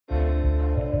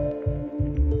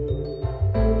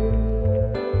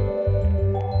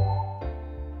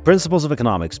Principles of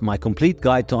Economics, my complete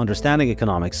guide to understanding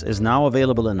economics, is now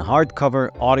available in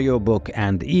hardcover, audiobook,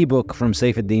 and ebook from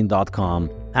saifedean.com,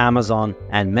 Amazon,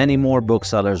 and many more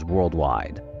booksellers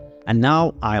worldwide. And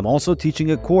now I am also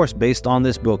teaching a course based on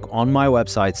this book on my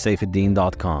website,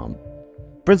 saifedean.com.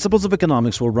 Principles of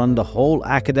Economics will run the whole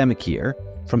academic year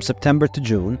from September to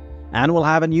June and will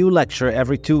have a new lecture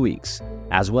every 2 weeks,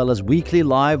 as well as weekly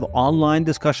live online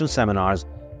discussion seminars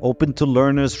open to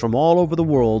learners from all over the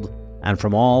world and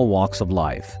from all walks of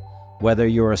life. Whether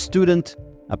you're a student,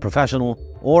 a professional,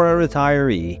 or a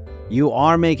retiree, you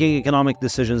are making economic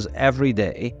decisions every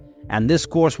day, and this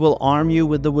course will arm you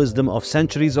with the wisdom of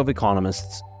centuries of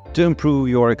economists to improve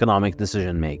your economic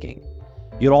decision-making.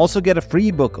 You'll also get a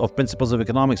free book of Principles of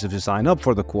Economics if you sign up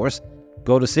for the course.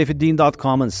 Go to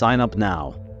saifedean.com and sign up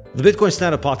now. The Bitcoin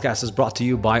Standard Podcast is brought to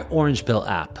you by Orange Pill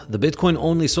app, the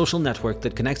Bitcoin-only social network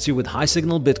that connects you with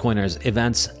high-signal Bitcoiners,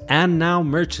 events, and now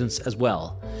merchants as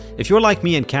well. If you're like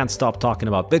me and can't stop talking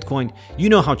about Bitcoin, you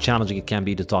know how challenging it can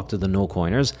be to talk to the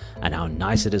no-coiners and how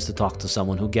nice it is to talk to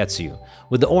someone who gets you.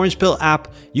 With the Orange Pill app,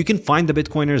 you can find the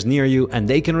Bitcoiners near you and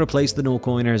they can replace the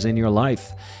no-coiners in your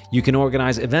life. You can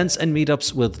organize events and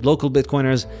meetups with local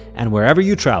Bitcoiners, and wherever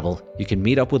you travel, you can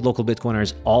meet up with local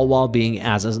Bitcoiners, all while being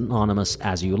as anonymous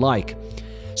as you like.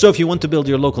 So if you want to build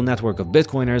your local network of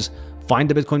Bitcoiners,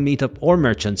 find a Bitcoin meetup or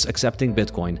merchants accepting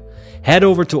Bitcoin, head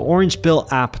over to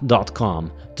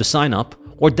orangepillapp.com to sign up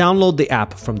or download the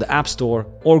app from the App Store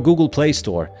or Google Play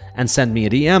Store and send me a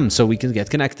DM so we can get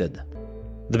connected.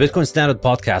 The Bitcoin Standard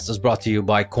Podcast is brought to you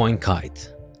by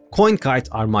CoinKite. CoinKite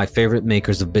are my favorite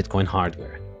makers of Bitcoin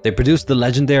hardware. They produce the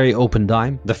legendary Open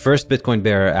Dime, the first Bitcoin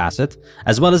bearer asset,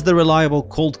 as well as the reliable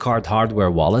Cold Card hardware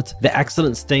wallet, the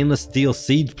excellent stainless steel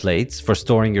seed plates for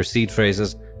storing your seed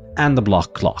phrases, and the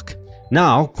block clock.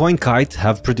 Now, CoinKite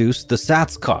have produced the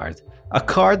Sats card, a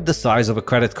card the size of a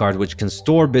credit card which can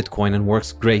store Bitcoin and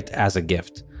works great as a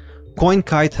gift.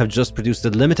 CoinKite have just produced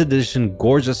a limited edition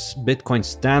gorgeous Bitcoin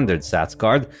Standard Sats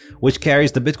card, which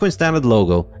carries the Bitcoin Standard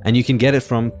logo, and you can get it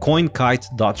from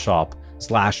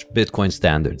coinkite.shop/Bitcoin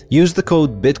Standard. Use the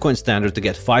code Bitcoin Standard to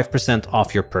get 5%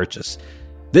 off your purchase.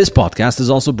 This podcast is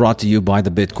also brought to you by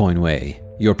the Bitcoin Way,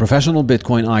 your professional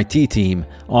Bitcoin IT team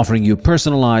offering you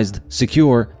personalized,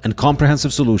 secure, and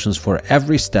comprehensive solutions for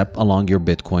every step along your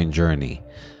Bitcoin journey.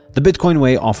 The Bitcoin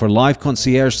Way offer live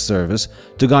concierge service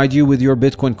to guide you with your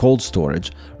Bitcoin cold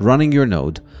storage, running your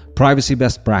node, privacy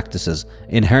best practices,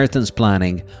 inheritance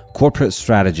planning, corporate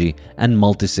strategy, and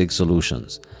multi-sig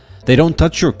solutions. They don't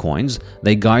touch your coins,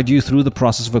 they guide you through the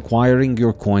process of acquiring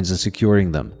your coins and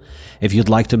securing them. If you'd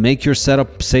like to make your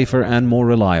setup safer and more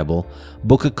reliable,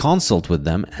 book a consult with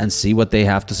them and see what they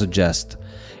have to suggest.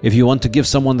 If you want to give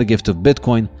someone the gift of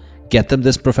Bitcoin, get them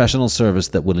this professional service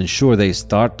that will ensure they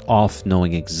start off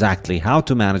knowing exactly how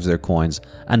to manage their coins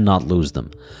and not lose them.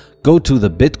 Go to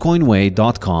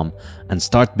thebitcoinway.com and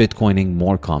start Bitcoining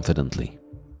more confidently.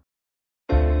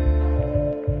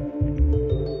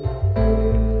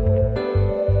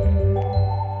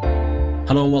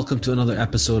 Hello and welcome to another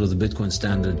episode of the Bitcoin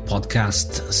Standard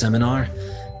Podcast Seminar.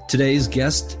 Today's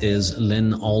guest is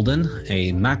Lynn Alden,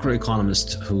 a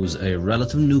macroeconomist who's a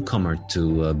relative newcomer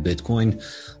to Bitcoin,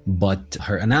 but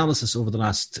her analysis over the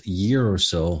last year or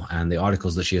so and the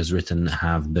articles that she has written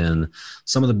have been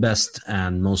some of the best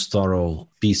and most thorough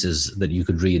pieces that you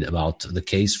could read about the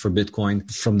case for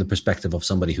Bitcoin from the perspective of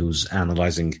somebody who's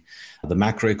analyzing the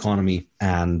macroeconomy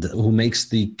and who makes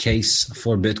the case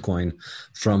for Bitcoin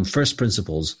from first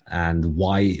principles and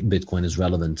why Bitcoin is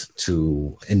relevant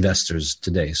to investors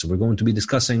today. So we're going to be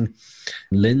discussing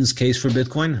Lynn's case for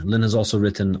Bitcoin. Lynn has also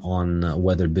written on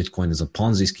whether Bitcoin is a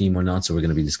Ponzi scheme or not, so we're going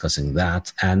to be discussing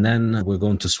that. And then we're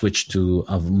going to switch to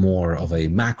more of a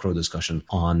macro discussion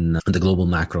on the global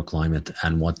macro climate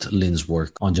and what Lynn's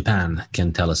work on Japan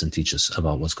can tell us and teach us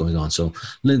about what's going on. So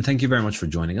Lynn, thank you very much for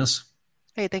joining us.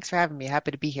 Hey, thanks for having me.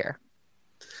 Happy to be here.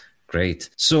 Great.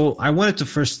 So I wanted to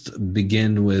first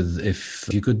begin with if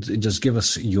you could just give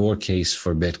us your case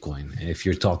for Bitcoin. If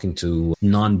you're talking to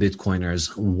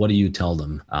non-Bitcoiners, what do you tell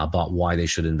them about why they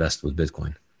should invest with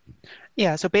Bitcoin?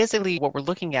 Yeah, so basically what we're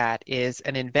looking at is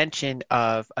an invention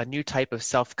of a new type of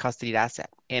self-custodied asset.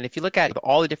 And if you look at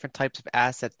all the different types of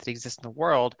assets that exist in the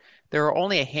world, there are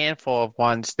only a handful of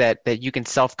ones that you can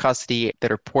self-custody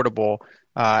that are portable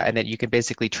and that you can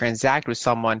basically transact with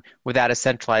someone without a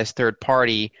centralized third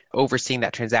party overseeing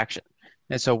that transaction.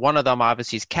 And so one of them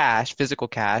obviously is cash, physical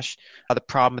cash. The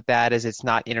problem with that is it's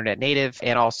not internet native.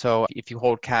 And also, if you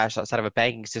hold cash outside of a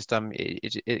banking system,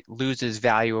 it loses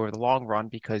value over the long run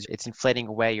because it's inflating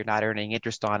away. You're not earning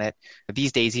interest on it. But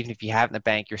these days, even if you have it in the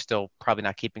bank, you're still probably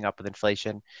not keeping up with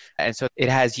inflation. And so it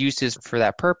has uses for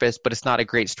that purpose, but it's not a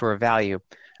great store of value.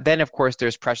 Then, of course,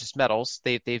 there's precious metals.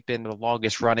 They've been the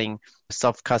longest running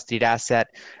self-custodied asset.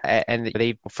 And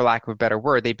they, for lack of a better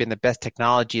word, they've been the best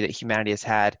technology that humanity has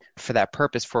had for that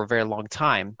purpose for a very long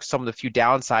time. Some of the few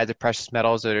downsides of precious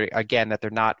metals are, again, that they're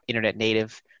not internet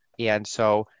native. And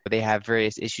so they have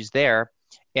various issues there.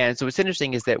 And so what's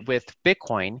interesting is that with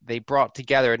Bitcoin, they brought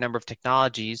together a number of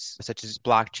technologies, such as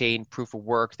blockchain, proof of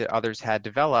work that others had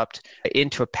developed,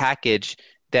 into a package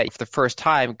that for the first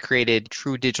time created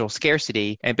true digital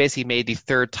scarcity and basically made the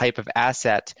third type of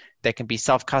asset that can be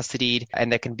self-custodied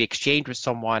and that can be exchanged with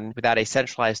someone without a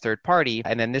centralized third party.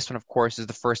 And then this one, of course, is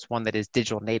the first one that is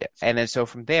digital native. And then so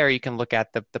from there, you can look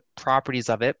at the properties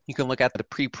of it. You can look at the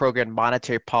pre-programmed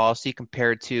monetary policy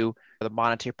compared to the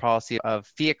monetary policy of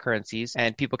fiat currencies,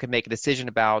 and people can make a decision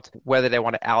about whether they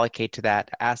want to allocate to that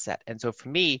asset. And so for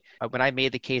me, when I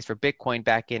made the case for Bitcoin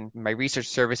back in my research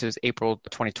service, it was April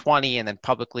 2020, and then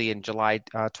publicly in July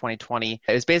 2020,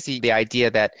 it was basically the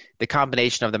idea that the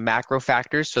combination of the macro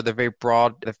factors, so the very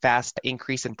broad, the fast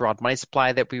increase in broad money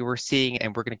supply that we were seeing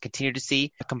and we're going to continue to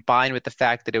see, combined with the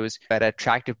fact that it was at an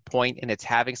attractive point in its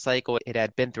halving cycle. It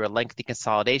had been through a lengthy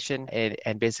consolidation,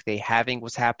 and basically halving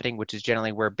was happening, which is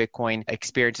generally where Bitcoin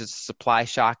experiences a supply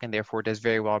shock and therefore does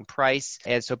very well in price.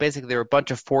 And so basically there were a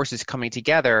bunch of forces coming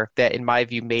together that in my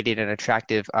view made it an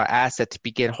attractive asset to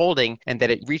begin holding, and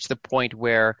that it reached the point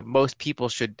where most people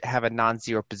should have a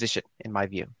non-zero position in my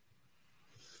view.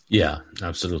 Yeah,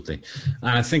 absolutely. And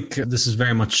I think this is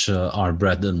very much our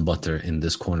bread and butter in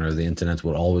this corner of the internet.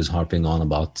 We're always harping on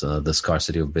about the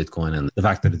scarcity of Bitcoin and the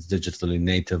fact that it's digitally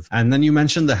native. And then you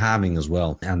mentioned the halving as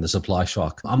well and the supply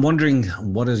shock. I'm wondering,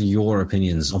 what are your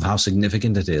opinions of how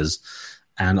significant it is,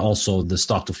 and also the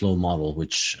stock to flow model,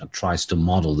 which tries to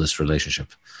model this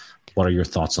relationship? What are your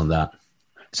thoughts on that?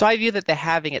 So I view that the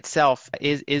halving itself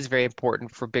is very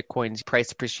important for Bitcoin's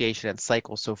price appreciation and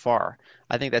cycle so far.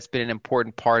 I think that's been an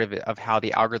important part of it, of how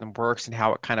the algorithm works and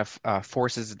how it kind of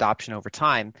forces adoption over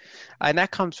time. And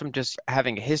that comes from just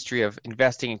having a history of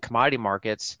investing in commodity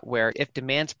markets where if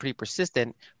demand's pretty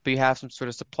persistent, but you have some sort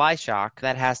of supply shock,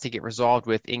 that has to get resolved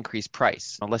with increased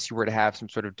price, unless you were to have some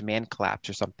sort of demand collapse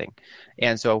or something.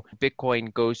 And so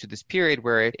Bitcoin goes through this period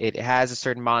where it has a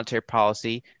certain monetary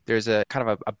policy. There's a kind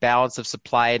of a balance of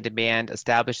supply and demand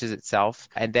establishes itself,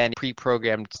 and then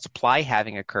pre-programmed supply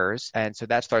halving occurs. And so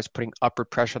that starts putting upward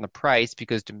pressure on the price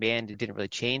because demand didn't really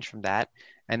change from that.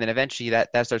 And then eventually that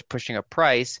starts pushing up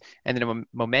price, and then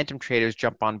momentum traders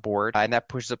jump on board, and that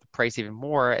pushes up the price even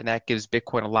more, and that gives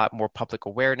Bitcoin a lot more public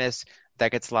awareness.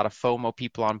 That gets a lot of FOMO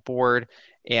people on board.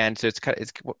 And so it's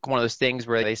one of those things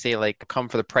where they say, like, come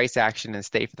for the price action and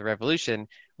stay for the revolution,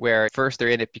 where first they're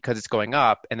in it because it's going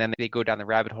up, and then they go down the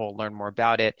rabbit hole, learn more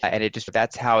about it. And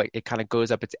that's how it kind of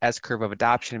goes up its S-curve of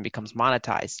adoption and becomes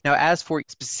monetized. Now, as for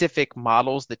specific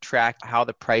models that track how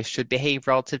the price should behave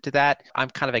relative to that, I'm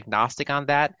kind of agnostic on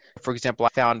that. For example, I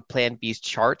found Plan B's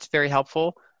charts very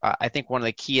helpful. I think one of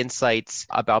the key insights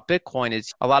about Bitcoin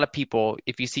is a lot of people,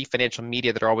 if you see financial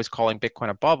media that are always calling Bitcoin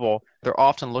a bubble, they're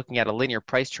often looking at a linear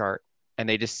price chart, and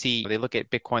they look at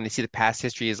Bitcoin, they see the past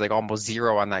history is like almost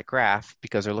zero on that graph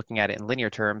because they're looking at it in linear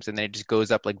terms, and then it just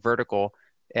goes up like vertical,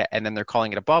 and then they're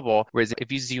calling it a bubble. Whereas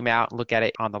if you zoom out and look at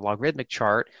it on the logarithmic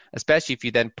chart, especially if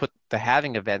you then put the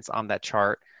halving events on that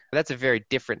chart, that's a very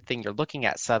different thing you're looking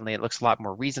at suddenly. It looks a lot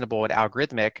more reasonable and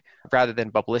algorithmic rather than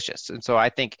bubblicious. And so I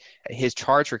think his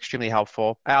charts are extremely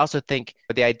helpful. I also think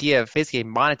the idea of basically a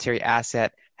monetary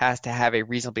asset has to have a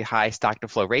reasonably high stock to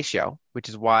flow ratio, which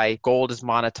is why gold is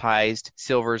monetized,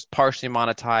 silver is partially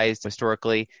monetized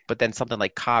historically, but then something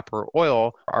like copper or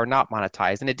oil are not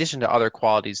monetized, in addition to other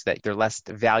qualities that they're less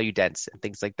value dense and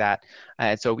things like that.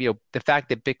 And so, the fact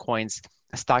that Bitcoin's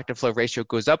stock to flow ratio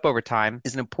goes up over time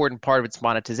is an important part of its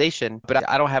monetization, but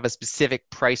I don't have a specific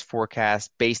price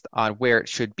forecast based on where it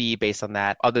should be based on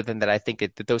that, other than that I think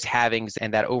that those halvings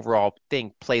and that overall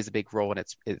thing plays a big role in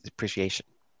its appreciation.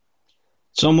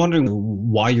 So I'm wondering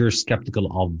why you're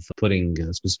skeptical of putting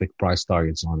specific price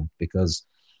targets on it, because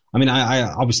I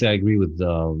obviously I agree with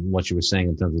what you were saying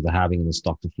in terms of the halving and the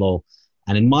stock to flow.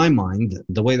 And in my mind,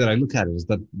 the way that I look at it is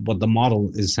that what the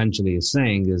model essentially is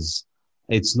saying is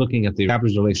it's looking at the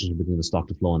average relationship between the stock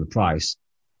to flow and the price.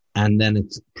 and then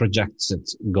it projects it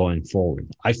going forward.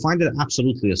 I find it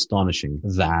absolutely astonishing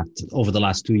that over the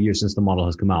last 2 years since the model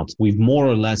has come out, we've more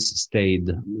or less stayed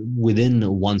within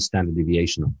one standard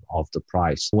deviation of the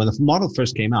price. When the model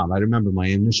first came out, I remember my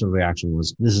initial reaction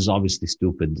was, this is obviously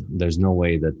stupid. There's no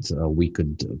way that we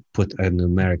could put a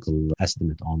numerical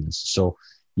estimate on this. So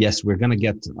yes, we're going to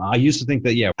get, I used to think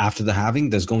that, yeah, after the halving,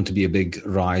 there's going to be a big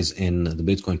rise in the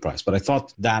Bitcoin price. But I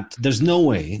thought that there's no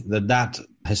way that that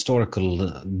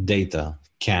historical data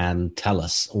can tell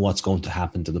us what's going to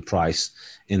happen to the price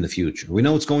in the future. We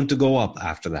know it's going to go up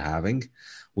after the halving.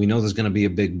 We know there's going to be a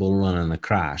big bull run and a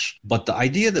crash. But the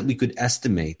idea that we could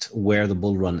estimate where the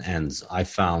bull run ends, I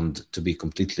found to be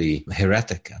completely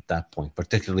heretic at that point,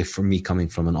 particularly for me coming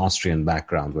from an Austrian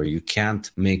background where you can't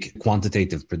make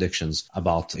quantitative predictions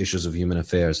about issues of human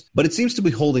affairs. But it seems to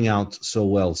be holding out so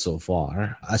well so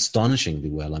far, astonishingly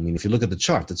well. I mean, if you look at the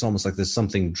chart, it's almost like there's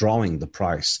something drawing the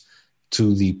price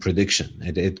to the prediction.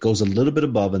 It goes a little bit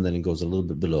above and then it goes a little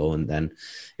bit below, and then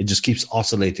it just keeps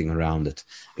oscillating around it.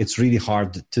 It's really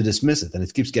hard to dismiss it, and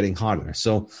it keeps getting harder.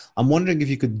 So I'm wondering if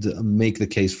you could make the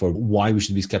case for why we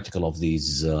should be skeptical of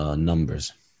these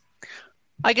numbers.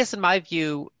 I guess in my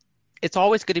view, it's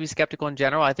always good to be skeptical in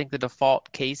general. I think the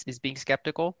default case is being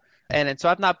skeptical. And so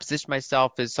I've not positioned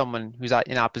myself as someone who's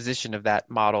in opposition of that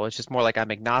model. It's just more like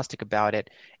I'm agnostic about it.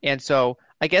 And so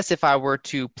I guess if I were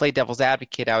to play devil's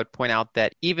advocate, I would point out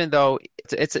that even though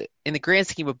it's in the grand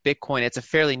scheme of Bitcoin, it's a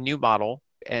fairly new model.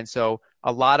 And so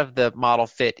a lot of the model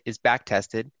fit is back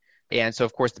tested. And so,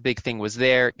 of course, the big thing was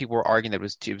there. People were arguing that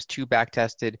it was too back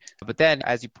tested. But then,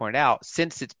 as you pointed out,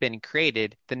 since it's been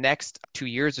created, the next 2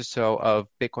 years or so of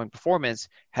Bitcoin performance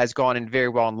has gone in very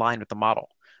well in line with the model.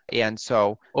 And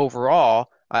so overall,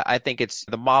 I think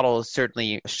the model has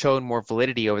certainly shown more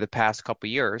validity over the past couple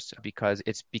of years because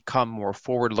it's become more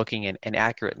forward-looking and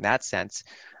accurate in that sense.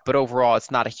 But overall,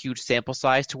 it's not a huge sample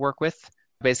size to work with.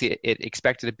 Basically, it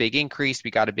expected a big increase.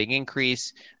 We got a big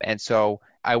increase. And so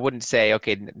I wouldn't say,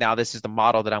 okay, now this is the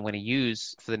model that I'm going to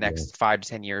use for the next 5 to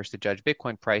 10 years to judge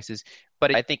Bitcoin prices.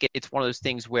 But I think it's one of those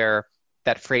things where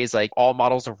that phrase, like all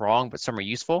models are wrong, but some are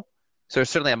useful. So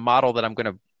it's certainly a model that I'm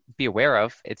going to be aware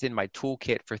of. It's in my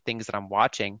toolkit for things that I'm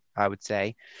watching, I would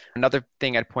say. Another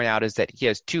thing I'd point out is that he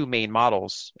has 2 main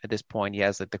models at this point. He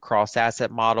has like the cross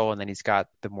asset model, and then he's got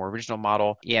the more original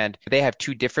model, and they have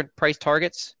 2 different price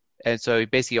targets. And so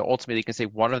basically, ultimately, you can say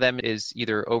one of them is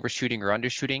either overshooting or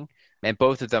undershooting, and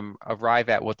both of them arrive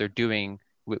at what they're doing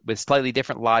with slightly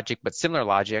different logic, but similar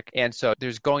logic. And so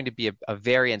there's going to be a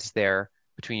variance there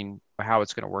between how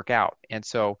it's going to work out. And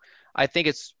so I think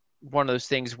it's one of those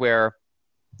things where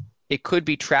it could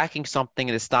be tracking something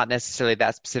and it's not necessarily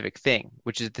that specific thing,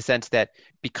 which is the sense that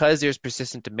because there's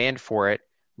persistent demand for it,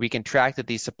 we can track that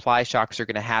these supply shocks are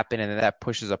going to happen and that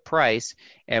pushes up price.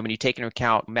 And when you take into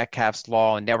account Metcalfe's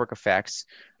law and network effects,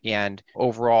 and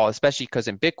overall, especially because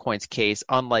in Bitcoin's case,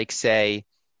 unlike, say,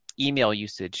 email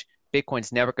usage,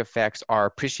 Bitcoin's network effects are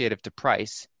appreciative to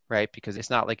price, right? Because it's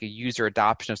not like a user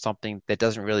adoption of something that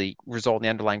doesn't really result in the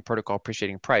underlying protocol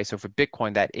appreciating price. So for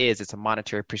Bitcoin, it's a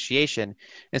monetary appreciation.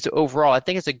 And so overall, I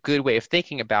think it's a good way of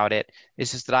thinking about it.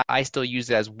 It's just that I still use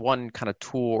it as one kind of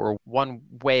tool or one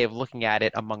way of looking at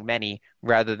it among many,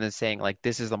 rather than saying like,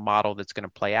 this is the model that's going to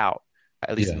play out,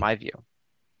 at least in my view.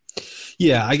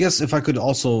 Yeah, I guess if I could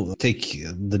also take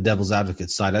the devil's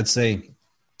advocate side, I'd say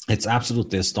it's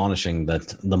absolutely astonishing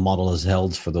that the model has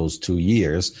held for those 2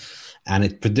 years. And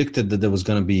it predicted that there was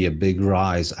going to be a big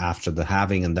rise after the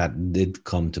halving, and that did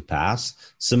come to pass,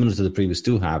 similar to the previous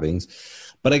 2 halvings.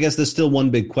 But I guess there's still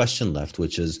one big question left,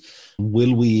 which is,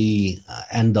 will we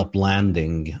end up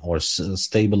landing or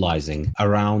stabilizing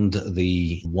around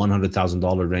the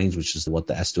 $100,000 range, which is what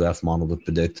the S2F model would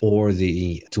predict, or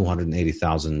the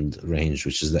 280,000 range,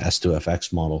 which is the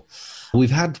S2FX model? We've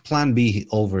had Plan B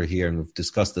over here, and we've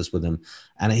discussed this with him,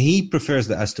 and he prefers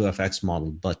the S2FX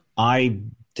model, but I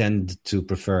tend to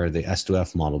prefer the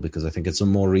S2F model because I think it's a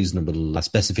more reasonable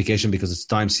specification, because it's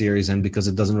time series and because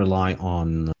it doesn't rely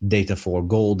on data for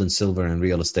gold and silver and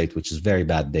real estate, which is very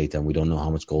bad data, and we don't know how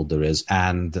much gold there is.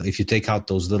 And if you take out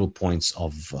those little points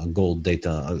of gold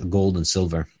data, gold and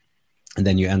silver, and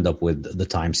then you end up with the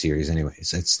time series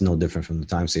anyways. It's no different from the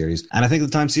time series. And I think the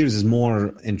time series is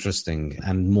more interesting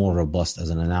and more robust as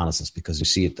an analysis because you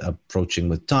see it approaching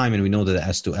with time. And we know that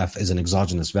S2F is an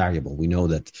exogenous variable. We know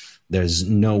that there's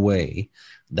no way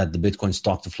that the Bitcoin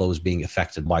stock to flow is being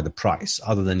affected by the price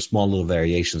other than small little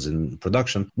variations in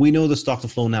production. We know the stock to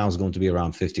flow now is going to be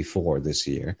around 54 this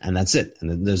year. And that's it.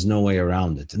 And there's no way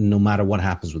around it. No matter what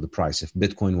happens with the price. If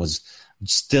Bitcoin was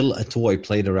still a toy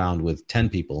played around with 10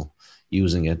 people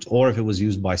using it, or if it was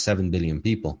used by 7 billion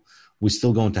people, we're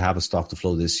still going to have a stock to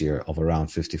flow this year of around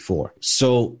 54.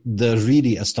 So the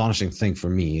really astonishing thing for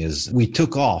me is we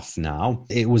took off now.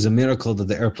 It was a miracle that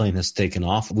the airplane has taken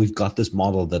off. We've got this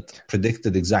model that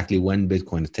predicted exactly when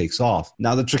Bitcoin takes off.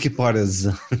 Now, the tricky part is,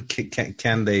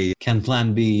 can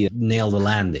plan B nail the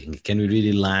landing? Can we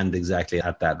really land exactly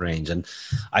at that range? And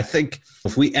I think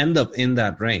if we end up in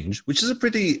that range, which is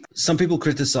some people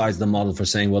criticize the model for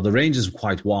saying, well, the range is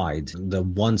quite wide. The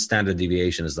one standard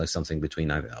deviation is like something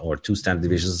between, or two standard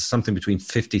deviations, something between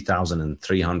 50,000 and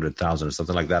 300,000 or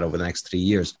something like that over the next 3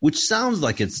 years, which sounds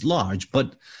like it's large,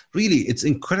 but really it's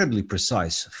incredibly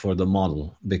precise for the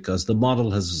model, because the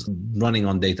model has running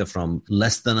on data from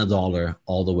less than $1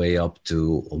 all the way up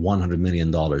to $100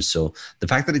 million. So the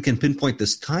fact that it can pinpoint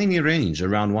this tiny range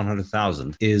around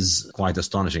 100,000 is quite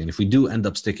astonishing. And if we do end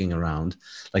up sticking around,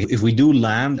 like if we do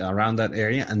land around that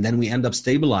area and then we end up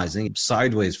stabilizing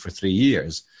sideways for 3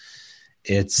 years,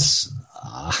 it's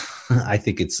I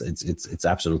think it's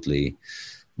absolutely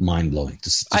mind-blowing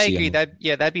to I see. agree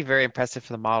that'd be very impressive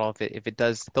for the model if it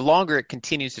does. The longer it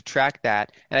continues to track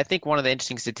that, and I think one of the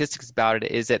interesting statistics about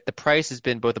it is that the price has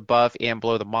been both above and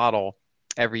below the model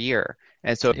every year.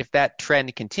 And so if that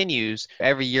trend continues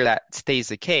every year, that stays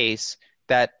the case,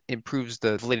 that improves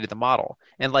the validity of the model.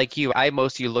 And like you, I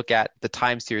mostly look at the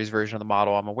time series version of the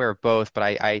model. I'm aware of both,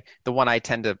 but the one I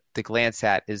tend to glance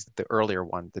at is the earlier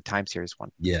one, the time series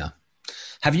one. Yeah.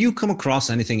 Have you come across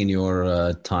anything in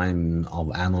your time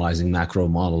of analyzing macro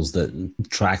models that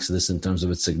tracks this in terms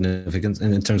of its significance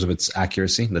and in terms of its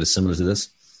accuracy that is similar to this?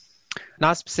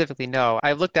 Not specifically, no.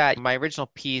 I looked at my original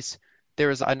piece. There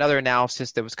was another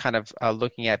analysis that was kind of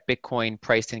looking at Bitcoin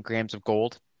priced in grams of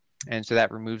gold. And so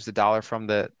that removes the dollar from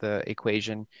the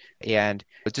equation. And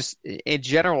just in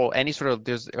general,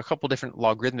 there's a couple different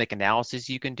logarithmic analyses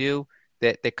you can do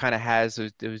that kind of has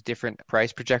those different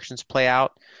price projections play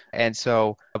out. And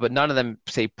so, but none of them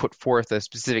say put forth a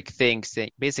specific thing.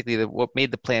 Basically, what made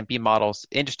the Plan B models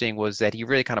interesting was that he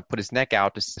really kind of put his neck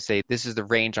out to say, this is the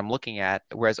range I'm looking at.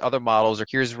 Whereas other models are,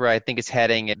 here's where I think it's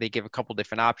heading. And they give a couple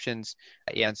different options.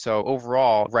 And so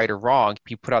overall, right or wrong,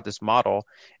 he put out this model.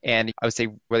 And I would say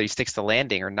whether he sticks to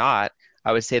landing or not,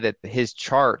 I would say that his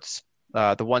charts,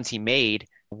 the ones he made,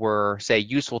 were, say,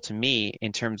 useful to me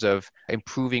in terms of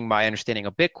improving my understanding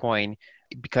of Bitcoin,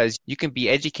 because you can be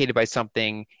educated by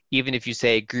something even if you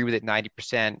say agree with it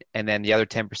 90% and then the other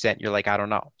 10% you're like, I don't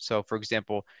know. So for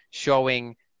example,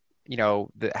 showing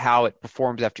how it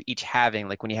performs after each halving,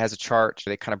 like when he has a chart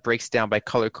that kind of breaks down by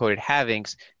color-coded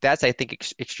halvings, that's, I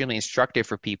think, extremely instructive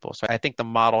for people. So I think the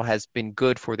model has been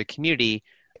good for the community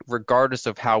regardless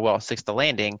of how well it sticks to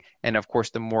landing. And of course,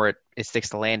 the more it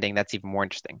sticks to landing, that's even more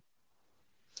interesting.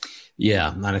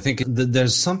 Yeah, and I think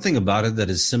there's something about it that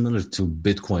is similar to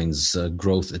Bitcoin's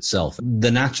growth itself. The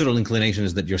natural inclination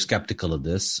is that you're skeptical of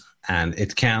this and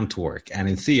it can't work. And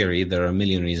in theory, there are a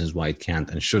million reasons why it can't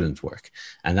and shouldn't work.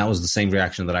 And that was the same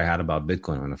reaction that I had about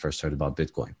Bitcoin when I first heard about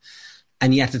Bitcoin.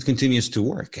 And yet it continues to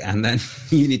work. And then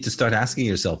you need to start asking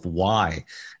yourself, why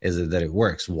is it that it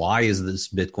works? Why is this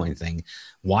Bitcoin thing?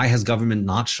 Why has government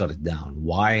not shut it down?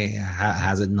 Why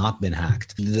has it not been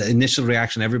hacked? The initial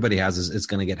reaction everybody has is it's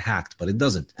going to get hacked, but it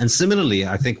doesn't. And similarly,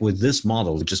 I think with this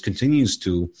model, it just continues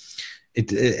to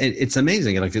it's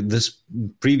amazing. Like this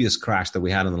previous crash that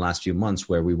we had in the last few months,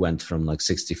 where we went from like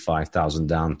 65,000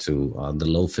 down to the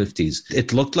low 50s,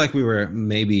 it looked like we were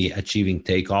maybe achieving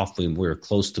takeoff. We were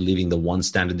close to leaving the one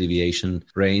standard deviation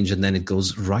range, and then it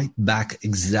goes right back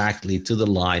exactly to the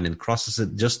line and crosses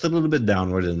it just a little bit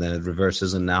downward, and then it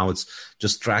reverses, and now it's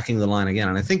just tracking the line again.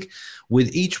 And I think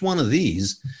with each one of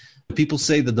these, people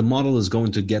say that the model is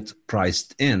going to get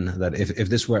priced in, that if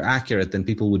this were accurate, then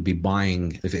people would be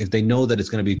buying. If they know that it's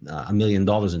going to be $1 million in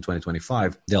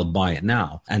 2025, they'll buy it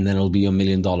now, and then it'll be $1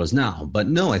 million now. But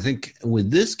no, I think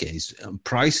with this case,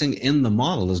 pricing in the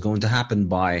model is going to happen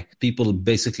by people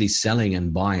basically selling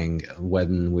and buying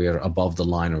when we're above the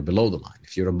line or below the line.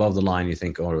 If you're above the line, you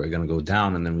think, oh, we're going to go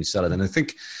down, and then we sell it. And I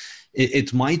think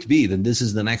it might be that this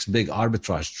is the next big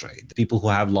arbitrage trade. People who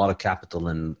have a lot of capital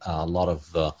and a lot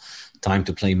of time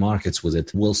to play markets with it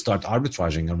will start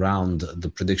arbitraging around the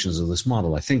predictions of this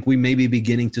model. I think we may be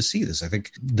beginning to see this. I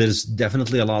think there's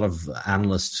definitely a lot of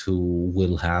analysts who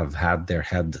will have had their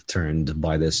head turned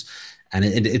by this. And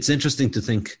it's interesting to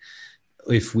think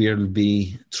if we'll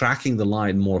be tracking the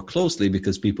line more closely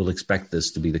because people expect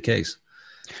this to be the case.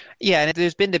 Yeah, and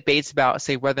there's been debates about,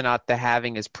 say, whether or not the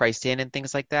halving is priced in and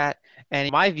things like that.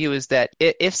 And my view is that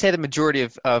if say, the majority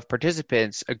of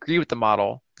participants agree with the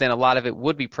model, then a lot of it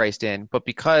would be priced in. But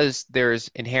because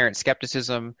there's inherent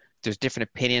skepticism, There's different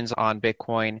opinions on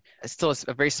Bitcoin. It's still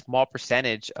a very small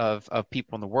percentage of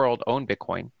people in the world own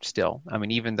Bitcoin still. I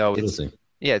mean, even though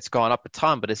it's gone up a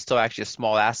ton, but it's still actually a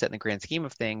small asset in the grand scheme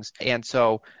of things. And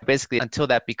so basically, until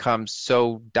that becomes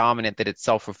so dominant that it's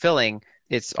self-fulfilling,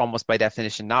 it's almost by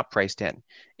definition not priced in.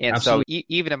 And Absolutely. so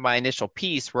even in my initial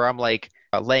piece where I'm like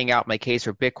laying out my case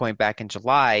for Bitcoin back in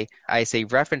July, I say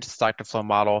reference the stock to flow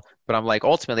model, but I'm like,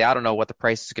 ultimately, I don't know what the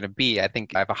price is going to be. I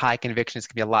think I have a high conviction it's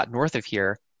going to be a lot north of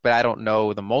here, but I don't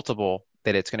know the multiple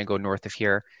that it's going to go north of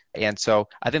here. And so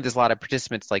I think there's a lot of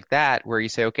participants like that where you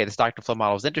say, okay, the stock to flow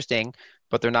model is interesting,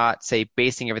 but they're not, say,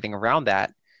 basing everything around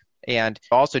that. And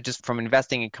also just from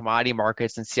investing in commodity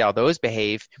markets and see how those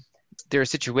behave, there are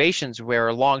situations where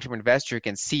a long-term investor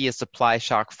can see a supply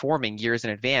shock forming years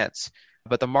in advance,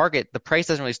 but the price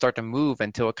doesn't really start to move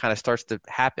until it kind of starts to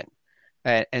happen.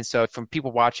 And so from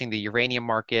people watching the uranium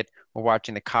market or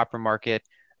watching the copper market,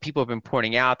 people have been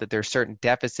pointing out that there are certain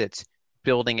deficits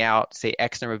building out, say,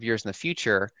 X number of years in the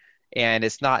future, and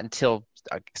it's not until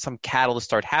some catalyst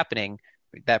start happening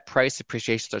that price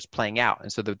appreciation starts playing out.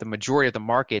 And so the majority of the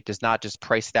market does not just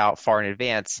price it out far in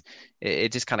advance.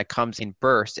 It just kind of comes in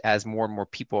bursts as more and more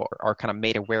people are kind of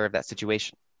made aware of that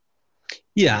situation.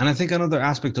 Yeah, and I think another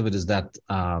aspect of it is that,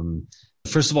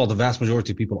 first of all, the vast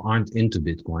majority of people aren't into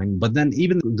Bitcoin. But then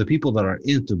even the people that are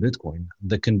into Bitcoin,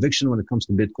 the conviction when it comes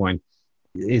to Bitcoin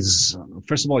is,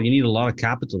 first of all, you need a lot of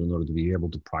capital in order to be able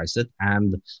to price it.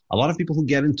 And a lot of people who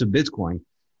get into Bitcoin,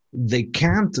 they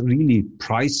can't really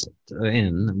price it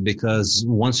in, because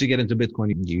once you get into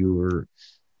Bitcoin,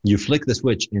 you flick the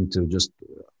switch into just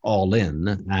all in,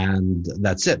 and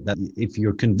that's it. That if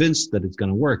you're convinced that it's going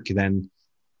to work, then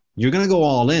you're going to go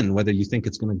all in, whether you think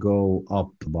it's going to go up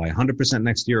by 100%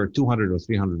 next year or 200 or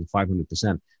 300 or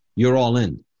 500%, you're all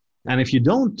in. And if you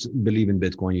don't believe in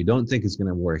Bitcoin, you don't think it's going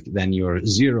to work, then you're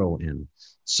zero in.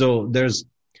 So there's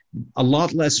a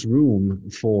lot less room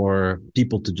for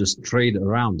people to just trade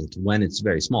around it when it's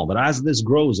very small. But as this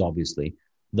grows, obviously,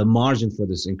 the margin for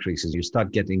this increases. You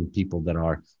start getting people that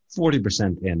are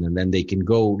 40% in, and then they can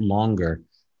go longer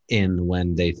in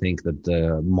when they think that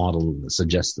the model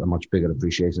suggests a much bigger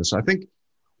appreciation. So I think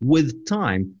with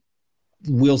time,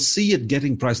 we'll see it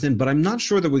getting priced in, but I'm not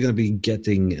sure that we're going to be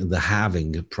getting the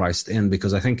halving priced in,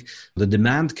 because I think the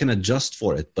demand can adjust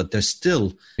for it, but there's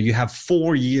still, you have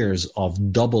 4 years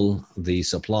of double the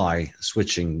supply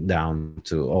switching down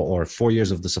to, or 4 years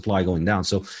of the supply going down.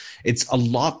 So it's a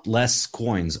lot less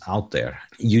coins out there.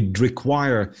 You'd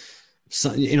require,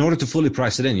 in order to fully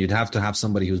price it in, you'd have to have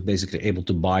somebody who's basically able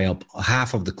to buy up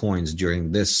half of the coins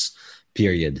during this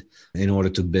period in order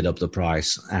to bid up the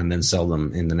price and then sell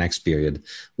them in the next period,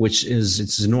 which is,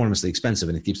 it's enormously expensive,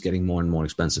 and it keeps getting more and more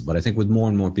expensive. But I think with more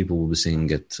and more people, we'll be seeing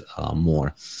it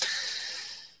more.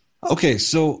 Okay,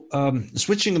 so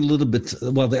switching a little bit,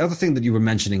 well, the other thing that you were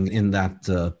mentioning in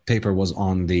that paper was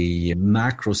on the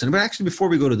macro scenario. But actually, before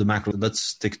we go to the macro, let's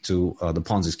stick to the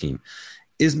Ponzi scheme.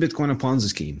 Is Bitcoin a Ponzi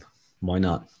scheme? Why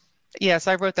not? Yes,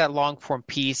 I wrote that long form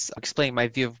piece explaining my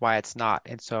view of why it's not.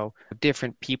 And so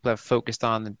different people have focused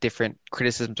on the different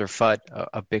criticisms or FUD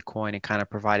of Bitcoin and kind of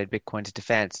provided Bitcoin's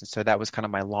defense. And so that was kind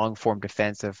of my long form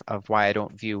defense of why I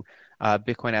don't view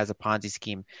Bitcoin as a Ponzi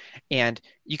scheme. And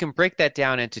you can break that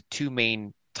down into two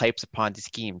main types of Ponzi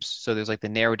schemes. So there's like the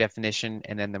narrow definition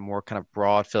and then the more kind of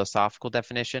broad philosophical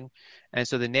definition. And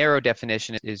so the narrow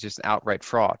definition is just outright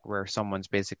fraud, where someone's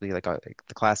basically like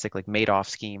the classic like Madoff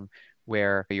scheme,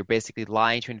 where you're basically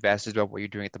lying to investors about what you're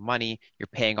doing with the money. You're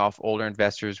paying off older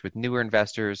investors with newer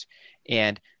investors.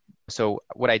 And so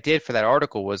what I did for that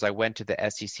article was I went to the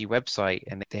SEC website,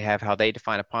 and they have how they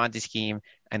define a Ponzi scheme,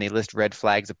 and they list red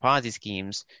flags of Ponzi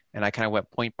schemes. And I kind of went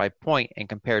point by point and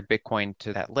compared Bitcoin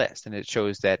to that list. And it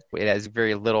shows that it has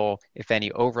very little, if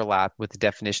any, overlap with the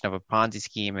definition of a Ponzi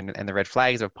scheme and the red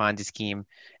flags of a Ponzi scheme.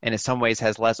 And in some ways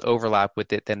has less overlap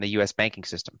with it than the US banking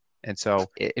system. And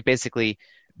so it basically,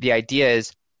 the idea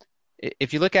is,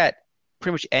 if you look at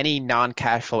pretty much any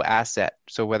non-cash flow asset,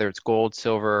 so whether it's gold,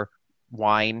 silver,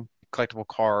 wine, collectible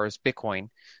cars, Bitcoin,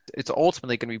 it's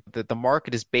ultimately going to be the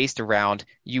market is based around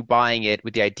you buying it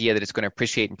with the idea that it's going to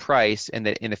appreciate in price, and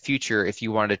that in the future, if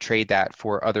you wanted to trade that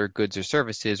for other goods or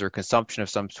services or consumption of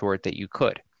some sort, that you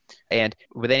could. And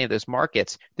with any of those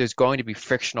markets, there's going to be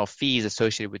frictional fees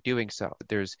associated with doing so.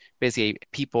 There's basically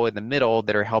people in the middle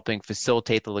that are helping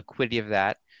facilitate the liquidity of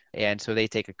that. And so they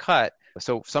take a cut.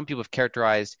 So some people have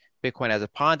characterized Bitcoin as a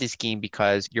Ponzi scheme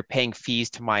because you're paying fees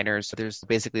to miners. So there's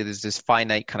this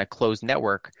finite kind of closed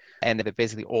network, and that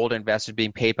basically old investors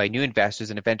being paid by new investors,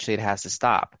 and eventually it has to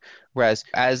stop. Whereas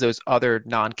as those other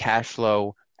non-cash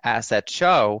flow assets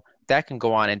show, that can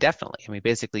go on indefinitely. I mean,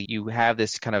 basically you have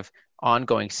this kind of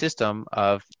ongoing system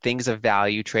of things of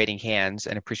value trading hands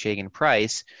and appreciating in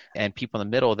price, and people in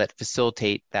the middle that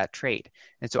facilitate that trade.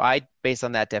 And so based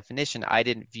on that definition, I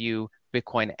didn't view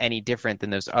Bitcoin any different than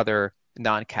those other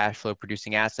non-cash flow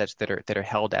producing assets that are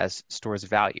held as stores of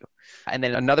value. And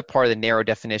then another part of the narrow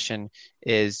definition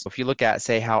is if you look at,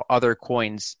 say, how other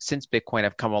coins since Bitcoin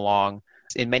have come along,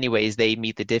 in many ways they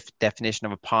meet the definition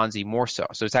of a Ponzi more so.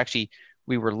 So it's actually,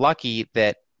 we were lucky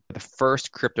that the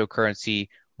first cryptocurrency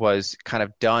was kind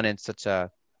of done in such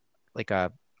a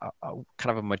kind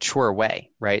of a mature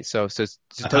way, right? So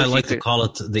I like to call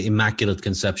it the immaculate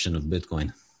conception of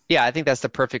Bitcoin. Yeah, I think that's the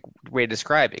perfect way to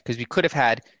describe it, because we could have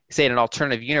had, say, in an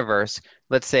alternative universe,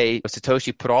 let's say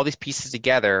Satoshi put all these pieces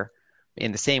together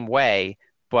in the same way,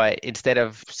 but instead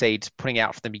of, say, just putting it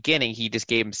out from the beginning, he just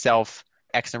gave himself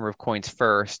X number of coins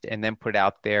first and then put it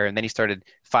out there, and then he started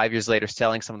 5 years later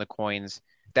selling some of the coins.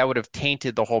 That would have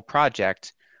tainted the whole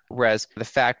project. Whereas the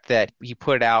fact that he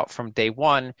put it out from day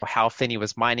one, how Finney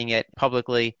was mining it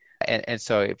publicly, and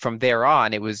so from there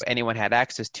on, it was anyone had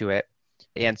access to it.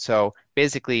 And so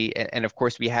basically, and of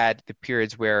course, we had the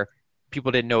periods where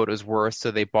people didn't know what it was worth,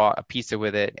 so they bought a piece of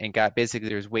with it and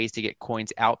there's ways to get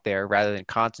coins out there rather than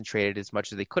concentrated as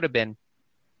much as they could have been.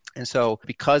 And so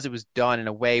because it was done in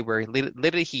a way where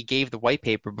literally he gave the white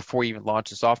paper before he even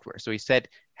launched the software. So he said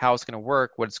how it's going to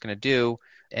work, what it's going to do,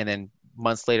 and then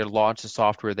months later launched the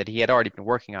software that he had already been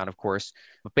working on, of course.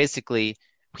 But basically,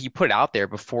 he put it out there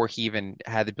before he even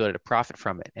had the ability to profit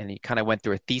from it. And he kind of went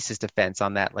through a thesis defense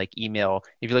on that email.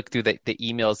 If you look through the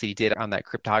emails that he did on that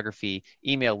cryptography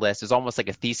email list, it's almost like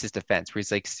a thesis defense where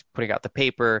he's putting out the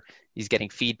paper, he's getting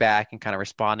feedback and kind of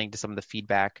responding to some of the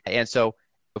feedback. And so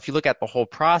if you look at the whole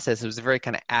process, it was a very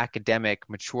kind of academic,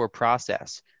 mature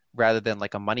process rather than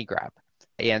like a money grab.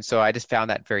 And so I just found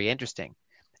that very interesting.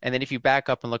 And then if you back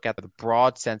up and look at the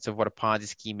broad sense of what a Ponzi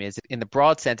scheme is, in the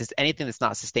broad sense, it's anything that's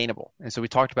not sustainable. And so we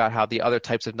talked about how the other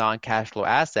types of non-cash flow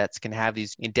assets can have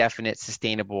these indefinite,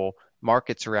 sustainable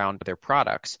markets around their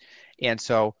products. And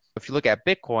so if you look at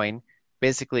Bitcoin,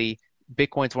 basically,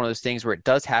 Bitcoin's one of those things where it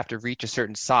does have to reach a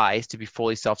certain size to be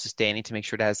fully self-sustaining, to make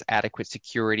sure it has adequate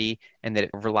security and that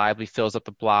it reliably fills up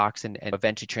the blocks and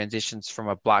eventually transitions from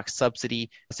a block subsidy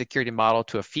security model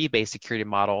to a fee-based security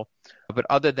model. But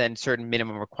other than certain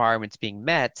minimum requirements being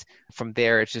met, from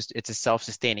there, it's a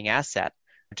self-sustaining asset,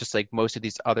 just like most of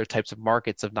these other types of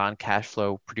markets of non-cash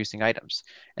flow producing items.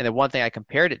 And the one thing I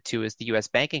compared it to is the U.S.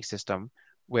 banking system,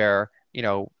 where,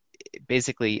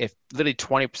 basically, if literally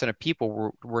 20% of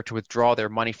people were to withdraw their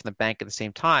money from the bank at the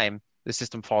same time, the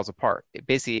system falls apart.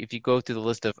 Basically, if you go through the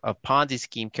list of Ponzi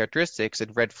scheme characteristics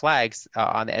and red flags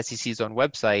on the SEC's own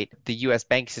website, the U.S.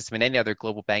 banking system and any other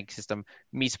global banking system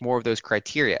meets more of those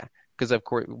criteria. Because, of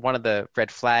course, one of the red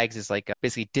flags is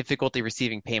basically difficulty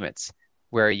receiving payments,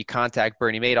 where you contact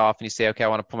Bernie Madoff and you say, okay, I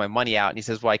want to pull my money out. And he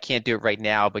says, well, I can't do it right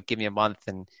now, but give me a month.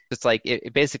 And it's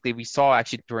basically, we saw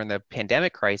actually during the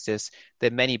pandemic crisis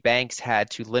that many banks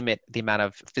had to limit the amount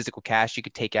of physical cash you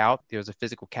could take out. There was a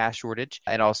physical cash shortage.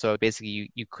 And also basically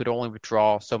you could only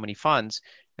withdraw so many funds.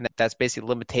 And that's basically a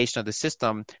limitation of the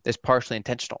system that's partially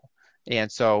intentional.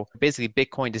 And so basically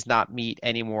Bitcoin does not meet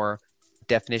any more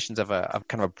definitions of a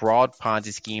kind of a broad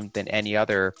Ponzi scheme than any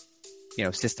other,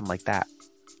 system like that.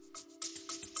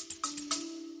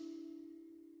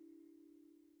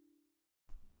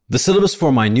 The syllabus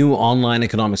for my new online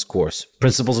economics course,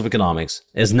 Principles of Economics,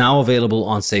 is now available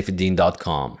on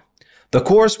saifedean.com. The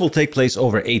course will take place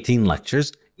over 18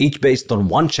 lectures, each based on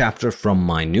one chapter from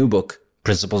my new book,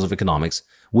 Principles of Economics,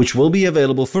 which will be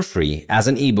available for free as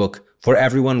an ebook for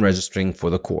everyone registering for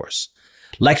the course.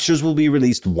 Lectures will be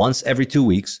released once every 2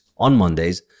 weeks on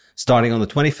Mondays, starting on the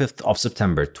 25th of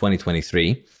September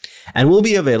 2023, and will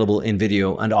be available in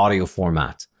video and audio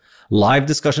format. Live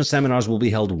discussion seminars will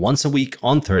be held once a week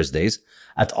on Thursdays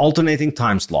at alternating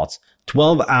time slots,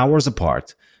 12 hours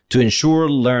apart, to ensure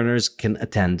learners can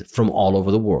attend from all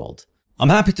over the world. I'm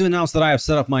happy to announce that I have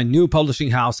set up my new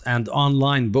publishing house and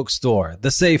online bookstore,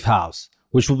 The Safe House,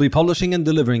 which will be publishing and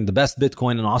delivering the best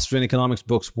Bitcoin and Austrian economics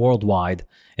books worldwide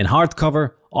in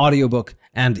hardcover, audiobook,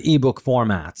 and ebook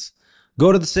formats.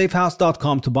 Go to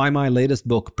thesafehouse.com to buy my latest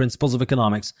book, Principles of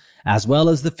Economics, as well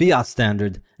as the Fiat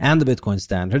Standard and the Bitcoin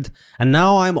Standard. And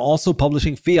now I'm also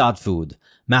publishing Fiat Food,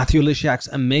 Matthew Lysiak's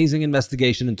amazing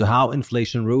investigation into how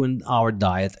inflation ruined our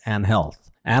diet and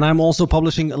health. And I'm also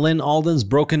publishing Lynn Alden's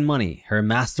Broken Money, her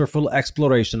masterful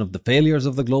exploration of the failures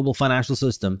of the global financial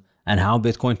system and how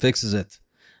Bitcoin fixes it.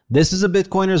 This is a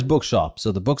Bitcoiner's bookshop,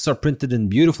 so the books are printed in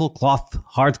beautiful cloth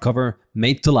hardcover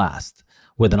made to last,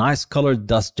 with an ice-colored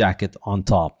dust jacket on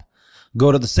top.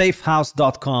 Go to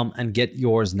thesafehouse.com and get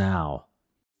yours now.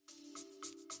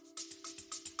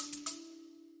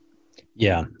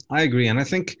 Yeah, I agree. And I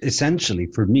think essentially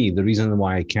for me, the reason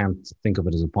why I can't think of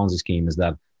it as a Ponzi scheme is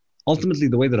that ultimately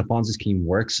the way that a Ponzi scheme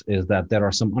works is that there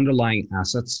are some underlying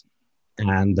assets,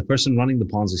 and the person running the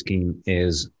Ponzi scheme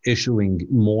is issuing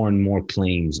more and more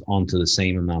claims onto the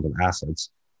same amount of assets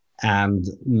and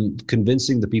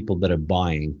convincing the people that are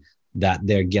buying that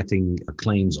they're getting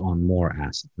claims on more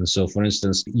assets. And so, for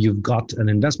instance, you've got an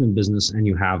investment business and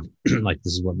you have, like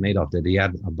this is what Madoff did. He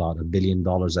had about $1 billion,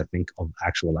 I think, of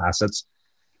actual assets,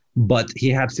 but he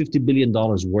had $50 billion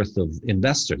worth of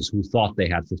investors who thought they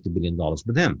had $50 billion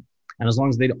with him. And as long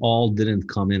as they all didn't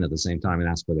come in at the same time and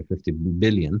ask for the 50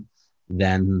 billion,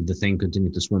 then the thing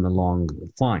continued to swim along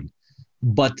fine.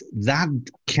 But that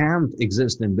can't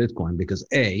exist in Bitcoin because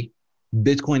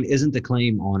Bitcoin isn't a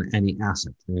claim on any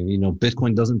asset.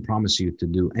 Bitcoin doesn't promise you to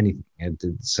do anything. It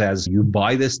says you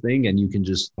buy this thing and you can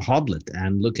just hodl it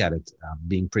and look at it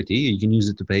being pretty. You can use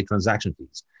it to pay transaction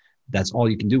fees. That's all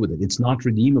you can do with it. It's not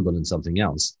redeemable in something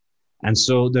else. And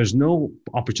so there's no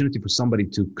opportunity for somebody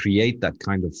to create that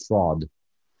kind of fraud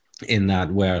in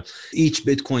that where each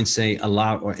Bitcoin say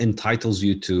allow or entitles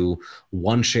you to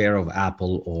 1 share of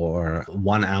Apple or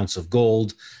 1 ounce of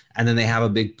gold. And then they have a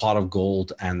big pot of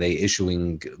gold and they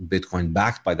issuing Bitcoin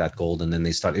backed by that gold. And then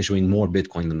they start issuing more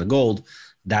Bitcoin than the gold.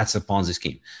 That's a Ponzi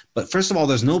scheme. But first of all,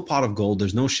 there's no pot of gold.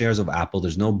 There's no shares of Apple.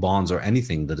 There's no bonds or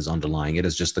anything that is underlying it.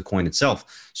 It's just the coin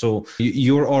itself. So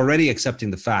you're already accepting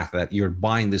the fact that you're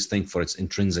buying this thing for its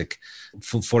intrinsic,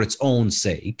 for its own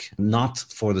sake, not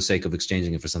for the sake of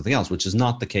exchanging it for something else, which is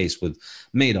not the case with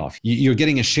Madoff. You're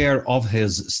getting a share of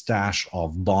his stash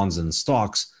of bonds and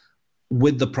stocks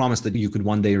with the promise that you could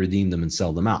one day redeem them and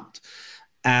sell them out.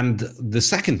 And the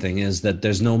second thing is that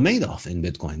there's no Madoff in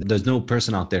Bitcoin. There's no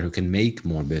person out there who can make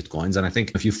more Bitcoins. And I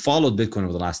think if you followed Bitcoin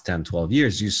over the last 10, 12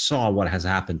 years, you saw what has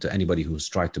happened to anybody who's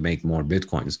tried to make more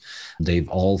Bitcoins. They've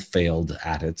all failed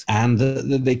at it and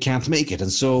they can't make it.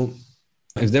 And so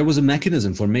if there was a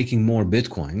mechanism for making more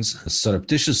Bitcoins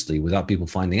surreptitiously without people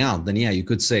finding out, then yeah, you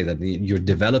could say that you're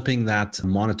developing that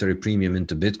monetary premium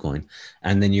into Bitcoin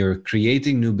and then you're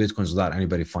creating new Bitcoins without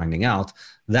anybody finding out.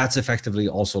 That's effectively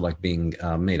also like being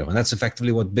made of. And that's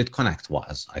effectively what BitConnect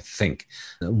was, I think.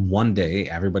 One day,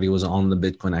 everybody was on the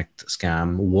BitConnect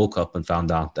scam, woke up and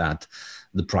found out that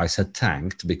the price had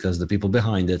tanked because the people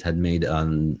behind it had made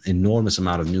an enormous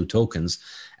amount of new tokens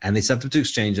and they sent them to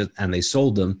exchange it and they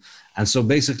sold them. And so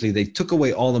basically they took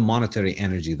away all the monetary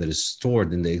energy that is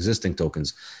stored in the existing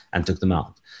tokens and took them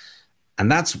out. And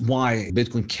that's why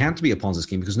Bitcoin can't be a Ponzi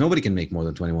scheme, because nobody can make more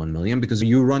than 21 million because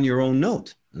you run your own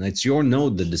node. And it's your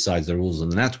node that decides the rules of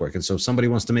the network. And so if somebody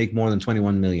wants to make more than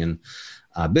 21 million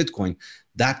Bitcoin,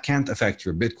 that can't affect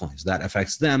your Bitcoins. That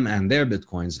affects them and their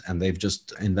Bitcoins. And they've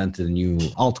just invented a new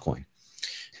altcoin.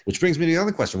 Which brings me to the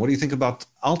other question. What do you think about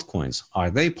altcoins? Are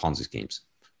they Ponzi schemes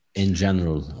in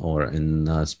general or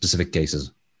in specific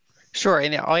cases? Sure,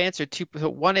 and I'll answer two. So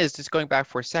one is just going back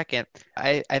for a second.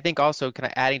 I think also kind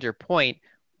of adding to your point,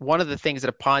 one of the things that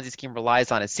a Ponzi scheme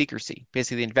relies on is secrecy.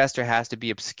 Basically, the investor has to be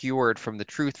obscured from the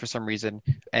truth for some reason.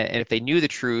 And if they knew the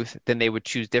truth, then they would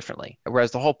choose differently.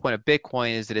 Whereas the whole point of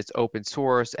Bitcoin is that it's open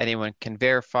source, anyone can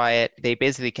verify it. They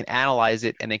basically can analyze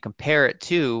it and then compare it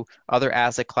to other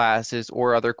asset classes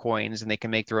or other coins, and they can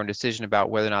make their own decision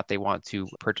about whether or not they want to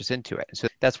purchase into it. So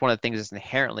that's one of the things that's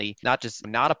inherently not just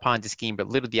not a Ponzi scheme, but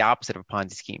literally the opposite of a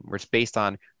Ponzi scheme, where it's based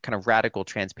on kind of radical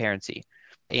transparency.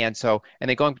 And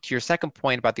then going to your second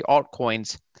point about the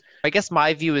altcoins, I guess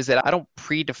my view is that I don't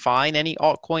predefine any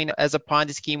altcoin as a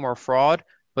Ponzi scheme or fraud,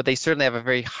 but they certainly have a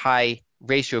very high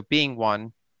ratio of being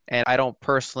one. And I don't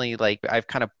personally I've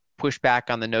kind of pushed back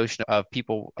on the notion of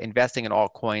people investing in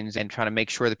altcoins and trying to make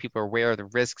sure that people are aware of the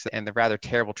risks and the rather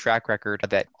terrible track record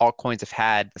that altcoins have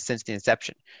had since the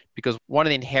inception. Because one of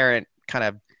the inherent kind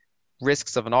of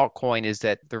risks of an altcoin is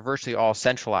that they're virtually all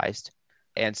centralized.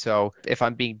 And so if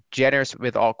I'm being generous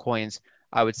with altcoins,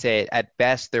 I would say at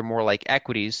best they're more like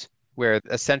equities, where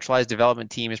a centralized development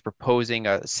team is proposing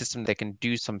a system that can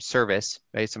do some service,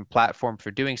 right? Some platform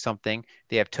for doing something.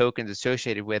 They have tokens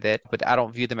associated with it, but I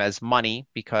don't view them as money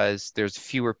because there's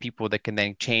fewer people that can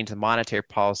then change the monetary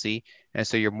policy. And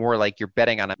so you're more like you're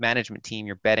betting on a management team,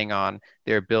 you're betting on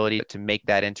their ability to make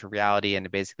that into reality and to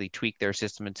basically tweak their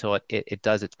system until it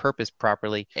does its purpose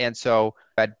properly. And so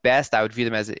at best, I would view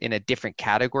them as in a different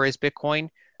category as Bitcoin.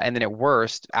 And then at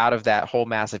worst, out of that whole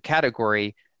massive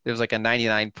category, there's like a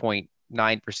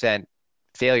 99.9%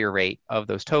 failure rate of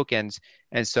those tokens.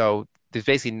 And so there's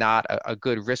basically not a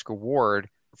good risk reward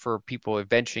for people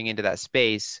venturing into that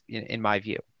space, in my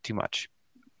view, too much.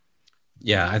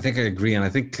 Yeah, I think I agree. And I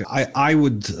think I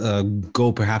would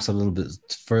go perhaps a little bit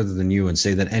further than you and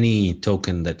say that any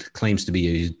token that claims to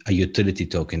be a utility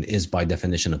token is by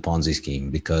definition a Ponzi scheme,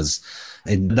 because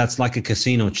that's like a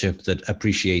casino chip that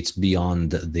appreciates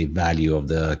beyond the value of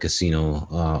the casino,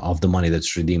 of the money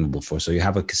that's redeemable for. So you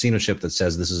have a casino chip that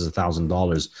says this is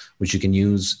 $1,000, which you can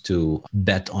use to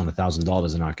bet on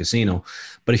 $1,000 in our casino.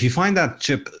 But if you find that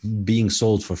chip being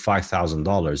sold for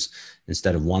 $5,000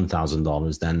 instead of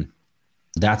 $1,000, then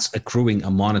that's accruing a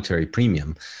monetary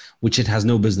premium, which it has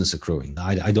no business accruing.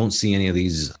 I don't see any of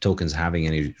these tokens having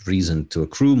any reason to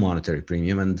accrue monetary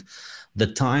premium. And the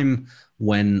time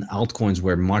when altcoins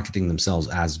were marketing themselves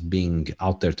as being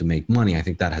out there to make money, I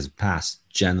think that has passed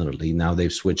generally. Now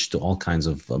they've switched to all kinds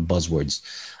of buzzwords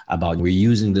about we're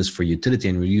using this for utility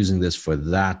and we're using this for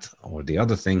that or the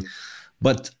other thing.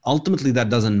 But ultimately, that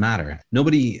doesn't matter.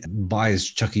 Nobody buys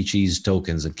Chuck E. Cheese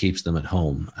tokens and keeps them at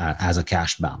home as a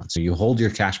cash balance. So you hold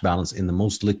your cash balance in the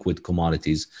most liquid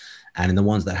commodities and in the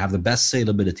ones that have the best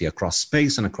salability across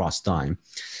space and across time.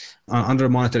 Under a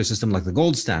monetary system like the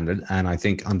gold standard, and I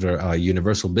think under a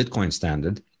universal Bitcoin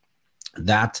standard,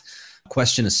 that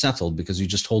question is settled because you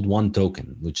just hold one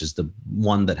token, which is the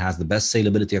one that has the best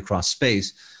salability across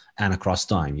space and across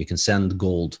time. You can send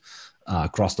gold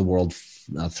across the world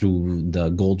through the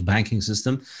gold banking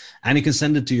system, and you can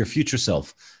send it to your future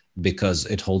self because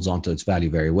it holds on to its value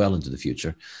very well into the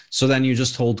future. So then you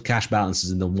just hold cash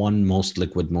balances in the one most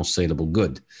liquid, most saleable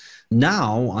good.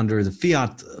 Now, under the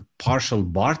fiat partial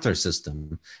barter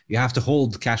system, you have to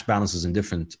hold cash balances in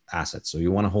different assets. So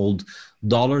you want to hold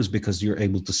dollars because you're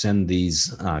able to send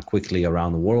these quickly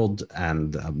around the world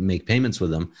and make payments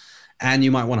with them. And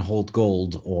you might want to hold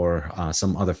gold or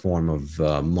some other form of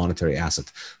monetary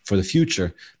asset for the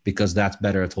future because that's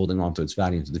better at holding on to its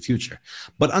value into the future.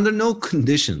 But under no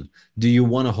condition do you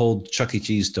want to hold Chuck E.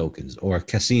 Cheese tokens or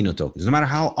casino tokens. No matter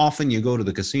how often you go to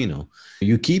the casino,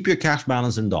 you keep your cash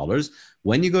balance in dollars.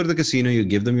 When you go to the casino, you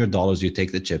give them your dollars, you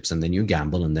take the chips, and then you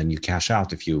gamble, and then you cash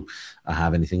out if you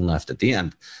have anything left at the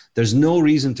end. There's no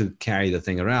reason to carry the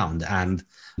thing around. And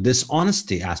this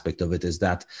honesty aspect of it is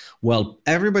that, well,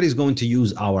 everybody's going to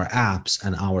use our apps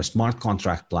and our smart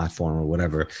contract platform or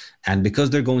whatever. And because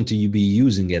they're going to be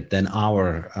using it, then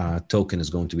our token is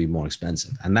going to be more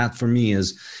expensive. And that for me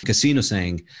is casino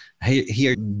saying, hey,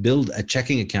 here, build a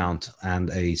checking account and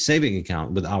a saving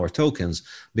account with our tokens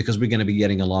because we're going to be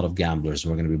getting a lot of gamblers.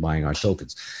 We're going to be buying our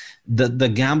tokens. The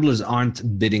gamblers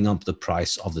aren't bidding up the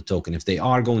price of the token. If they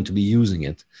are going to be using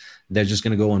it, they're just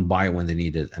going to go and buy it when they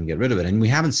need it and get rid of it. And we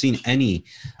haven't seen any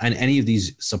of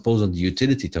these supposed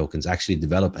utility tokens actually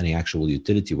develop any actual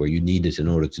utility where you need it in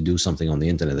order to do something on the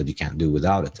internet that you can't do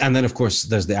without it. And then, of course,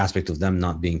 there's the aspect of them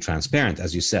not being transparent,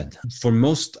 as you said. For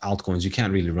most altcoins, you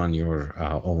can't really run your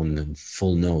own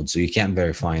full node, so you can't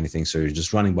verify anything. So you're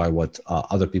just running by what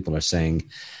other people are saying.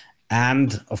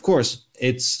 And of course,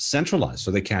 it's centralized,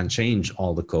 so they can change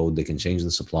all the code. They can change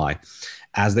the supply,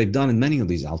 as they've done in many of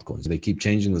these altcoins. They keep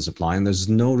changing the supply, and there's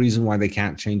no reason why they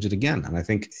can't change it again. And I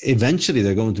think eventually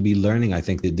they're going to be learning, I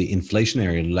think, the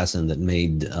inflationary lesson that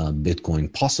made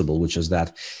Bitcoin possible, which is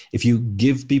that if you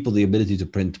give people the ability to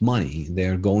print money,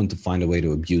 they're going to find a way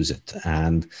to abuse it.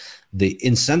 And the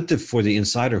incentive for the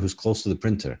insider who's close to the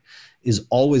printer is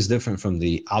always different from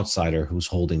the outsider who's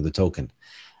holding the token.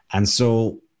 And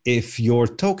so if your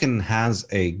token has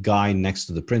a guy next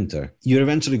to the printer, you're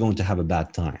eventually going to have a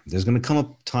bad time. There's going to come a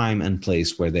time and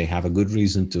place where they have a good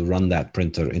reason to run that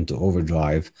printer into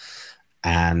overdrive,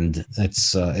 and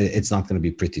it's not going to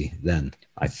be pretty then,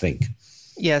 I think.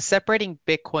 Yeah, separating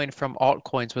Bitcoin from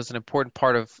altcoins was an important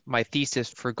part of my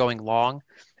thesis for going long.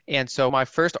 And so my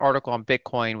first article on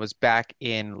Bitcoin was back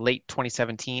in late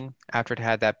 2017 after it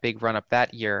had that big run up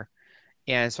that year.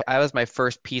 And so that was my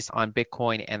first piece on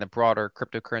Bitcoin and the broader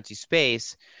cryptocurrency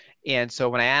space. And so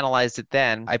when I analyzed it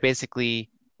then, I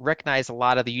basically recognized a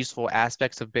lot of the useful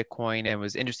aspects of Bitcoin and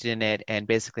was interested in it and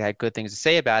basically had good things to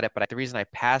say about it. But the reason I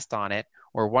passed on it,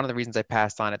 or one of the reasons I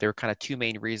passed on it, there were kind of two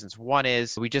main reasons. One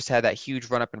is we just had that huge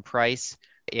run up in price,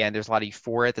 and there's a lot of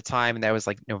euphoria at the time, and that was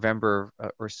like November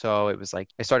or so. It was like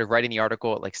I started writing the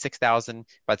article at like 6,000.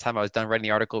 By the time I was done writing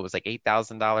the article, it was like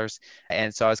 $8,000.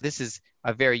 And so this is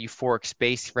a very euphoric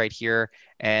space right here,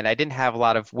 and I didn't have a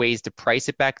lot of ways to price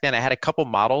it back then. I had a couple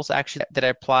models actually that I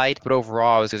applied, but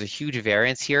overall there's a huge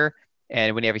variance here.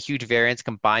 And when you have a huge variance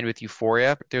combined with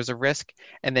euphoria, there's a risk.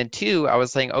 And then two, I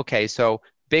was saying, okay, so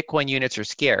Bitcoin units are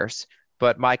scarce.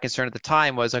 But my concern at the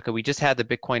time was, okay, we just had the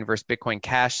Bitcoin versus Bitcoin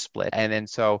Cash split. And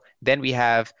then we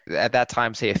have, at that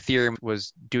time, say Ethereum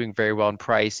was doing very well in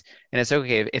price. And it's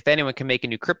okay, if anyone can make a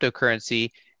new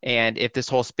cryptocurrency And if this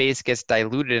whole space gets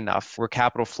diluted enough where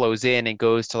capital flows in and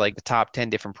goes to like the top 10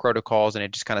 different protocols and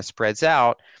it just kind of spreads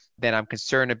out, then I'm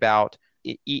concerned about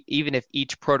even if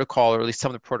each protocol, or at least some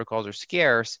of the protocols are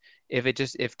scarce,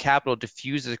 if capital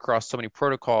diffuses across so many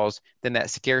protocols, then that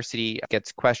scarcity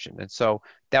gets questioned. And so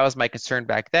that was my concern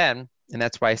back then. And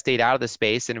that's why I stayed out of the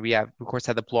space. And we have, of course,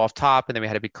 had the blow off top, and then we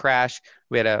had a big crash.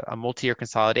 We had a multi-year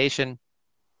consolidation.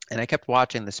 And I kept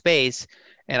watching the space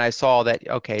and I saw that,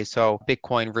 okay, so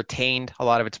Bitcoin retained a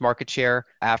lot of its market share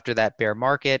after that bear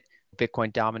market.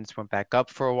 Bitcoin dominance went back up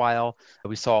for a while.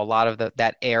 We saw a lot of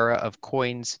that era of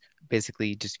coins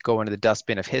basically just go into the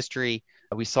dustbin of history.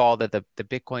 We saw that the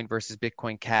Bitcoin versus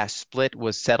Bitcoin Cash split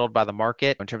was settled by the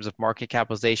market in terms of market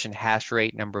capitalization, hash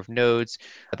rate, number of nodes,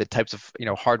 the types of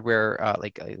hardware,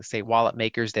 say wallet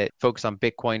makers that focus on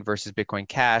Bitcoin versus Bitcoin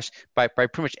Cash. By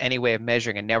pretty much any way of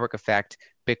measuring a network effect,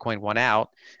 Bitcoin won out.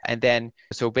 And then,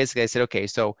 so basically I said, okay,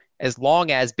 so as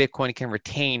long as Bitcoin can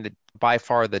retain by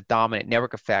far the dominant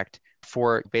network effect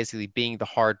for basically being the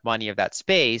hard money of that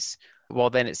space, well,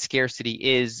 then its scarcity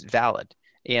is valid.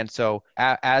 And so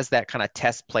as that kind of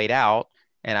test played out,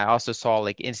 and I also saw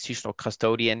like institutional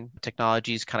custodian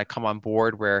technologies kind of come on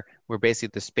board where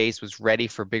basically the space was ready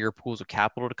for bigger pools of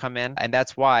capital to come in. And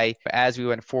that's why as we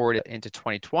went forward into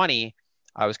 2020,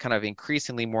 I was kind of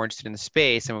increasingly more interested in the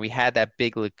space. And when we had that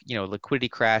big, liquidity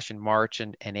crash in March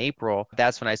and April,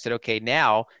 that's when I said, okay,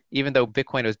 now, even though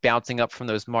Bitcoin was bouncing up from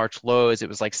those March lows, it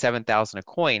was like 7,000 a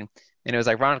coin. And it was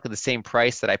ironically the same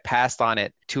price that I passed on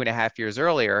it 2.5 years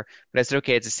earlier. But I said,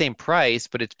 okay, it's the same price,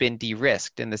 but it's been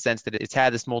de-risked in the sense that it's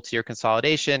had this multi-year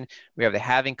consolidation. We have the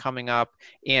halving coming up,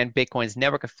 and Bitcoin's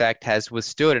network effect has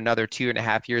withstood another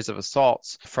 2.5 years of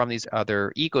assaults from these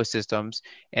other ecosystems.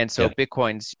 And so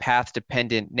Bitcoin's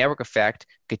path-dependent network effect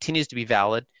continues to be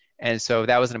valid. And so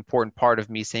that was an important part of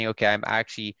me saying, okay, I'm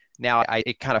actually now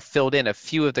it kind of filled in a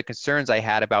few of the concerns I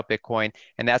had about Bitcoin.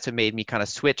 And that's what made me kind of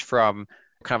switch from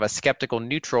kind of a skeptical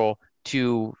neutral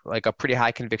to like a pretty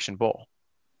high conviction bull.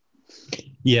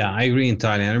 Yeah, I agree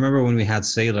entirely. I remember when we had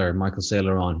Michael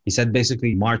Saylor on, he said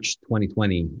basically March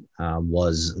 2020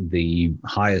 was the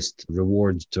highest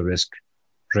reward to risk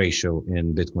ratio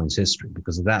in Bitcoin's history,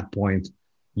 because at that point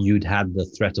you'd had the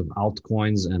threat of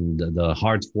altcoins and the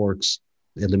hard forks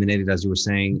eliminated, as you were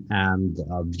saying, and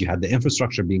you had the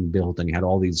infrastructure being built, and you had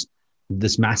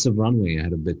this massive runway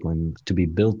ahead of Bitcoin to be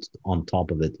built on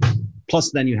top of it. Plus,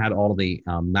 then you had all the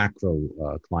macro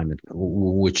climate,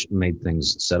 which made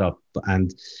things set up.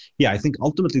 And yeah, I think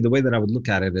ultimately the way that I would look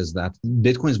at it is that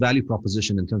Bitcoin's value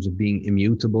proposition in terms of being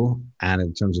immutable and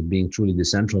in terms of being truly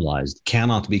decentralized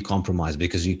cannot be compromised,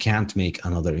 because you can't make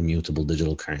another immutable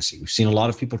digital currency. We've seen a lot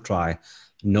of people try.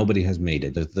 Nobody has made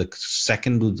it. The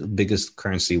second biggest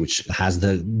currency, which has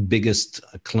the biggest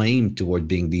claim toward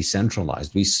being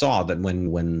decentralized. We saw that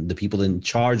when the people in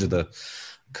charge of the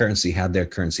currency had their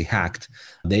currency hacked,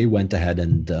 they went ahead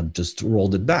and just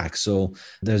rolled it back. So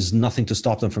there's nothing to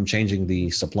stop them from changing the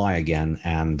supply again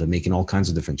and making all kinds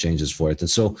of different changes for it. And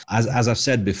so, as I've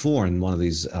said before in one of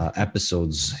these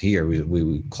episodes here,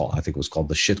 we call, I think it was called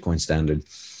the shitcoin standard.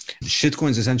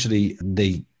 Shitcoins essentially,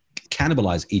 they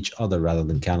cannibalize each other rather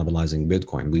than cannibalizing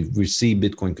Bitcoin. We see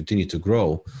Bitcoin continue to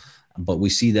grow, but we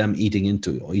see them eating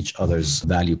into each other's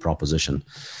value proposition.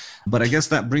 But I guess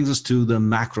that brings us to the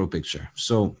macro picture.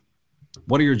 So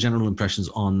what are your general impressions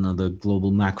on the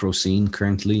global macro scene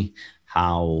currently,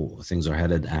 how things are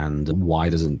headed, and why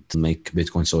does it make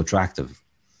Bitcoin so attractive?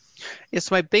 Yes,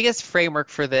 my biggest framework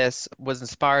for this was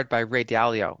inspired by Ray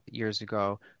Dalio years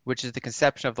ago, which is the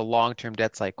conception of the long-term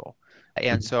debt cycle.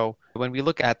 And so when we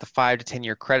look at the 5 to 10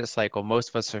 year credit cycle, most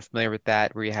of us are familiar with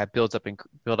that, where you have build up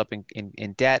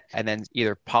in debt, and then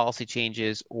either policy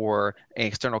changes or an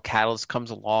external catalyst comes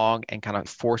along and kind of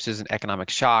forces an economic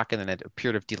shock, and then a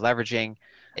period of deleveraging.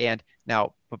 And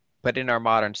now, but in our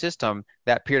modern system,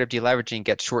 that period of deleveraging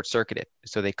gets short circuited.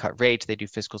 So they cut rates, they do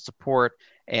fiscal support.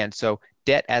 And so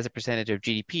debt as a percentage of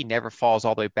GDP never falls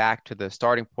all the way back to the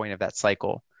starting point of that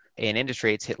cycle. And interest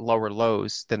rates hit lower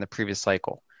lows than the previous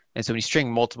cycle. And so when you string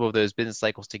multiple of those business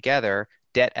cycles together,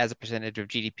 debt as a percentage of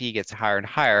GDP gets higher and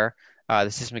higher. The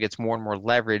system gets more and more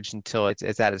leveraged until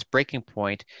it's at its breaking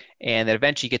point. And then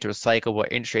eventually you get to a cycle where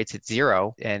interest rates hit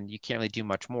zero and you can't really do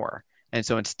much more. And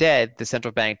so instead, the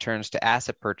central bank turns to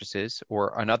asset purchases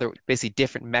or another, basically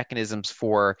different mechanisms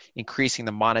for increasing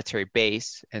the monetary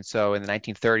base. And so in the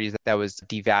 1930s, that was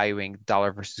devaluing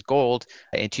dollar versus gold.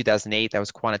 In 2008, that was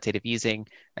quantitative easing.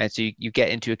 And so you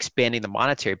get into expanding the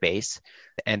monetary base,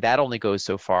 and that only goes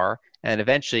so far. And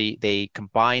eventually they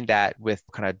combined that with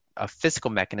kind of a fiscal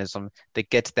mechanism that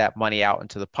gets that money out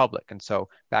into the public. And so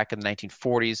back in the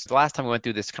 1940s, the last time we went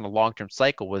through this kind of long-term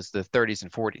cycle was the 30s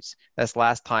and 40s. That's the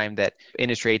last time that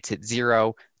interest rates hit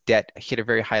zero, debt hit a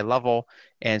very high level.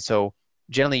 And so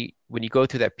generally, when you go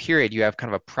through that period, you have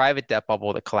kind of a private debt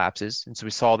bubble that collapses. And so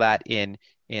we saw that in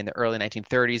the early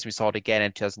 1930s. We saw it again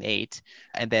in 2008.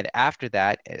 And then after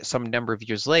that, some number of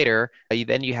years later,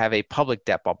 then you have a public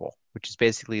debt bubble, which is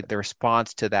basically the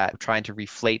response to that, trying to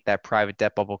reflate that private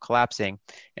debt bubble collapsing.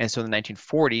 And so in the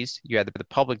 1940s, you had the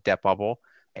public debt bubble.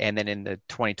 And then in the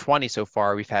 2020 so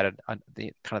far, we've had kind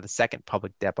of the second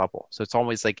public debt bubble. So it's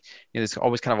always like, there's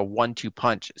always kind of a 1-2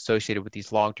 punch associated with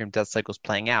these long-term debt cycles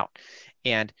playing out.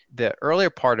 And the earlier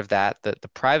part of that, the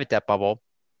private debt bubble,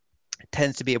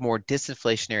 tends to be a more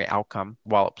disinflationary outcome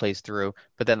while it plays through,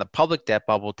 but then the public debt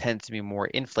bubble tends to be more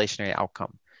inflationary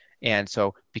outcome. And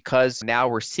so because now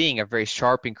we're seeing a very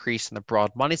sharp increase in the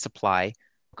broad money supply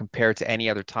compared to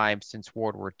any other time since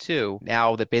World War II,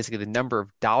 now that basically the number of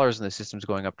dollars in the system is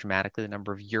going up dramatically, the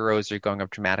number of euros are going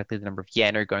up dramatically, the number of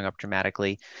yen are going up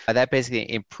dramatically, that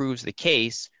basically improves the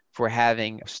case for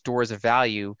having stores of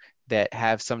value that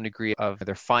have some degree of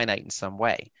they're finite in some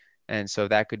way. And so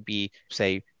that could be,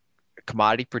 say,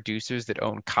 commodity producers that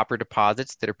own copper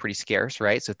deposits that are pretty scarce,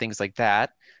 right? So things like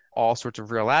that, all sorts of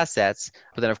real assets.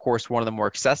 But then, of course, one of the more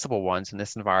accessible ones in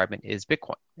this environment is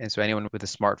Bitcoin. And so anyone with a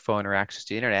smartphone or access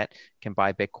to the internet can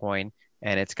buy Bitcoin.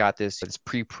 And it's got this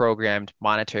pre-programmed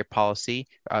monetary policy,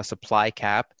 supply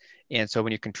cap. And so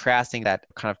when you're contrasting that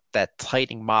kind of that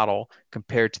tightening model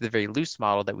compared to the very loose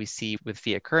model that we see with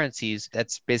fiat currencies,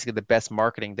 that's basically the best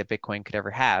marketing that Bitcoin could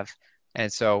ever have.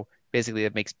 And so basically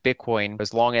it makes Bitcoin,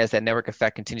 as long as that network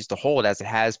effect continues to hold as it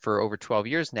has for over 12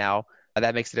 years now,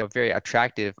 that makes it a very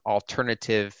attractive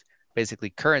alternative, basically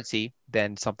currency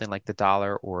than something like the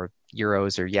dollar or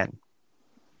euros or yen.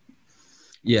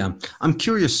 Yeah, I'm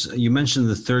curious. You mentioned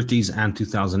the 30s and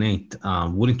 2008.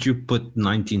 Wouldn't you put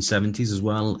 1970s as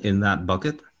well in that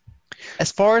bucket?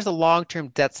 As far as the long-term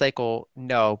debt cycle,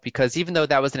 no, because even though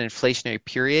that was an inflationary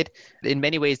period, in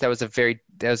many ways that was a very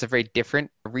different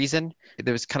reason.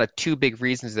 There was kind of two big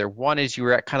reasons there. One is you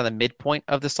were at kind of the midpoint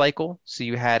of the cycle, so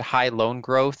you had high loan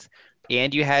growth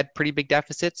and you had pretty big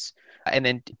deficits. And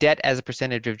then debt as a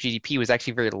percentage of GDP was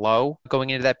actually very low going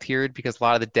into that period because a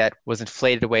lot of the debt was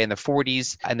inflated away in the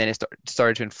 40s and then it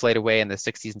started to inflate away in the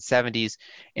 60s and 70s.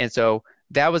 And so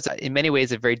that was in many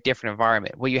ways a very different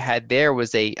environment. What you had there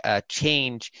was a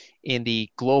change in the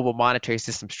global monetary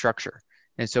system structure.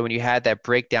 And so when you had that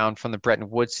breakdown from the Bretton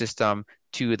Woods system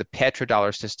to the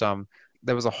petrodollar system,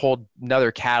 there was a whole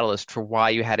another catalyst for why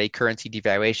you had a currency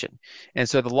devaluation. And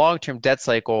so the long-term debt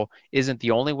cycle isn't the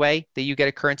only way that you get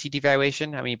a currency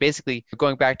devaluation. I mean, basically,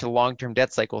 going back to the long-term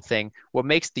debt cycle thing, what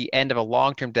makes the end of a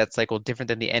long-term debt cycle different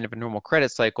than the end of a normal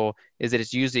credit cycle is that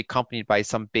it's usually accompanied by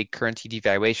some big currency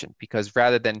devaluation, because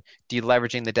rather than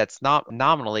deleveraging the debts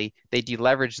nominally, they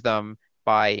deleverage them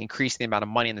by increasing the amount of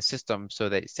money in the system, so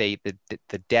that say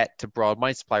the debt to broad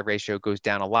money supply ratio goes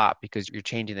down a lot because you're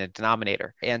changing the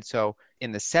denominator. And so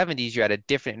in the 70s, you had a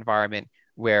different environment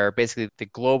where basically the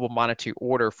global monetary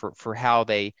order for how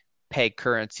they peg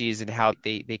currencies and how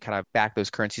they kind of back those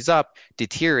currencies up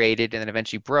deteriorated and then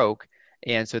eventually broke.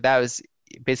 And so that was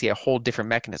basically a whole different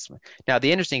mechanism. Now,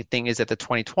 the interesting thing is that the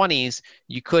 2020s,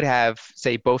 you could have,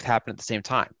 say, both happen at the same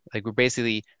time. Like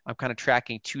I'm kind of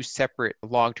tracking two separate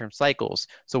long-term cycles.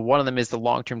 So one of them is the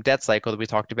long-term debt cycle that we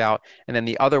talked about. And then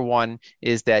the other one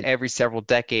is that every several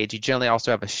decades, you generally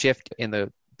also have a shift in the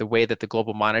way that the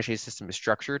global monetary system is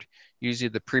structured. Usually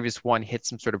the previous one hits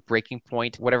some sort of breaking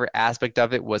point. Whatever aspect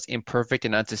of it was imperfect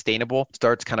and unsustainable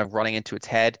starts kind of running into its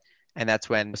head. And that's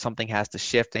when something has to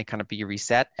shift and kind of be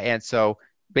reset. And so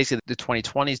basically the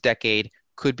 2020s decade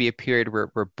could be a period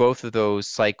where both of those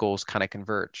cycles kind of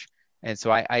converge. And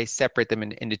so I separate them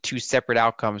into two separate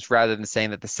outcomes rather than saying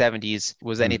that the 70s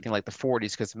was anything like the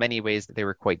 40s, because in many ways they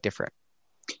were quite different.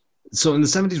 So in the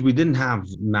 70s, we didn't have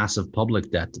massive public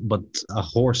debt, but a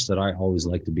horse that I always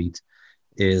like to beat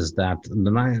is that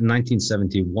the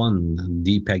 1971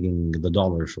 depegging the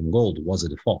dollar from gold was a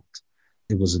default.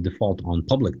 It was a default on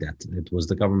public debt. It was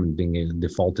the government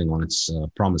defaulting on its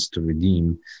promise to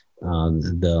redeem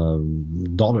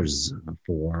the dollars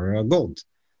for gold.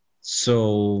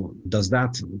 So does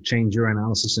that change your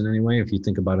analysis in any way if you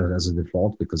think about it as a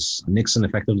default? Because Nixon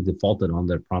effectively defaulted on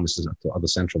their promises to the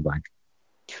central bank.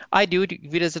 I do view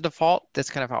it as a default. That's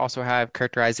kind of also how I've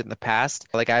characterized it in the past.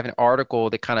 Like I have an article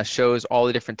that kind of shows all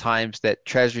the different times that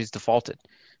Treasuries defaulted.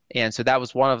 And so that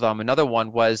was one of them. Another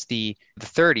one was the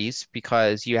 30s,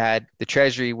 because you had the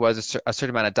Treasury was a certain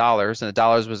amount of dollars and the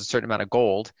dollars was a certain amount of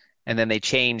gold. and then they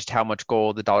changed how much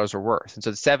gold the dollars were worth. And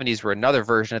so the 70s were another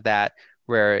version of that,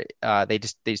 where they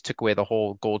just took away the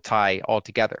whole gold tie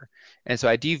altogether. And so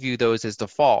I do view those as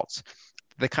defaults.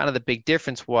 The big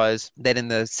difference was that in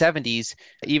the 70s,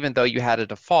 even though you had a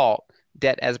default,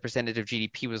 debt as a percentage of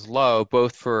GDP was low,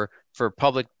 both for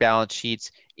public balance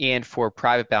sheets and for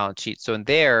private balance sheets. So in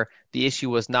there, the issue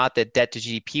was not that debt to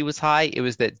GDP was high, it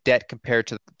was that debt compared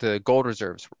to the gold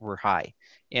reserves were high.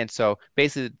 And so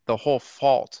basically the whole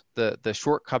fault, the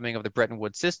shortcoming of the Bretton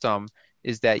Woods system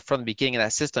is that from the beginning of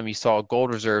that system, you saw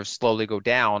gold reserves slowly go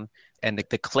down, and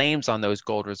the claims on those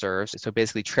gold reserves, so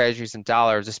basically treasuries and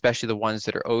dollars, especially the ones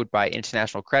that are owed by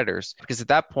international creditors, because at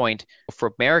that point,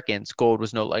 for Americans,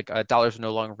 dollars were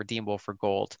no longer redeemable for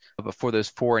gold, but for those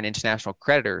foreign international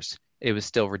creditors, it was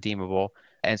still redeemable.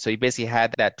 And so you basically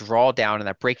had that drawdown and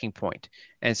that breaking point.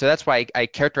 And so that's why I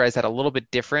characterize that a little bit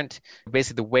different.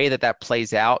 Basically, the way that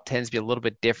plays out tends to be a little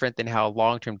bit different than how a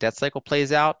long-term debt cycle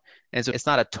plays out. And so it's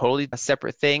not a totally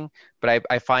separate thing, but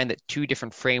I find that two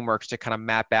different frameworks to kind of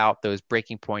map out those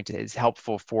breaking points is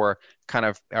helpful for kind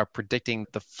of predicting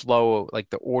the flow, like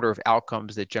the order of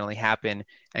outcomes that generally happen,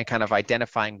 and kind of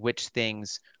identifying which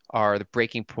things are the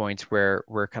breaking points where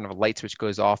kind of a light switch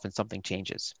goes off and something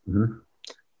changes. Mm-hmm.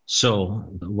 So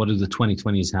what do the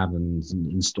 2020s have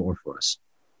in store for us?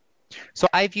 So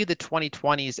I view the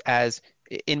 2020s as,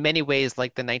 in many ways,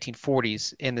 like the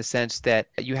 1940s, in the sense that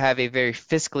you have a very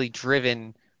fiscally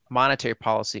driven monetary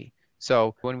policy.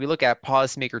 So when we look at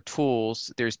policymaker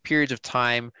tools, there's periods of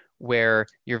time where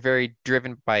you're very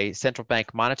driven by central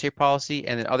bank monetary policy,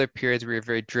 and then other periods where you're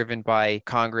very driven by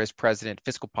Congress, president,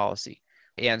 fiscal policy.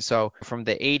 And so from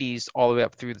the 80s all the way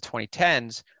up through the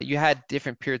 2010s, you had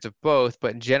different periods of both,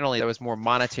 but generally that was more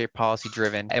monetary policy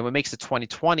driven. And what makes the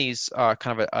 2020s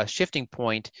kind of a shifting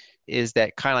point is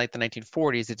that, kind of like the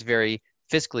 1940s, it's very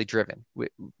fiscally driven,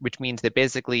 which means that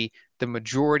basically the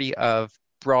majority of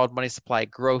broad money supply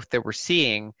growth that we're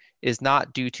seeing is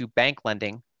not due to bank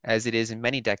lending, as it is in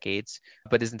many decades,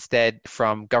 but is instead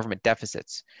from government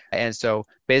deficits. And so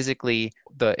basically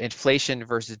the inflation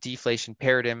versus deflation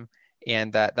paradigm,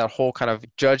 and that whole kind of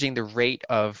judging the rate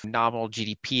of nominal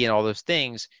GDP and all those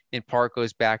things, in part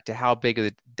goes back to how big are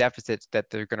the deficits that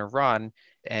they're going to run.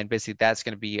 And basically that's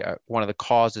going to be one of the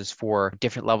causes for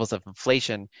different levels of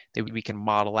inflation that we can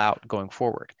model out going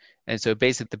forward. And so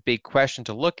basically the big question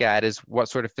to look at is, what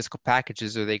sort of fiscal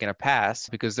packages are they going to pass?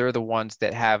 Because they're the ones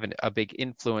that have a big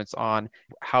influence on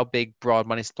how big broad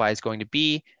money supply is going to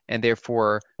be, and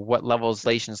therefore what level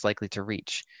inflation is likely to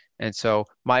reach. And so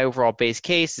my overall base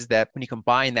case is that when you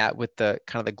combine that with the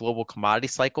kind of the global commodity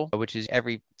cycle, which is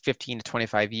every 15 to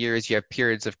 25 years, you have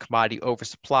periods of commodity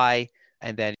oversupply.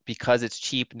 And then because it's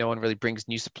cheap, no one really brings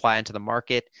new supply into the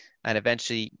market. And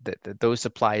eventually those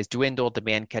supplies dwindle,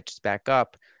 demand catches back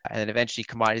up. And then eventually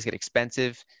commodities get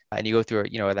expensive. And you go through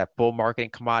that bull market in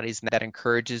commodities, and that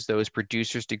encourages those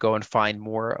producers to go and find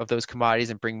more of those commodities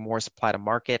and bring more supply to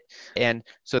market. And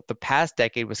so the past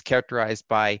decade was characterized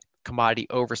by commodity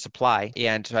oversupply.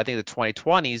 And so I think the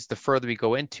 2020s, the further we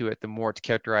go into it, the more it's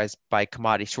characterized by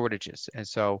commodity shortages. And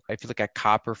so if you look at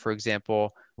copper, for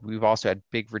example, we've also had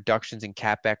big reductions in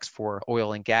capex for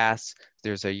oil and gas.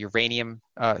 There's a uranium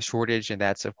shortage, and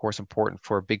that's of course important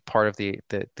for a big part of the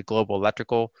global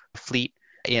electrical fleet.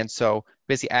 And so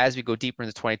basically as we go deeper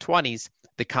into the 2020s,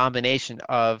 the combination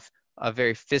of a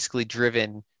very fiscally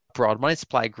driven broad money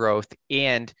supply growth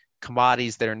and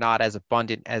commodities that are not as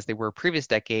abundant as they were previous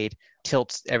decade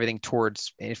tilts everything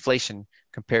towards inflation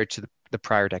compared to the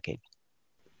prior decade.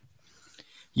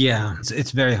 Yeah,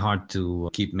 it's very hard to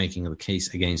keep making the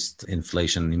case against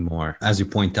inflation anymore. As you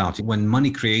point out, when money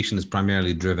creation is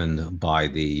primarily driven by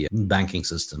the banking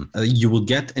system, you will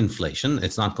get inflation.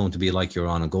 It's not going to be like you're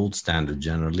on a gold standard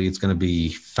generally. It's going to be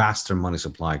faster money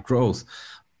supply growth.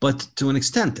 But to an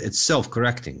extent, it's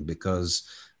self-correcting, because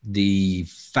the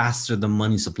faster the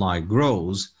money supply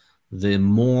grows, the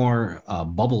more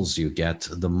bubbles you get,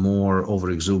 the more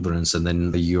overexuberance, and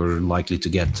then you're likely to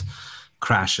get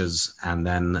crashes, and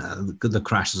then the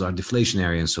crashes are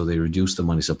deflationary, and so they reduce the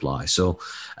money supply. So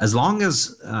as long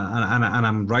as, and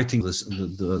I'm writing this,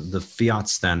 the fiat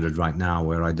standard right now,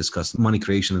 where I discuss money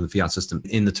creation in the fiat system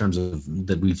in the terms of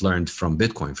that we've learned from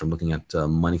Bitcoin, from looking at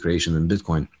money creation in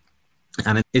Bitcoin.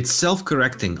 And it's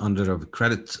self-correcting under a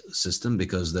credit system,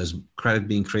 because there's credit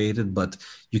being created, but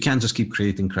you can't just keep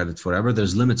creating credit forever.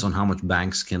 There's limits on how much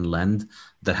banks can lend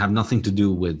that have nothing to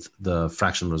do with the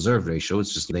fractional reserve ratio.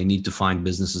 It's just they need to find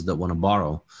businesses that want to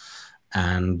borrow.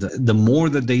 And the more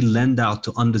that they lend out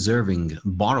to undeserving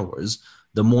borrowers,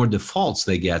 the more defaults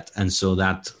they get. And so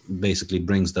that basically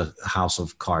brings the house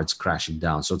of cards crashing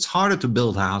down. So it's harder to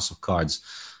build a house of cards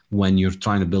when you're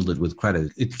trying to build it with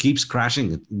credit. It keeps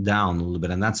crashing it down a little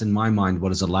bit. And that's, in my mind, what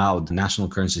has allowed national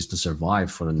currencies to survive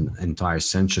for an entire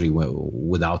century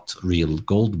without real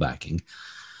gold backing.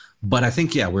 But I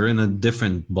think, yeah, we're in a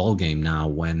different ballgame now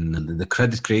when the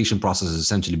credit creation process is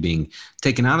essentially being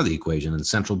taken out of the equation, and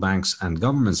central banks and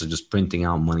governments are just printing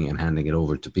out money and handing it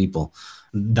over to people.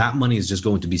 That money is just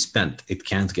going to be spent. It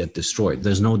can't get destroyed.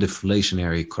 There's no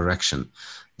deflationary correction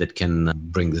that can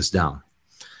bring this down.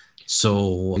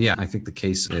 So, yeah, I think the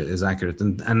case is accurate.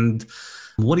 And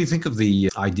what do you think of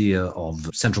the idea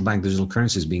of central bank digital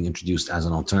currencies being introduced as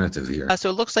an alternative here? So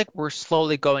it looks like we're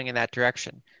slowly going in that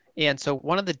direction. And so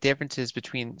one of the differences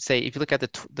between, say, if you look at the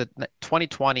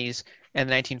 2020s and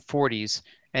the 1940s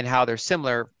and how they're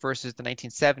similar versus the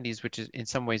 1970s, which is in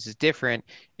some ways is different,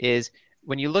 is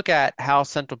when you look at how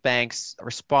central banks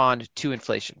respond to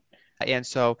inflation. And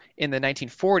so in the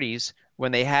 1940s,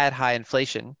 when they had high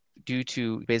inflation due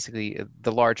to basically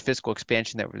the large fiscal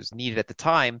expansion that was needed at the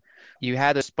time, you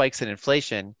had those spikes in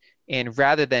inflation. And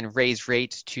rather than raise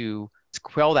rates to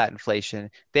quell that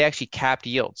inflation, they actually capped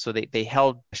yields. So they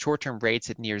held short-term rates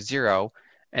at near zero.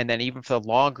 And then even for the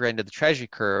longer end of the treasury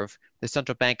curve, the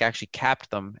central bank actually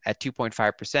capped them at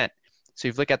 2.5%. So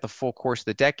if you look at the full course of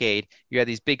the decade, you had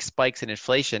these big spikes in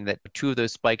inflation that two of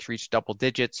those spikes reached double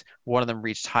digits, one of them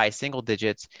reached high single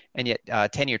digits, and yet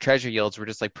 10-year treasury yields were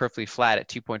just like perfectly flat at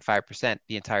 2.5%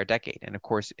 the entire decade. And of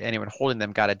course, anyone holding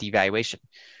them got a devaluation.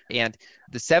 And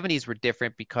the 70s were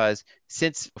different because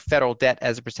since federal debt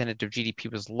as a percentage of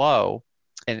GDP was low,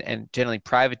 and generally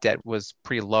private debt was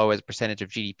pretty low as a percentage of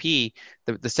GDP,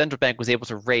 the central bank was able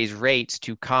to raise rates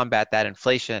to combat that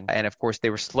inflation. And of course,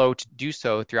 they were slow to do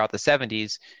so throughout the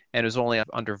 70s. And it was only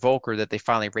under Volcker that they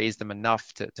finally raised them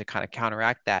enough to kind of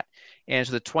counteract that. And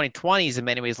so the 2020s in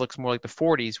many ways looks more like the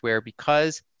 40s, where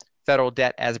because federal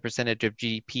debt as a percentage of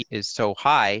GDP is so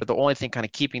high, the only thing kind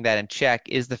of keeping that in check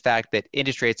is the fact that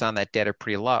interest rates on that debt are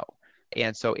pretty low.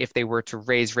 And so if they were to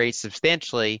raise rates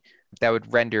substantially, that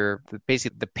would render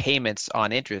basically the payments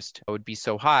on interest would be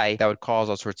so high that would cause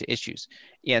all sorts of issues.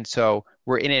 And so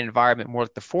we're in an environment more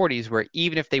like the 40s where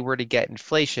even if they were to get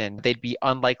inflation, they'd be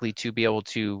unlikely to be able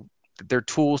to, their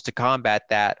tools to combat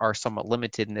that are somewhat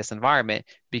limited in this environment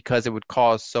because it would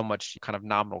cause so much kind of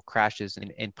nominal crashes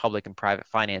in public and private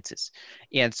finances.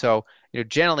 And so,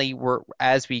 generally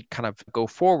as we kind of go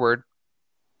forward,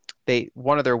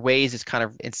 one of their ways is kind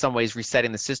of in some ways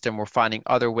resetting the system. We're finding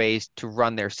other ways to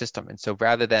run their system. And so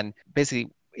rather than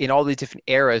basically in all these different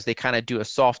eras, they kind of do a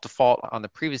soft default on the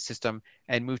previous system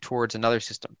and move towards another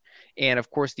system. And of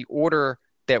course, the order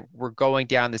that we're going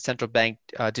down the central bank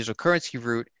digital currency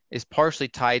route is partially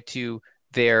tied to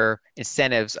their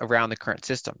incentives around the current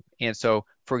system. And so,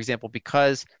 for example,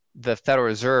 because the Federal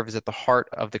Reserve is at the heart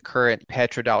of the current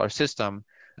petrodollar system,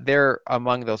 they're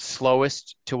among the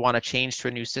slowest to want to change to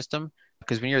a new system,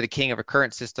 because when you're the king of a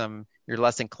current system, you're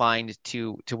less inclined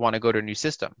to want to go to a new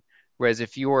system. Whereas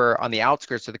if you're on the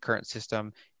outskirts of the current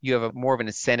system, you have more of an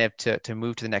incentive to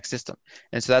move to the next system.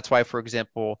 And so that's why, for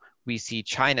example, we see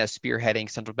China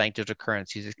spearheading central bank digital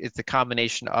currencies. It's the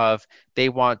combination of they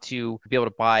want to be able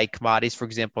to buy commodities, for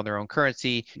example, in their own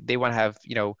currency. They want to have,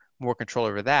 more control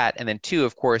over that. And then two,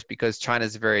 of course, because China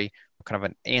is a very kind of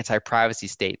an anti-privacy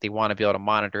state. They want to be able to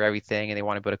monitor everything and they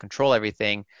want to be able to control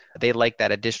everything. They like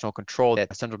that additional control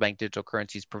that central bank digital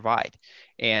currencies provide.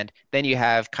 And then you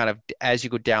have kind of, as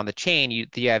you go down the chain, you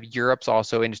have Europe's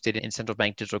also interested in central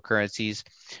bank digital currencies.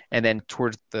 And then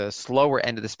towards the slower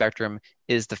end of the spectrum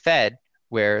is the Fed,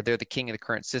 where they're the king of the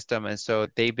current system. And so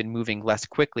they've been moving less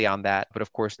quickly on that. But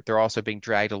of course, they're also being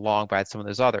dragged along by some of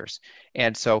those others.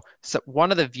 And so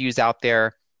one of the views out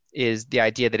there is the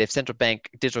idea that if central bank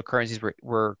digital currencies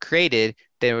were created,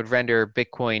 they would render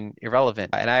Bitcoin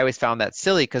irrelevant. And I always found that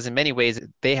silly because in many ways,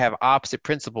 they have opposite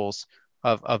principles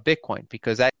of Bitcoin,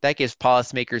 because that gives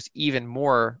policymakers even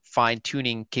more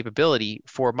fine-tuning capability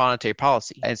for monetary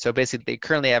policy. And so basically, they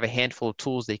currently have a handful of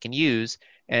tools they can use,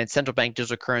 and central bank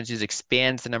digital currencies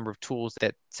expands the number of tools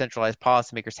that centralized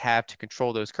policymakers have to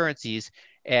control those currencies.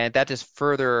 And that just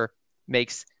further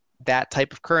makes that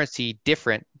type of currency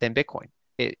different than Bitcoin.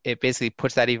 It basically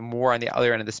puts that even more on the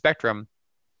other end of the spectrum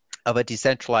of a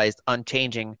decentralized,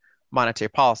 unchanging monetary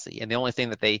policy. And the only thing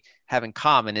that they have in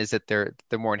common is that they're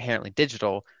more inherently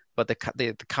digital, but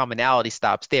the commonality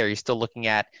stops there. You're still looking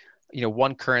at,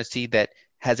 one currency that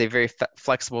has a very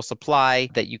flexible supply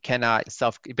that you cannot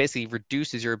it basically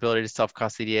reduces your ability to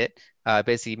self-custody it,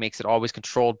 basically makes it always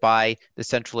controlled by the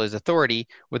centralized authority.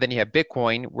 Where then you have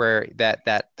Bitcoin, where that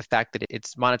the fact that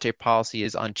its monetary policy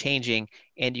is unchanging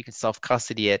and you can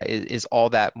self-custody it is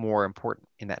all that more important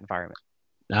in that environment.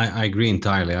 I agree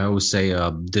entirely. I always say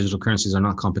digital currencies are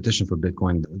not competition for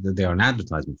Bitcoin. They are an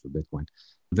advertisement for Bitcoin.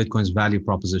 Bitcoin's value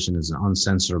proposition is an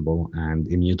uncensorable and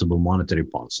immutable monetary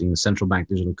policy. And central bank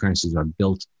digital currencies are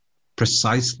built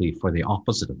precisely for the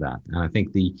opposite of that. And I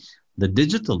think the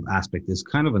digital aspect is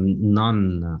kind of a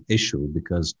non-issue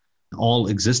because all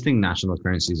existing national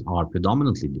currencies are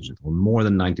predominantly digital. More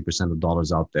than 90% of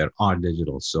dollars out there are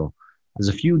digital. So there's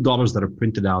a few dollars that are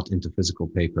printed out into physical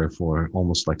paper for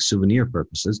almost like souvenir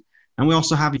purposes. And we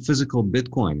also have physical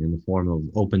Bitcoin in the form of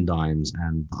open dimes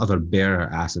and other bearer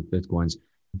asset Bitcoins.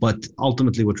 But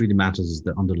ultimately, what really matters is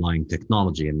the underlying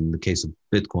technology. And in the case of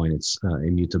Bitcoin, it's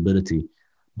immutability.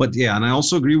 But yeah, and I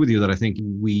also agree with you that I think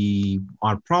we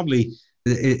are probably,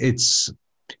 it's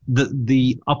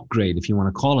the upgrade, if you want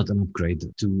to call it an upgrade,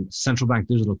 to central bank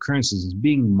digital currencies is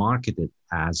being marketed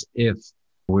as if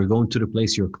we're going to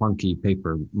replace your clunky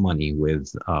paper money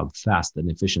with fast and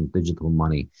efficient digital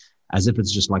money, as if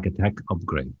it's just like a tech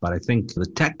upgrade. But I think the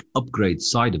tech upgrade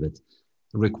side of it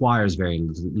requires very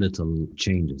little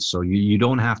changes. So you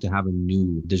don't have to have a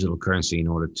new digital currency in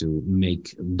order to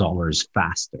make dollars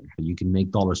faster. You can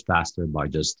make dollars faster by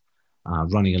just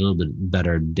running a little bit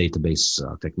better database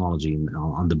technology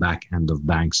on the back end of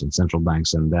banks and central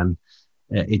banks, and then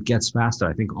it gets faster.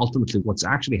 I think ultimately what's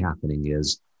actually happening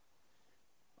is,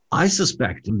 I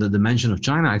suspect in the dimension of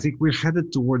China, I think we're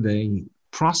headed toward a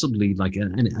possibly like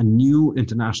a new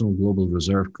international global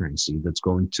reserve currency that's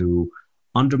going to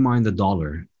undermine the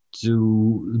dollar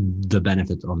to the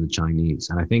benefit of the Chinese.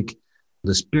 And I think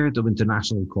the spirit of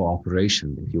international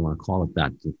cooperation, if you want to call it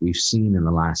that we've seen in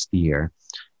the last year,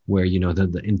 where, you know,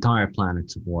 the entire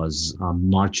planet was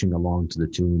marching along to the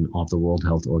tune of the World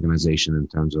Health Organization in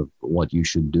terms of what you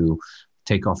should do.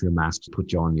 Take off your masks,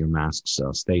 put on your masks,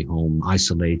 stay home,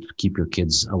 isolate, keep your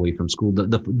kids away from school.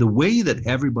 The way that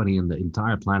everybody in the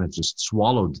entire planet just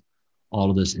swallowed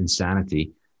all of this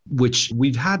insanity, which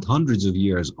we've had hundreds of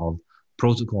years of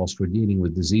protocols for dealing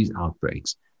with disease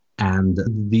outbreaks. And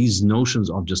these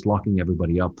notions of just locking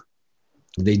everybody up,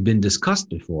 they'd been discussed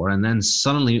before. And then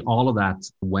suddenly all of that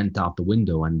went out the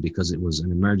window. And because it was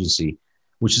an emergency,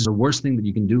 which is the worst thing that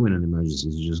you can do in an emergency,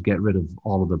 is just get rid of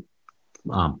all of the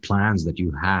plans that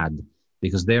you had,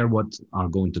 because they're what are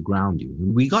going to ground you.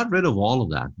 We got rid of all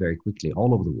of that very quickly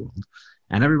all over the world.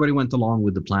 And everybody went along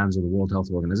with the plans of the World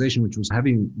Health Organization, which was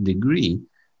having degree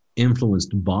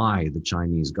influenced by the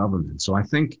Chinese government. So I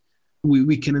think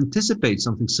we can anticipate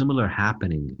something similar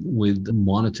happening with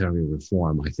monetary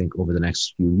reform, I think, over the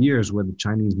next few years, where the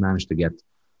Chinese managed to get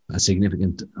a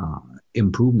significant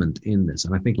improvement in this.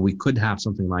 And I think we could have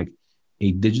something like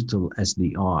a digital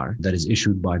SDR that is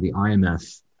issued by the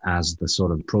IMF as the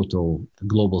sort of proto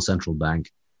global central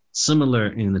bank, similar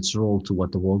in its role to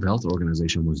what the World Health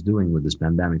Organization was doing with this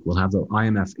pandemic. We'll have the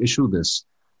IMF issue this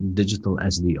digital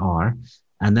SDR,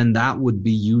 and then that would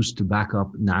be used to back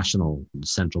up national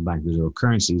central bank digital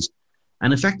currencies.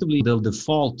 And effectively, they'll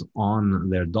default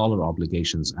on their dollar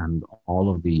obligations and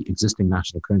all of the existing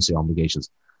national currency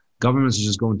obligations. Governments are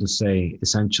just going to say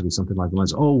essentially something like,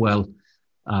 oh, well,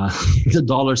 the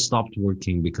dollar stopped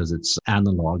working because it's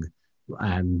analog,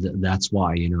 and that's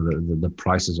why, you know, the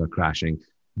prices are crashing.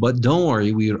 But don't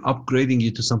worry, we are upgrading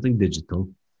you to something digital.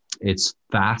 It's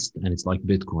fast and it's like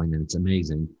Bitcoin and it's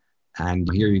amazing. And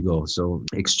here you go. So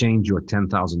exchange your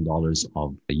 $10,000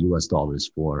 of US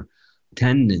dollars for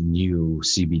 10 new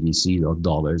CBDC of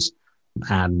dollars.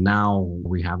 And now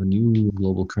we have a new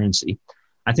global currency.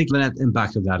 I think the net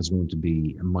impact of that is going to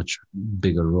be a much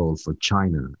bigger role for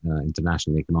China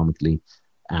internationally, economically,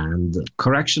 and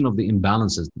correction of the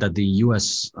imbalances that the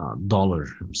US dollar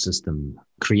system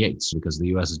creates, because the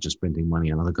US is just printing money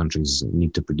and other countries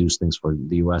need to produce things for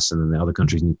the US, and then the other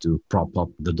countries need to prop up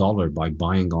the dollar by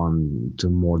buying on to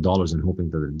more dollars and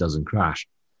hoping that it doesn't crash.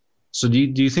 So do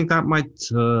you think that might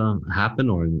happen,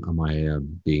 or am I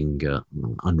being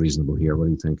unreasonable here? What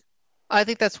do you think? I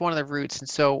think that's one of the roots. And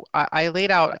so I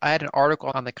had an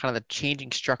article on the kind of the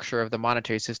changing structure of the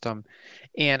monetary system.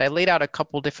 And I laid out a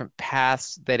couple different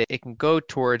paths that it can go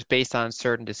towards based on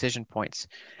certain decision points.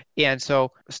 And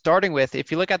so starting with,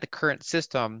 if you look at the current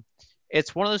system,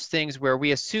 it's one of those things where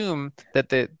we assume that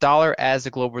the dollar as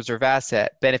a global reserve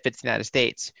asset benefits the United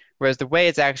States. Whereas the way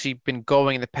it's actually been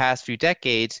going in the past few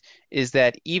decades is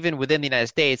that even within the United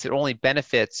States, it only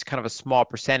benefits kind of a small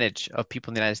percentage of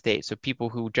people in the United States. So people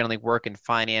who generally work in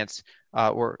finance,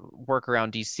 or work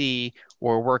around DC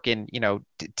or work in,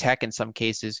 tech in some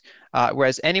cases.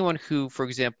 Whereas anyone who, for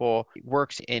example,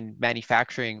 works in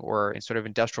manufacturing or in sort of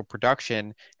industrial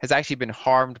production has actually been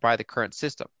harmed by the current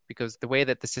system, because the way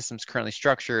that the system is currently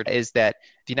structured is that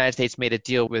the United States made a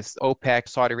deal with OPEC,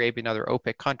 Saudi Arabia, and other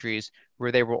OPEC countries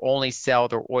where they will only sell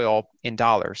their oil in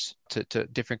dollars to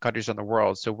different countries in the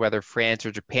world. So whether France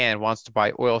or Japan wants to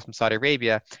buy oil from Saudi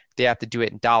Arabia, they have to do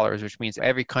it in dollars, which means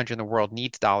every country in the world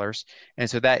needs dollars. And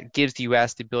so that gives the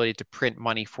US the ability to print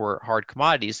money for hard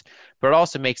commodities, but it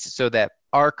also makes it so that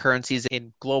our currency is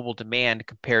in global demand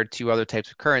compared to other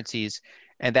types of currencies.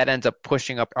 And that ends up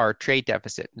pushing up our trade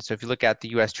deficit. And so if you look at the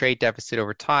US trade deficit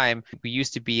over time, we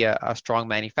used to be a strong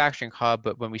manufacturing hub,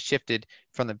 but when we shifted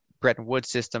from the Bretton Woods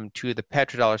system to the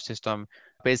petrodollar system,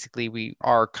 basically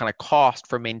our kind of cost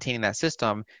for maintaining that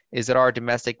system is that our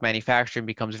domestic manufacturing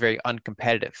becomes very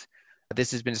uncompetitive.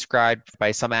 This has been described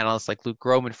by some analysts like Luke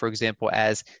Groman, for example,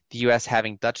 as the US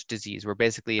having Dutch disease, where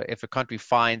basically if a country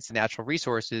finds natural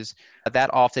resources, that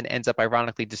often ends up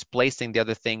ironically displacing the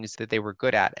other things that they were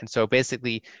good at. And so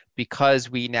basically, because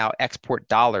we now export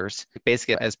dollars,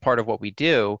 basically as part of what we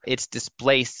do, it's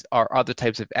displaced our other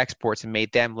types of exports and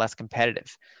made them less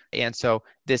competitive. And so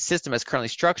this system as currently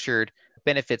structured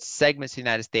benefits segments of the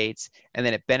United States, and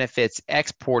then it benefits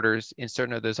exporters in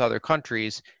certain of those other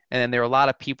countries. And then there are a lot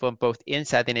of people both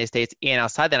inside the United States and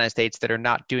outside the United States that are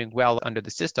not doing well under the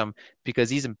system, because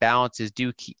these imbalances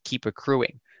do keep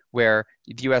accruing, where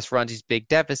the US runs these big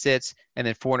deficits, and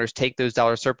then foreigners take those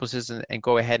dollar surpluses and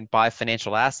go ahead and buy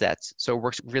financial assets. So it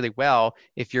works really well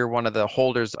if you're one of the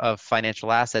holders of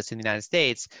financial assets in the United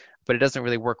States, but it doesn't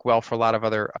really work well for a lot of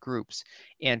other groups.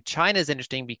 And China is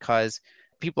interesting because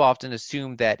people often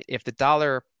assume that if the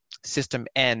dollar system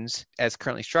ends as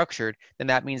currently structured, then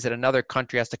that means that another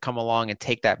country has to come along and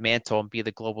take that mantle and be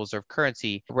the global reserve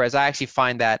currency. Whereas I actually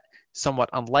find that somewhat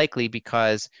unlikely,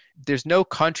 because there's no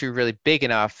country really big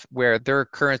enough where their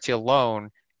currency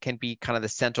alone can be kind of the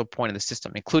central point of the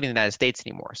system, including the United States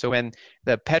anymore. So when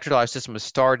the petrodollar system was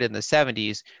started in the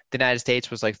 70s, the United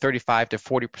States was like 35 to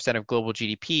 40% of global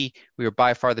GDP. We were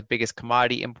by far the biggest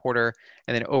commodity importer.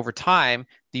 And then over time,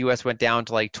 the US went down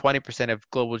to like 20% of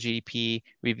global GDP.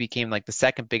 We became like the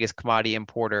second biggest commodity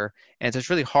importer. And so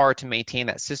it's really hard to maintain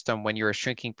that system when you're a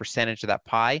shrinking percentage of that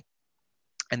pie.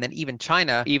 And then even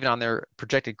China, even on their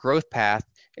projected growth path,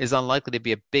 is unlikely to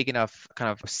be a big enough kind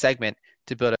of segment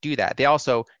to be able to do that.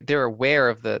 They're aware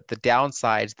of the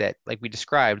downsides that, like we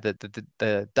described,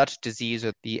 the Dutch disease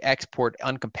or the export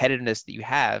uncompetitiveness that you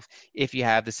have if you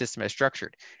have the system as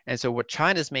structured. And so what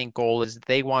China's main goal is,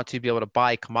 they want to be able to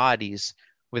buy commodities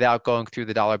without going through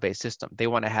the dollar-based system. They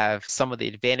want to have some of the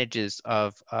advantages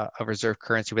of a reserve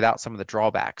currency without some of the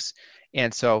drawbacks.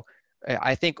 And so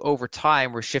I think over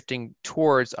time, we're shifting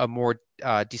towards a more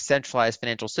decentralized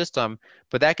financial system,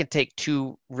 but that can take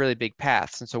two really big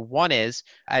paths. And so one is,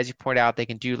 as you point out, they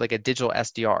can do like a digital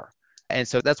SDR. And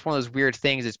so that's one of those weird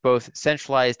things. It's both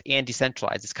centralized and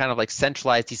decentralized. It's kind of like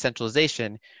centralized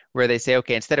decentralization, where they say,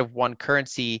 okay, instead of one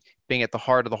currency being at the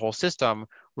heart of the whole system,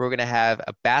 we're going to have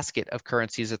a basket of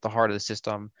currencies at the heart of the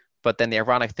system. But then the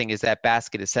ironic thing is that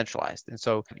basket is centralized. And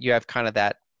so you have kind of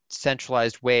that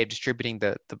centralized way of distributing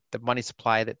the money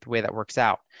supply, that the way that works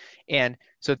out. And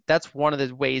so that's one of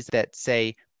the ways that,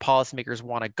 say, policymakers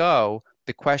want to go.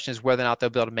 The question is whether or not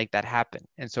they'll be able to make that happen.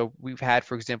 And so we've had,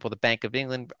 for example, the Bank of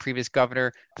England, previous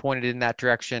governor, pointed in that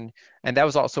direction. And that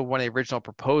was also one of the original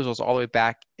proposals all the way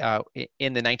back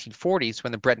in the 1940s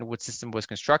when the Bretton Woods system was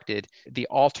constructed. The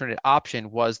alternate option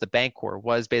was the Bancor,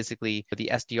 was basically the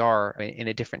SDR in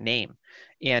a different name.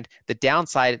 And the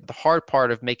downside, the hard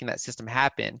part of making that system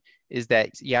happen is that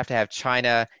you have to have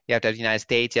China, you have to have the United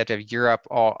States, you have to have Europe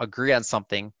all agree on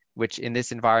something, which in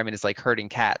this environment is like herding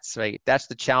cats, right? That's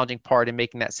the challenging part in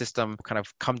making that system kind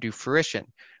of come to fruition.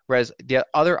 Whereas the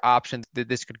other option that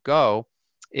this could go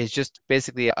is just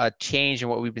basically a change in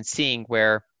what we've been seeing,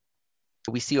 where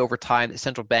we see over time that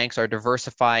central banks are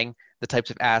diversifying the types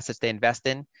of assets they invest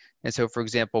in. And so, for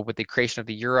example, with the creation of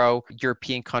the euro,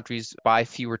 European countries buy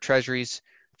fewer treasuries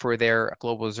for their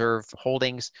global reserve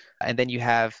holdings. And then you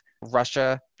have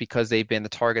Russia, because they've been the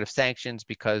target of sanctions,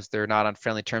 because they're not on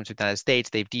friendly terms with the United States,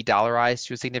 they've de-dollarized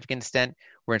to a significant extent,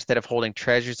 where instead of holding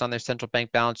treasuries on their central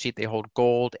bank balance sheet, they hold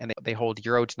gold and they hold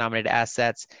euro-denominated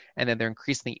assets. And then they're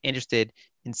increasingly interested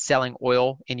in selling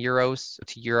oil in euros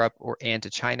to Europe and to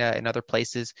China and other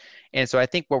places. And so I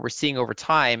think what we're seeing over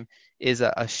time is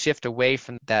a shift away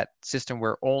from that system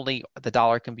where only the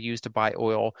dollar can be used to buy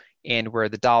oil, and where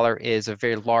the dollar is a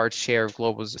very large share of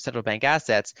global central bank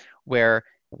assets, where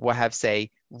will have, say,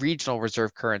 regional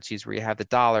reserve currencies where you have the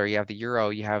dollar, you have the euro,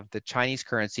 you have the Chinese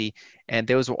currency, and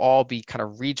those will all be kind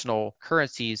of regional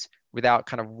currencies without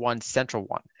kind of one central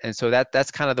one. And so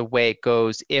that's kind of the way it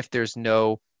goes if there's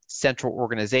no central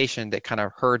organization that kind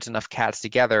of herds enough cats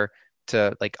together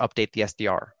to like update the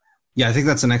SDR. Yeah, I think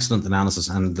that's an excellent analysis,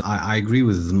 and I agree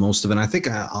with most of it. And I think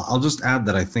I'll just add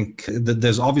that I think that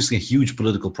there's obviously a huge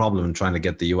political problem in trying to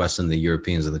get the US and the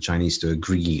Europeans and the Chinese to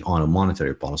agree on a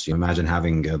monetary policy. Imagine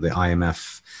having the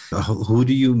IMF. Who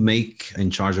do you make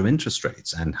in charge of interest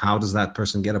rates, and how does that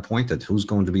person get appointed? Who's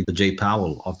going to be the Jay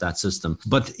Powell of that system?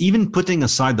 But even putting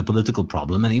aside the political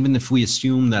problem, and even if we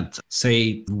assume that,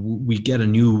 say, we get a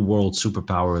new world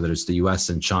superpower, whether it's the US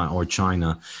and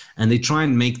China, and they try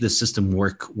and make this system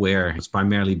work where it's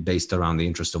primarily based around the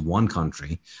interest of one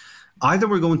country, either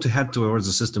we're going to head towards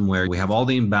a system where we have all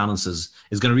the imbalances,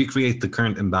 it's going to recreate the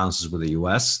current imbalances with the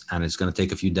US, and it's going to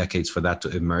take a few decades for that to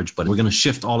emerge, but we're going to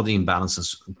shift all of the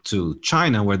imbalances to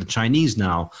China, where the Chinese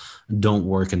now don't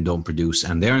work and don't produce,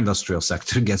 and their industrial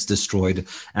sector gets destroyed,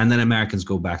 and then Americans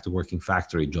go back to working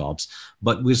factory jobs.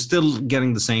 But we're still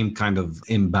getting the same kind of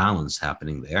imbalance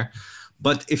happening there.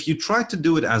 But if you try to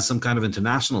do it as some kind of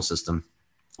international system,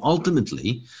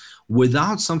 ultimately,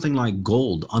 without something like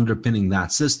gold underpinning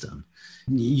that system,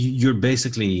 you're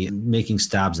basically making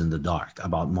stabs in the dark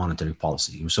about monetary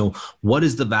policy. So what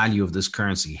is the value of this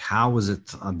currency? How is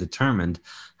it determined?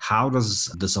 How does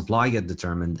the supply get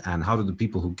determined? And how do the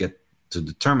people who get to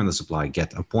determine the supply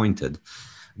get appointed?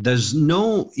 There's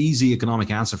no easy economic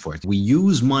answer for it. We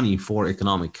use money for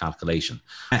economic calculation.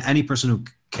 Any person who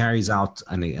carries out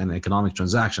an economic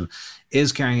transaction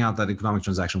is carrying out that economic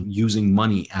transaction using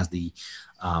money as the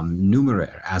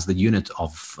numeraire, as the unit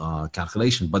of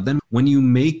calculation. But then when you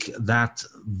make that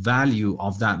value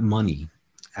of that money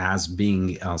as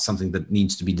being something that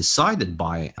needs to be decided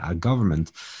by a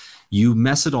government, you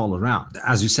mess it all around.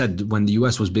 As you said, when the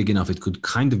US was big enough, it could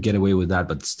kind of get away with that,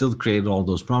 but still created all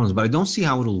those problems. But I don't see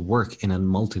how it'll work in a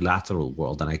multilateral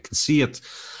world. And I can see it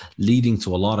leading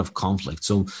to a lot of conflict.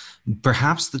 So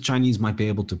perhaps the Chinese might be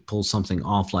able to pull something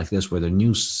off like this, where their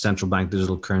new central bank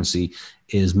digital currency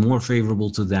is more favorable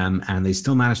to them, and they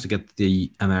still manage to get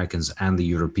the Americans and the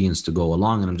Europeans to go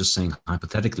along. And I'm just saying,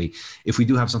 hypothetically, if we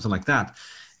do have something like that,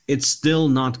 it's still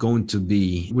not going to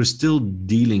be, we're still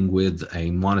dealing with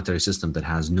a monetary system that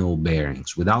has no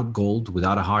bearings. Without gold,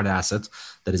 without a hard asset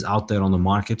that is out there on the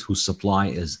market, whose supply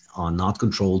is not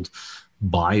controlled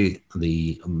by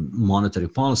the monetary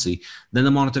policy, then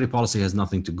the monetary policy has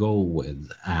nothing to go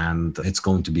with, and it's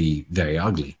going to be very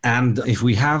ugly. And if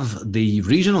we have the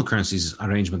regional currencies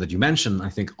arrangement that you mentioned, I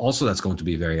think also that's going to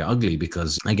be very ugly,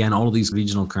 because again, all of these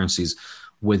regional currencies,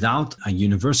 without a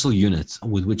universal unit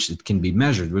with which it can be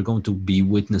measured, we're going to be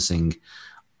witnessing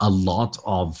a lot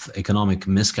of economic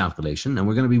miscalculation, and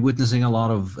we're going to be witnessing a lot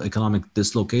of economic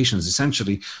dislocations.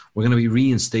 Essentially, we're going to be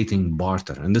reinstating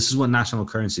barter. And this is what national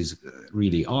currencies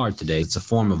really are today. It's a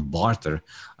form of barter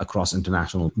across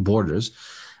international borders.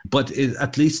 But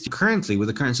at least currently, with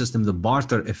the current system, the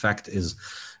barter effect is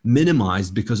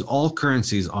minimized, because all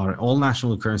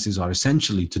national currencies are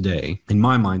essentially today, in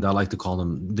my mind, I like to call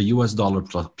them the US dollar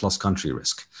plus country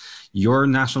risk. Your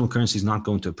national currency is not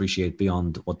going to appreciate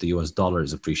beyond what the US dollar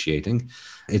is appreciating.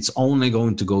 It's only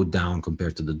going to go down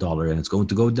compared to the dollar, and it's going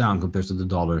to go down compared to the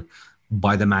dollar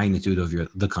by the magnitude of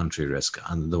the country risk,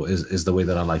 and is the way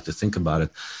that I like to think about it.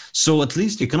 So at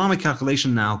least economic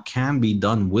calculation now can be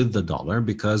done with the dollar,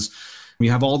 because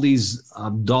you have all these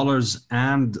dollars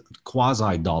and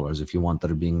quasi-dollars, if you want,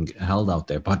 that are being held out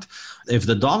there. But if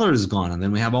the dollar is gone, and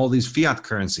then we have all these fiat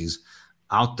currencies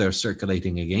out there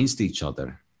circulating against each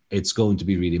other, it's going to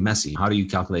be really messy. How do you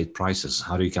calculate prices?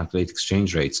 How do you calculate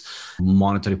exchange rates?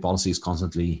 Monetary policy is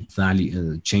constantly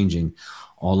changing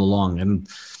all along. And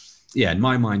yeah, in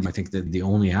my mind, I think that the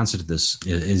only answer to this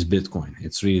is Bitcoin.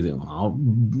 It's really,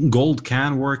 gold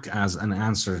can work as an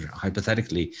answer,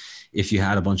 hypothetically, if you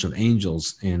had a bunch of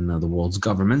angels in the world's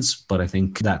governments. But I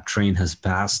think that train has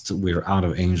passed. We're out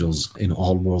of angels in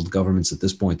all world governments at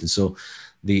this point. And so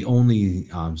the only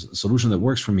solution that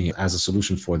works for me as a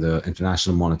solution for the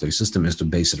international monetary system is to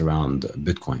base it around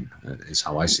Bitcoin, is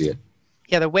how I see it.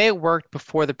 Yeah, the way it worked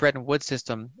before the Bretton Woods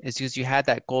system is because you had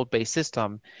that gold-based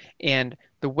system, and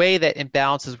the way that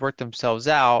imbalances worked themselves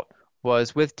out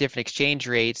was with different exchange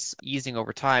rates easing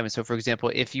over time. And so, for example,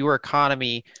 if your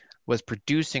economy was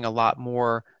producing a lot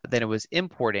more than it was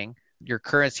importing, your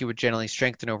currency would generally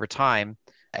strengthen over time.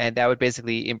 And that would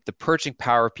basically, the purchasing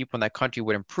power of people in that country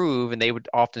would improve, and they would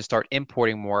often start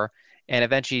importing more. And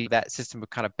eventually that system would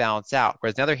kind of balance out.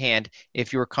 Whereas on the other hand,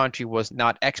 if your country was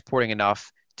not exporting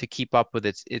enough to keep up with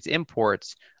its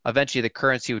imports, eventually the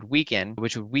currency would weaken,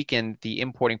 which would weaken the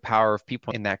importing power of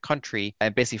people in that country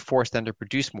and basically force them to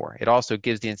produce more. It also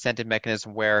gives the incentive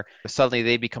mechanism where suddenly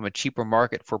they become a cheaper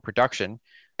market for production.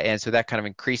 And so that kind of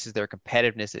increases their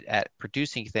competitiveness at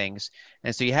producing things.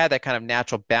 And so you have that kind of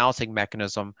natural balancing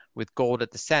mechanism with gold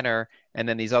at the center and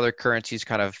then these other currencies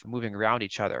kind of moving around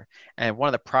each other. And one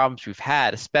of the problems we've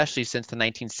had, especially since the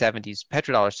 1970s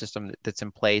petrodollar system that's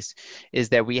in place, is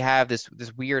that we have this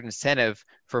weird incentive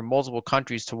for multiple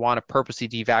countries to want to purposely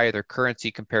devalue their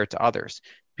currency compared to others,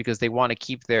 because they want to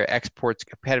keep their exports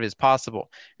competitive as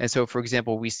possible. And so, for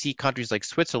example, we see countries like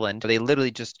Switzerland, they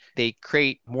literally they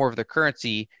create more of their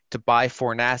currency to buy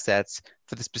foreign assets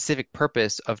for the specific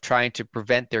purpose of trying to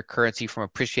prevent their currency from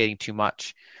appreciating too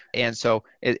much. And so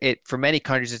it for many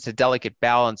countries, it's a delicate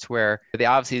balance where they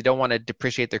obviously don't want to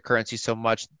depreciate their currency so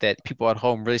much that people at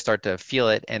home really start to feel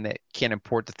it and they can't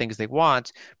import the things they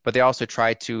want, but they also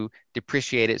try to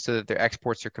depreciate it so that their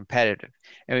exports are competitive.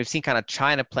 And we've seen kind of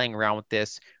China playing around with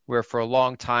this, where for a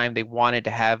long time they wanted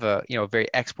to have a very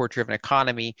export-driven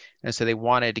economy, and so they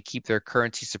wanted to keep their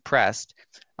currency suppressed.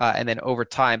 And then over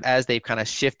time, as they've kind of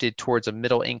shifted towards a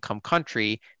middle-income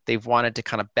country, they've wanted to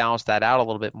kind of balance that out a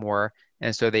little bit more.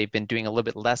 And so they've been doing a little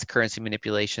bit less currency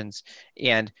manipulations.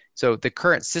 And so the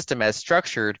current system as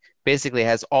structured basically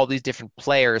has all these different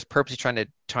players purposely trying to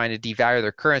devalue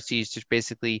their currencies to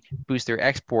basically boost their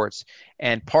exports.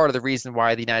 And part of the reason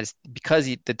why because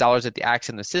the dollar's at the axe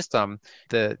in the system,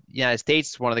 the United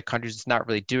States is one of the countries that's not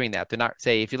really doing that. They're not,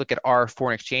 say, if you look at our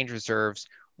foreign exchange reserves,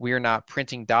 we're not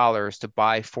printing dollars to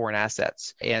buy foreign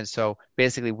assets. And so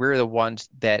basically we're the ones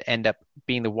that end up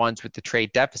being the ones with the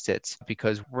trade deficits,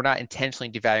 because we're not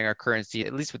intentionally devaluing our currency,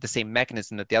 at least with the same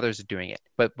mechanism that the others are doing it.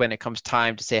 But when it comes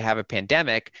time to, say, have a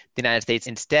pandemic, the United States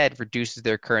instead reduces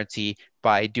their currency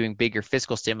by doing bigger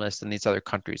fiscal stimulus than these other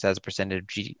countries as a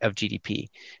percentage of GDP.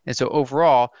 And so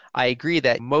overall, I agree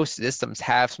that most systems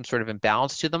have some sort of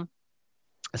imbalance to them,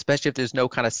 especially if there's no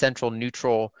kind of central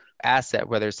neutral asset,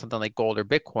 whether it's something like gold or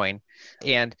Bitcoin.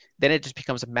 And then it just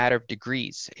becomes a matter of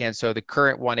degrees. And so the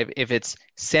current one, if it's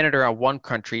centered around one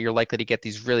country, you're likely to get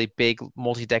these really big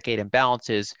multi-decade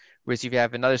imbalances. Whereas if you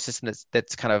have another system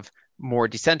that's kind of more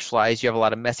decentralized, you have a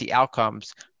lot of messy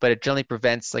outcomes, but it generally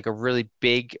prevents like a really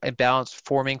big imbalance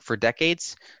forming for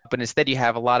decades. But instead you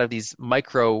have a lot of these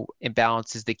micro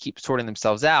imbalances that keep sorting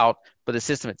themselves out, but the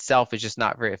system itself is just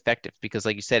not very effective because,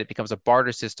 like you said, it becomes a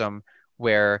barter system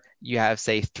where you have,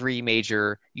 say, 3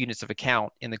 major units of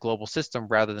account in the global system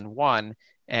rather than one.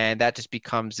 And that just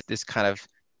becomes this kind of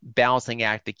balancing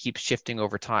act that keeps shifting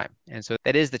over time. And so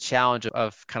that is the challenge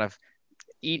of kind of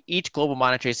each global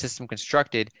monetary system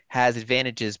constructed has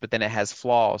advantages, but then it has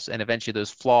flaws. And eventually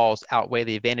those flaws outweigh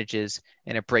the advantages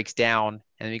and it breaks down.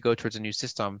 And then we go towards a new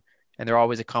system. And they're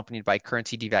always accompanied by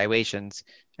currency devaluations.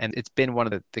 And it's been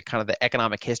one of the kind of the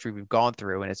economic history we've gone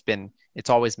through. And it's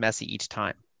always messy each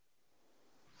time.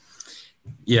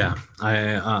 Yeah,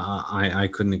 I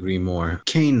couldn't agree more.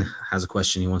 Kane has a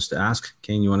question he wants to ask.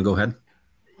 Kane, you want to go ahead?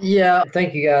 Yeah,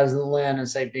 thank you guys, Lynn and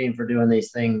Safe Dean, for doing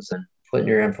these things and putting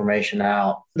your information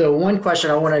out. The one question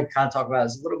I want to kind of talk about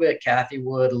is a little bit Kathy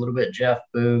Wood, a little bit Jeff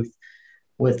Booth,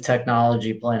 with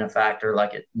technology playing a factor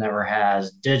like it never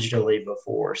has digitally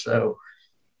before. So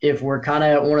if we're kind of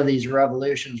at one of these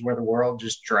revolutions where the world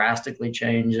just drastically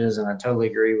changes, and I totally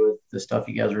agree with the stuff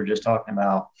you guys were just talking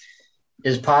about,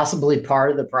 is possibly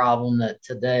part of the problem that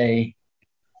today,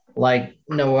 like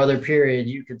no other period,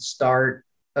 you could start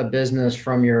a business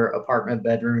from your apartment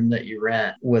bedroom that you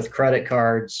rent with credit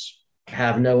cards,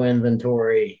 have no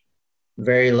inventory,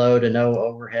 very low to no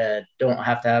overhead, don't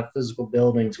have to have physical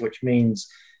buildings, which means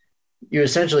you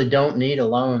essentially don't need a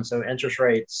loan. So interest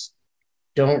rates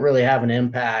don't really have an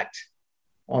impact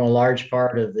on a large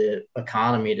part of the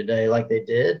economy today like they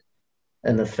did.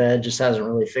 And the Fed just hasn't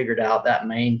really figured out that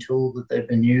main tool that they've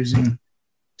been using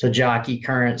to jockey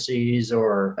currencies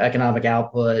or economic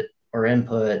output or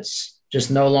inputs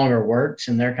just no longer works.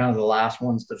 And they're kind of the last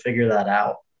ones to figure that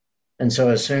out. And so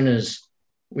as soon as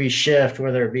we shift,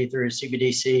 whether it be through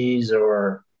CBDCs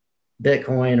or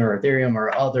Bitcoin or Ethereum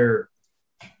or other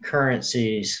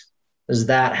currencies, is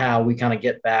that how we kind of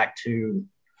get back to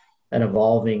an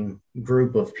evolving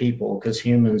group of people? Because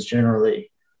humans generally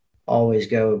always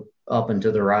go up and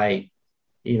to the right,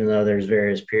 even though there's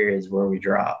various periods where we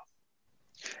drop.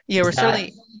 Yeah,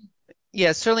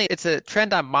 certainly it's a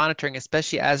trend I'm monitoring,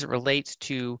 especially as it relates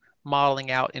to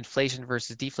modeling out inflation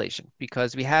versus deflation,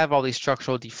 because we have all these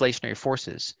structural deflationary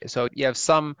forces. So you have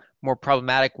some more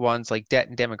problematic ones like debt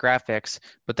and demographics,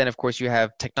 but then of course you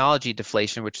have technology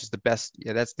deflation, which is the best,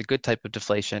 that's the good type of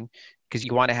deflation, because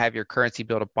you want to have your currency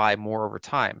be able to buy more over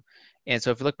time. And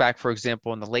so if you look back, for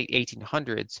example, in the late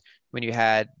 1800s, when you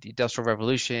had the Industrial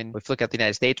Revolution, if you look at the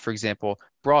United States, for example,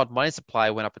 broad money supply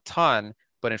went up a ton,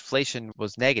 but inflation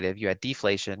was negative. You had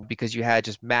deflation because you had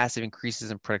just massive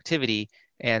increases in productivity.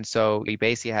 And so you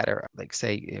basically had, like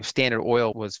say, Standard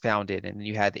Oil was founded, and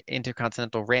you had the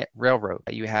Intercontinental Railroad.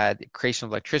 You had the creation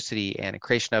of electricity and the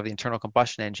creation of the internal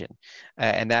combustion engine.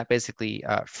 And that basically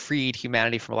freed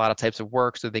humanity from a lot of types of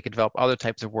work so they could develop other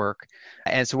types of work.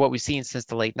 And so what we've seen since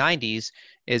the late 90s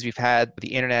is we've had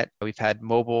the internet, we've had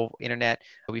mobile internet,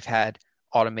 we've had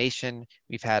automation,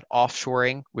 we've had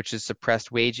offshoring, which has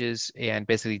suppressed wages and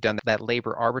basically done that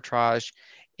labor arbitrage.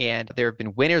 And there have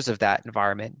been winners of that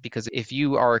environment, because if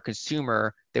you are a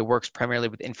consumer that works primarily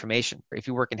with information, if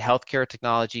you work in healthcare,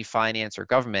 technology, finance, or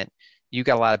government, you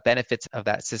got a lot of benefits of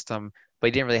that system, but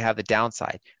you didn't really have the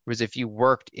downside. Whereas if you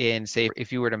worked in, say,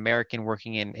 if you were an American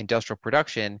working in industrial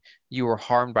production, you were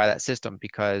harmed by that system,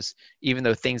 because even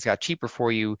though things got cheaper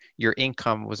for you, your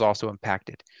income was also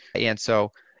impacted. And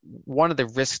so one of the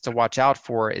risks to watch out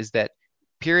for is that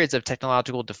periods of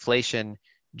technological deflation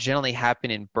generally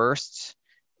happen in bursts.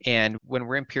 And when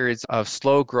we're in periods of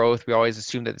slow growth, we always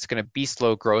assume that it's going to be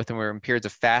slow growth. And when we're in periods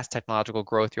of fast technological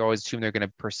growth, you always assume they're going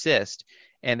to persist.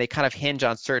 And they kind of hinge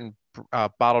on certain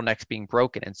bottlenecks being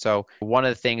broken. And so one of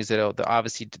the things that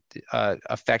obviously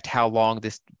affect how long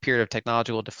this period of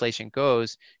technological deflation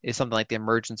goes is something like the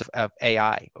emergence of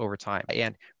AI over time.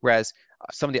 And whereas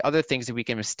some of the other things that we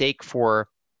can mistake for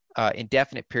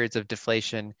indefinite periods of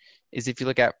deflation is if you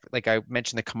look at, like I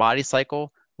mentioned, the commodity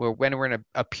cycle, where when we're in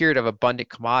a period of abundant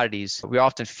commodities, we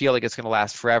often feel like it's going to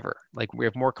last forever. Like we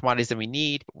have more commodities than we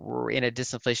need. We're in a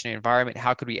disinflationary environment.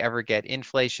 How could we ever get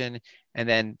inflation? And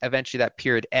then eventually that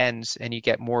period ends and you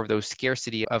get more of those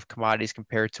scarcity of commodities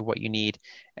compared to what you need.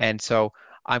 And so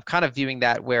I'm kind of viewing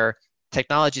that where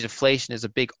technology deflation is a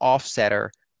big offsetter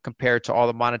compared to all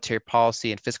the monetary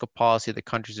policy and fiscal policy that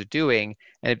countries are doing.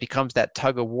 And it becomes that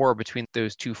tug of war between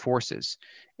those two forces.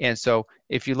 And so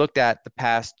if you looked at the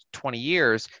past 20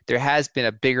 years, there has been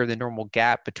a bigger than normal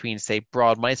gap between, say,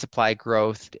 broad money supply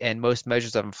growth and most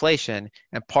measures of inflation.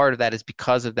 And part of that is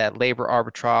because of that labor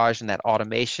arbitrage and that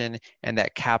automation and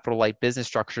that capital light business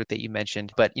structure that you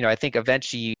mentioned. But, I think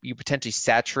eventually you potentially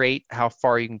saturate how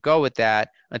far you can go with that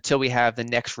until we have the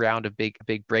next round of big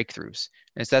breakthroughs.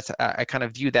 And so I kind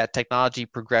of view that technology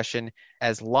progression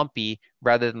as lumpy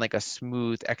rather than like a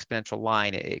smooth exponential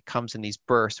line. It comes in these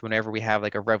bursts whenever we have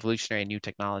like a revolutionary new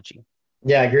technology.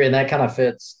 Yeah, I agree. And that kind of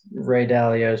fits Ray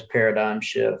Dalio's paradigm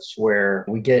shifts, where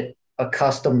we get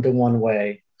accustomed to one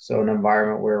way. So an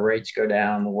environment where rates go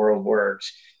down, the world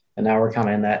works. And now we're kind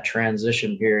of in that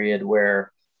transition period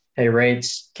where, hey,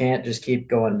 rates can't just keep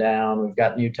going down. We've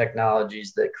got new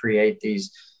technologies that create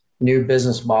these new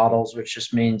business models, which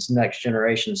just means next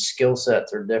generation skill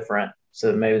sets are different.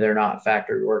 So maybe they're not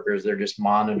factory workers. They're just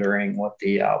monitoring what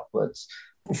the outputs.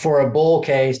 For a bull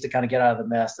case to kind of get out of the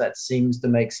mess, that seems to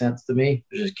make sense to me.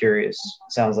 I'm just curious.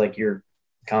 Sounds like you're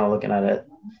kind of looking at it,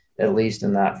 at least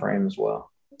in that frame as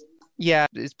well. Yeah,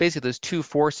 it's basically those two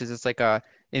forces. It's like a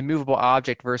immovable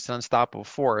object versus an unstoppable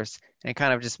force, and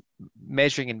kind of just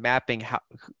measuring and mapping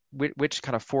which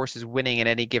kind of force is winning in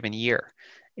any given year.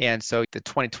 And so the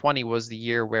 2020 was the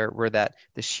year where that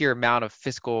the sheer amount of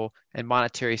fiscal and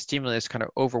monetary stimulus kind of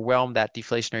overwhelmed that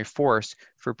deflationary force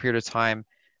for a period of time.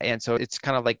 And so it's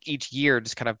kind of like each year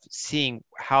just kind of seeing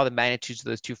how the magnitudes of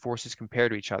those two forces compare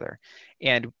to each other.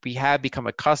 And we have become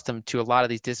accustomed to a lot of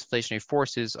these disinflationary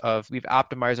forces of we've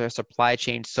optimized our supply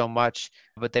chain so much,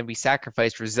 but then we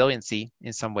sacrificed resiliency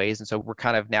in some ways. And so we're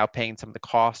kind of now paying some of the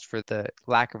cost for the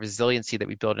lack of resiliency that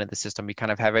we built into the system. We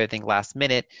kind of have everything last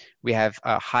minute. We have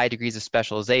high degrees of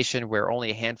specialization where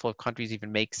only a handful of countries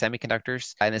even make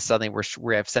semiconductors. And then suddenly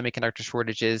we have semiconductor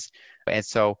shortages. And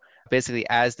so basically,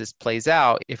 as this plays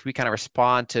out, if we kind of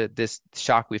respond to this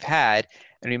shock we've had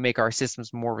and we make our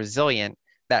systems more resilient,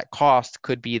 that cost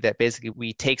could be that basically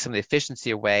we take some of the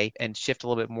efficiency away and shift a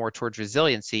little bit more towards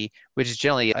resiliency, which is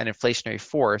generally an inflationary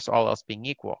force, all else being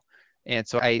equal. And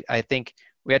so I think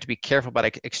we have to be careful about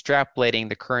extrapolating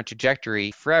the current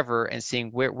trajectory forever and seeing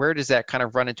where does that kind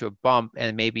of run into a bump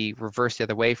and maybe reverse the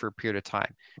other way for a period of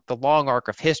time. The long arc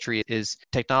of history is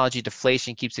technology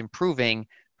deflation keeps improving,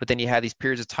 but then you have these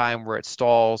periods of time where it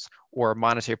stalls or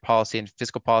monetary policy and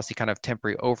fiscal policy kind of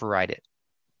temporarily override it.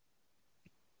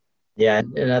 Yeah,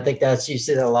 and I think you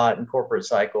see that a lot in corporate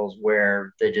cycles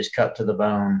where they just cut to the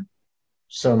bone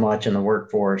so much in the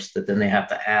workforce that then they have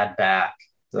to add back.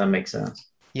 Does that make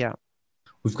sense? Yeah.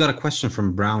 We've got a question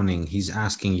from Browning. He's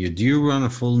asking you, do you run a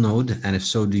full node? And if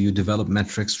so, do you develop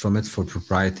metrics from it for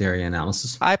proprietary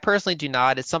analysis? I personally do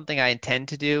not. It's something I intend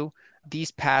to do.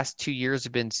 these past 2 years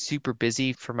have been super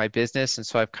busy for my business. And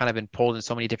so I've kind of been pulled in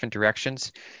so many different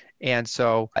directions. And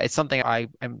so it's something I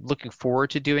am looking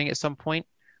forward to doing at some point.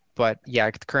 But yeah,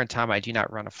 at the current time, I do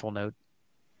not run a full node.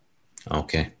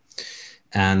 Okay.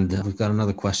 And we've got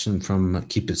another question from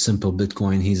Keep It Simple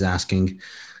Bitcoin. He's asking,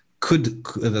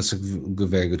 that's a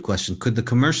very good question. Could the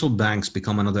commercial banks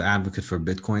become another advocate for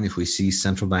Bitcoin if we see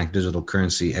central bank digital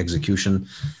currency execution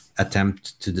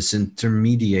attempt to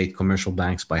disintermediate commercial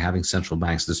banks by having central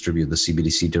banks distribute the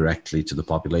CBDC directly to the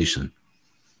population?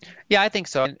 Yeah, I think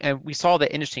so. And we saw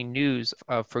the interesting news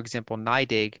of, for example,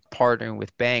 NYDIG partnering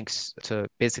with banks to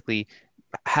basically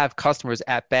have customers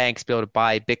at banks be able to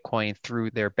buy Bitcoin through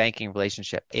their banking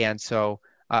relationship. And so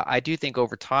I do think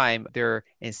over time, their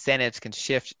incentives can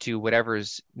shift to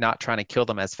whatever's not trying to kill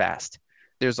them as fast.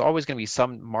 There's always going to be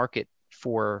some market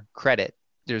for credit.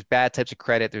 There's bad types of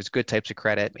credit, there's good types of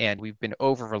credit, and we've been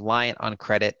over reliant on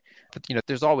credit. But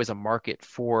there's always a market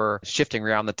for shifting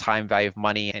around the time value of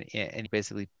money and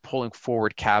basically pulling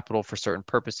forward capital for certain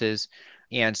purposes.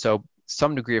 And so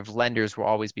some degree of lenders will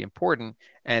always be important.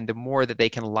 And the more that they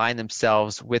can align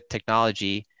themselves with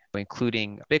technology,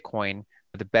 including Bitcoin,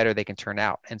 the better they can turn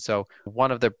out. And so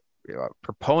one of the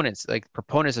proponents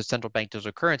of central bank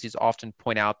digital currencies often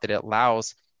point out that it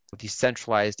allows these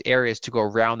centralized areas to go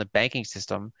around the banking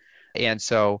system. And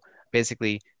so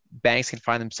basically banks can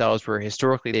find themselves where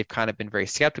historically they've kind of been very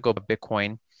skeptical of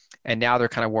Bitcoin, and now they're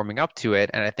kind of warming up to it.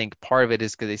 And I think part of it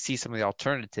is because they see some of the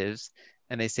alternatives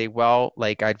and they say, well,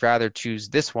 like I'd rather choose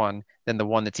this one than the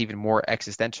one that's even more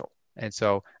existential. And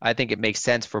so I think it makes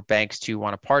sense for banks to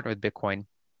want to partner with Bitcoin.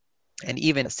 And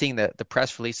even seeing the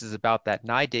press releases about that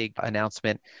NYDIG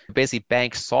announcement, basically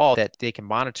banks saw that they can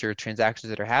monitor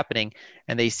transactions that are happening,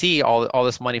 and they see all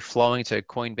this money flowing to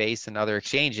Coinbase and other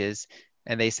exchanges,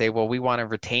 and they say, well, we want to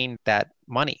retain that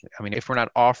money. I mean, if we're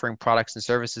not offering products and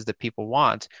services that people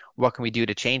want, what can we do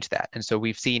to change that? And so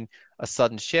we've seen a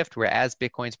sudden shift where as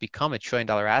Bitcoin's become $1 trillion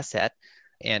asset,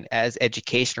 and as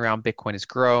education around Bitcoin has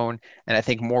grown, and I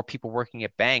think more people working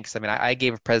at banks. I mean, I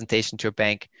gave a presentation to a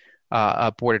bank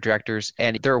board of directors,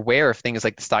 and they're aware of things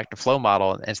like the stock to flow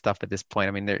model and stuff at this point.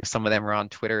 I mean, some of them are on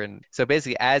Twitter. And so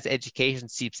basically, as education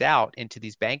seeps out into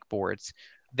these bank boards,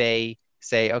 they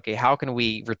say, okay, how can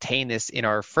we retain this in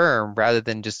our firm rather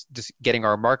than just getting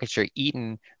our market share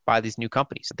eaten by these new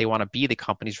companies? They want to be the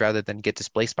companies rather than get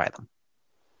displaced by them.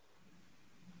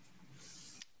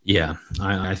 Yeah,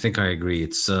 I think I agree.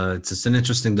 It's an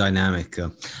interesting dynamic.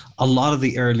 A lot of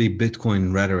the early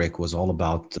Bitcoin rhetoric was all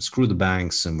about screw the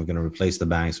banks and we're going to replace the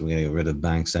banks. We're going to get rid of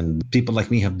banks. And people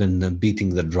like me have been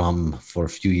beating the drum for a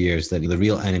few years that the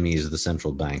real enemy is the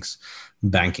central banks.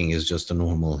 Banking is just a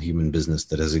normal human business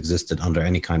that has existed under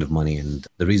any kind of money. And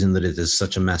the reason that it is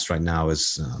such a mess right now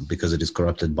is because it is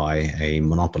corrupted by a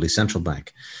monopoly central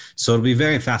bank. So it'll be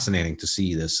very fascinating to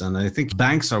see this. And I think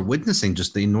banks are witnessing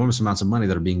just the enormous amounts of money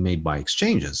that are being made by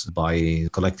exchanges, by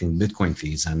collecting Bitcoin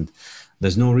fees. And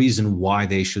there's no reason why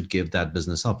they should give that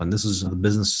business up. And this is the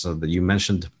business that you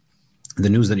mentioned, the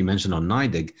news that you mentioned on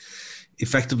NYDIG,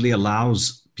 effectively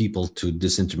allows people to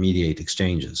disintermediate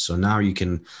exchanges. So now you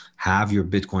can have your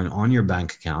Bitcoin on your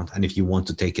bank account. And if you want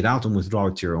to take it out and withdraw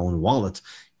it to your own wallet,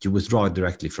 you withdraw it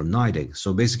directly from NYDIG.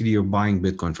 So basically you're buying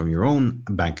Bitcoin from your own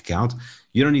bank account.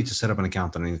 You don't need to set up an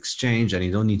account on an exchange, and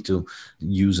you don't need to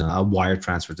use a wire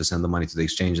transfer to send the money to the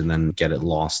exchange and then get it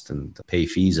lost and pay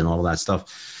fees and all of that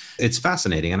stuff. It's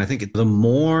fascinating. And I think the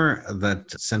more that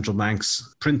central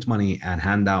banks print money and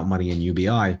hand out money in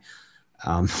UBI,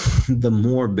 the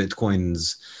more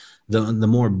Bitcoins, the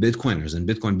more Bitcoiners and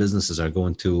Bitcoin businesses are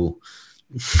going to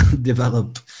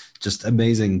develop just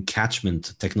amazing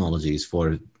catchment technologies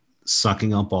for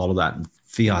sucking up all of that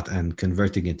fiat and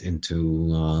converting it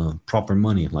into proper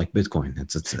money like Bitcoin.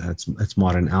 It's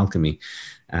modern alchemy,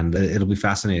 and it'll be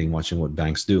fascinating watching what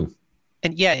banks do.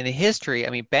 And yeah, in the history,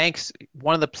 I mean, banks,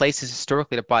 one of the places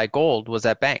historically to buy gold was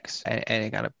at banks.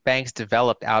 And kind of banks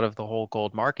developed out of the whole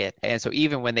gold market. And so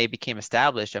even when they became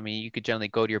established, I mean, you could generally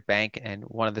go to your bank and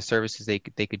one of the services they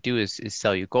could do is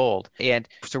sell you gold. And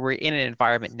so we're in an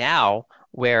environment now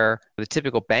where the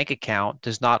typical bank account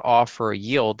does not offer a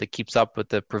yield that keeps up with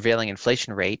the prevailing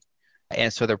inflation rate.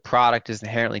 And so their product is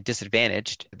inherently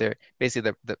disadvantaged. They're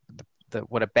basically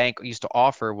what a bank used to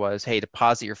offer was, hey,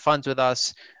 deposit your funds with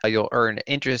us, you'll earn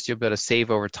interest, you'll be able to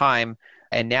save over time.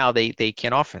 And now they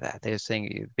can't offer that. They're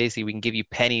saying basically we can give you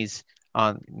pennies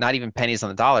on, not even pennies on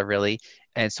the dollar really.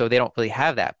 And so they don't really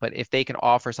have that. But if they can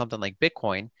offer something like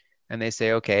Bitcoin and they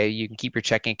say, okay, you can keep your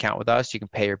checking account with us, you can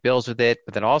pay your bills with it,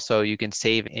 but then also you can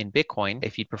save in Bitcoin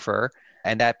if you prefer.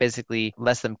 And that basically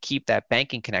lets them keep that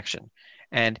banking connection.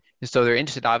 And so they're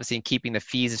interested, obviously, in keeping the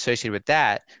fees associated with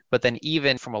that. But then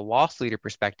even from a loss leader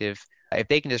perspective, if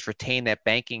they can just retain that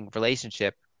banking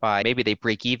relationship by maybe they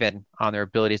break even on their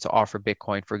ability to offer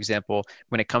Bitcoin. For example,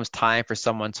 when it comes time for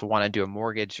someone to want to do a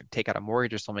mortgage, or take out a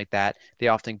mortgage or something like that, they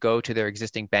often go to their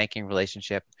existing banking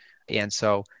relationship. And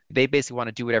so they basically want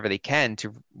to do whatever they can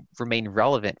to remain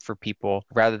relevant for people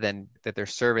rather than that their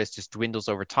service just dwindles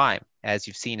over time, as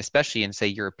you've seen, especially in, say,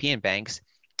 European banks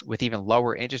with even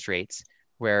lower interest rates,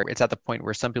 where it's at the point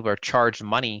where some people are charged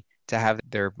money to have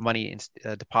their money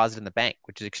deposited in the bank,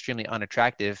 which is extremely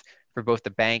unattractive for both the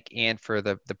bank and for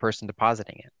the person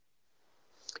depositing it.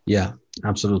 Yeah,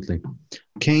 absolutely.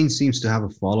 Kane seems to have a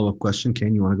follow-up question.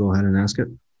 Kane, you want to go ahead and ask it?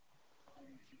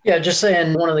 Yeah, just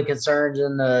saying one of the concerns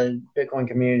in the Bitcoin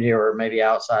community or maybe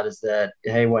outside is that,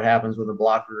 hey, what happens when the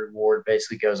block reward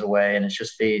basically goes away and it's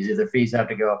just fees? Either fees have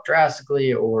to go up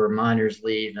drastically or miners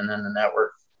leave and then the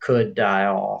network could die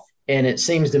off. And it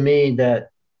seems to me that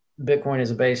Bitcoin is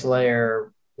a base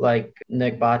layer, like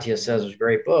Nick Bhatia says, is a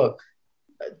great book,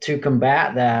 to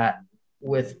combat that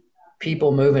with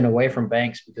people moving away from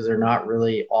banks because they're not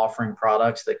really offering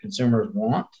products that consumers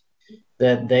want,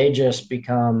 that they just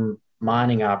become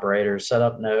mining operators, set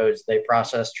up nodes, they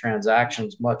process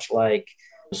transactions much like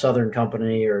Southern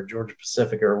Company or Georgia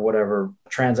Pacific or whatever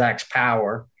transacts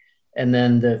power. And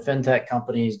then the fintech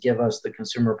companies give us the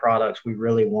consumer products we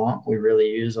really want, we really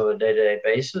use on a day-to-day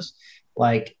basis.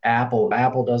 Like Apple.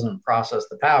 Apple doesn't process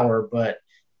the power, but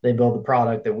they build the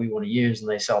product that we want to use and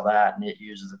they sell that and it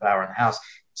uses the power in the house.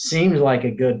 Seems like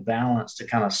a good balance to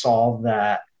kind of solve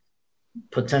that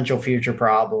potential future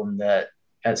problem that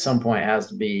at some point has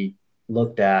to be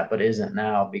looked at, but isn't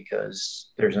now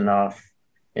because there's enough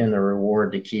in the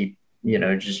reward to keep,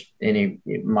 just any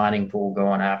mining pool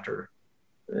going after.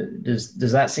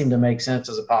 Does that seem to make sense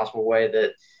as a possible way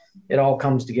that it all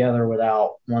comes together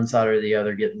without one side or the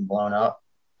other getting blown up?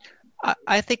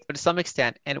 I think to some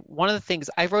extent, and one of the things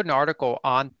I wrote an article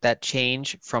on that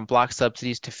change from block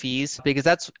subsidies to fees, because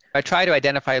I try to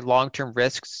identify long-term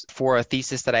risks for a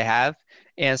thesis that I have.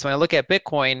 And so when I look at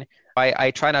Bitcoin,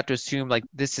 I try not to assume like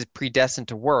this is predestined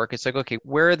to work. It's like, okay,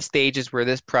 where are the stages where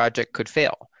this project could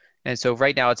fail? And so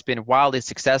right now it's been wildly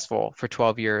successful for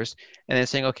 12 years. And then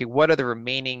saying, okay, what are the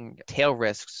remaining tail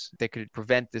risks that could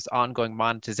prevent this ongoing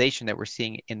monetization that we're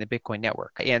seeing in the Bitcoin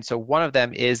network? And so one of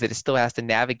them is that it still has to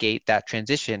navigate that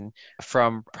transition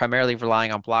from primarily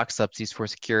relying on block subsidies for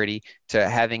security to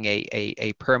having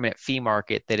a permanent fee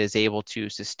market that is able to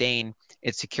sustain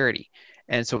its security.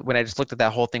 And so when I just looked at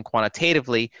that whole thing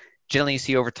quantitatively, generally you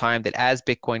see over time that as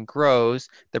Bitcoin grows,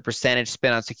 the percentage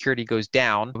spent on security goes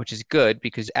down, which is good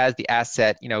because as the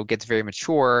asset, gets very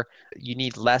mature, you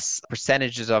need less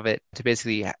percentages of it to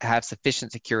basically have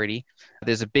sufficient security.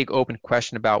 There's a big open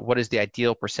question about what is the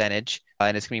ideal percentage,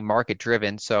 and it's going to be market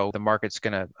driven. So the market's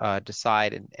going to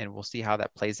decide, and we'll see how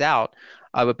that plays out.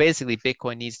 But basically,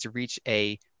 Bitcoin needs to reach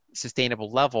a sustainable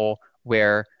level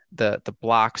where the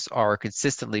blocks are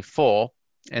consistently full.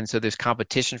 And so there's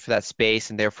competition for that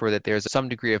space, and therefore that there's some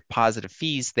degree of positive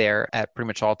fees there at pretty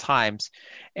much all times.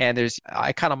 And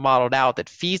I kind of modeled out that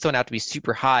fees don't have to be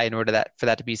super high in order for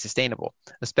that to be sustainable,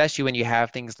 especially when you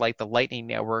have things like the Lightning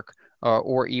Network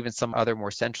or even some other more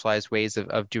centralized ways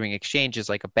of doing exchanges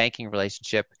like a banking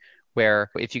relationship, where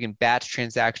if you can batch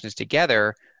transactions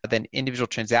together, then individual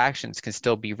transactions can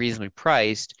still be reasonably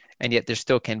priced, and yet there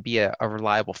still can be a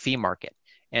reliable fee market.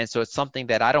 And so it's something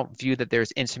that I don't view that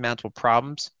there's insurmountable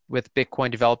problems with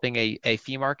Bitcoin developing a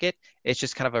fee market. It's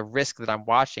just kind of a risk that I'm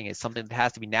watching. It's something that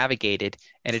has to be navigated,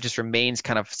 and it just remains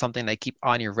kind of something that I keep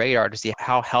on your radar to see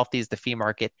how healthy is the fee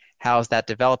market, how is that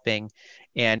developing.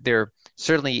 And there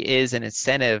certainly is an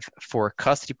incentive for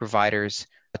custody providers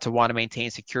to want to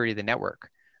maintain security of the network.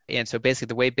 And so basically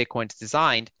the way Bitcoin is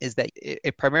designed is that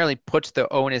it primarily puts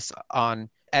the onus on,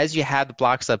 as you have the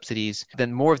block subsidies,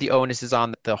 then more of the onus is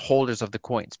on the holders of the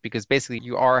coins, because basically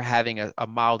you are having a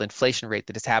mild inflation rate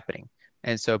that is happening.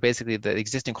 And so basically the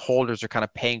existing holders are kind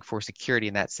of paying for security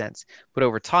in that sense. But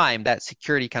over time, that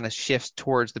security kind of shifts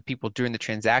towards the people doing the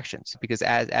transactions, because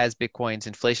as Bitcoin's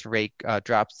inflation rate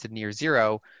drops to near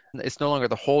zero, it's no longer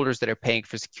the holders that are paying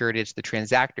for security, it's the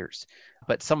transactors.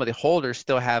 But some of the holders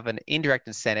still have an indirect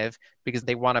incentive because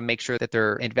they want to make sure that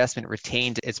their investment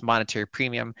retained its monetary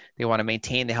premium. They want to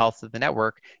maintain the health of the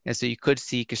network. And so you could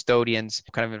see custodians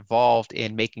kind of involved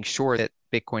in making sure that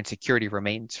Bitcoin security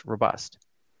remains robust.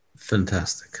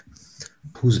 Fantastic.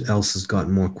 Who else has got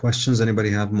more questions? Anybody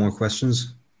have more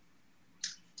questions?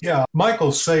 Yeah,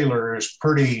 Michael Saylor is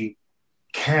pretty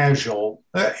casual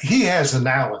He has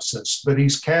analysis, but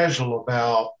he's casual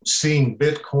about seeing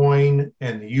Bitcoin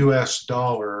and the US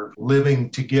dollar living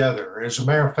together. As a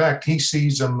matter of fact, he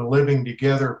sees them living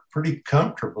together pretty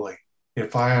comfortably,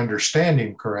 if I understand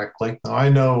him correctly. I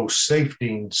know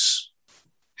Safety's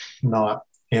not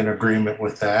in agreement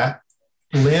with that.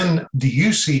 Lynn, do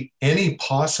you see any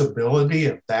possibility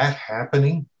of that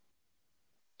happening?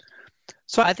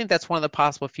 So I think that's one of the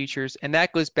possible futures. And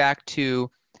that goes back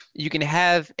to you can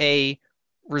have a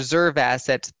reserve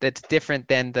asset that's different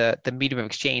than the medium of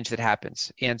exchange that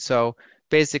happens. And so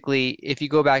basically, if you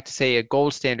go back to, say, a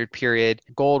gold standard period,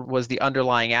 gold was the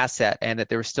underlying asset and that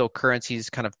there were still currencies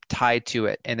kind of tied to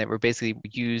it and that were basically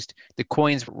used. The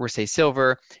coins were, say,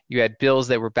 silver. You had bills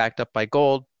that were backed up by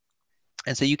gold.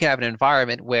 And so you can have an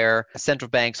environment where central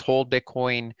banks hold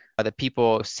Bitcoin, that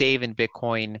people save in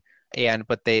Bitcoin,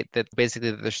 but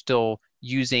they're still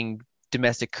using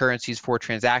domestic currencies for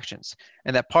transactions.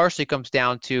 And that partially comes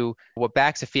down to what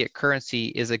backs a fiat currency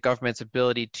is a government's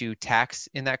ability to tax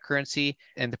in that currency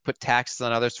and to put taxes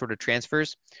on other sort of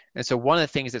transfers. And so one of the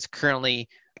things that's currently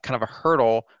kind of a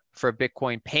hurdle for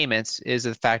Bitcoin payments is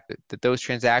the fact that those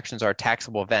transactions are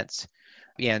taxable events.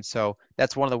 And so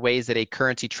that's one of the ways that a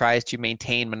currency tries to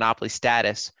maintain monopoly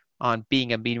status on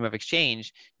being a medium of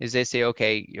exchange is they say,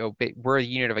 okay, we're a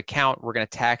unit of account. We're going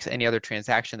to tax any other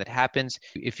transaction that happens.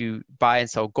 If you buy and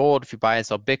sell gold, if you buy and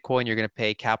sell Bitcoin, you're going to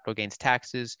pay capital gains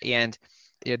taxes. And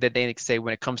that they say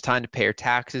when it comes time to pay your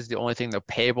taxes, the only thing they're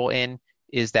payable in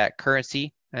is that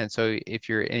currency. And so if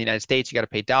you're in the United States, you got to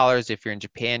pay dollars. If you're in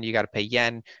Japan, you got to pay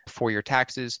yen for your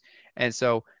taxes. And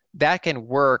so that can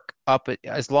work up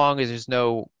as long as there's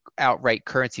no outright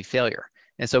currency failure.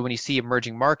 And so when you see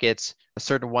emerging markets,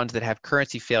 certain ones that have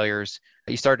currency failures,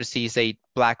 you start to see, say,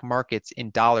 black markets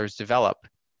in dollars develop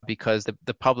because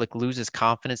the public loses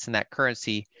confidence in that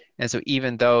currency. And so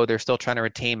even though they're still trying to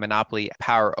retain monopoly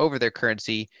power over their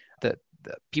currency, the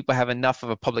people have enough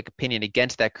of a public opinion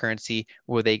against that currency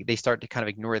where they start to kind of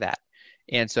ignore that.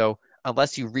 And so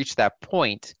unless you reach that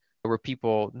point where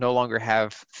people no longer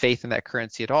have faith in that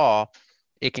currency at all,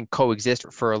 it can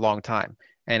coexist for a long time.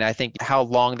 And I think how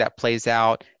long that plays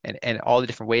out and all the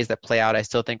different ways that play out, I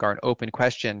still think are an open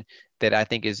question that I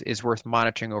think is worth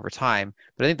monitoring over time.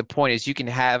 But I think the point is you can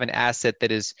have an asset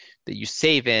that you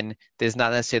save in that is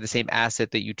not necessarily the same asset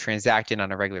that you transact in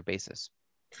on a regular basis.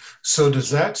 So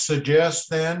does that suggest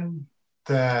then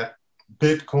that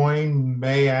Bitcoin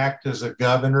may act as a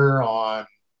governor on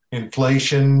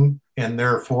inflation and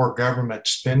therefore government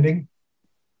spending?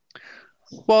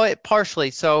 Well, partially.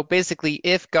 So basically,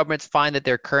 if governments find that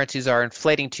their currencies are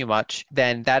inflating too much,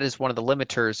 then that is one of the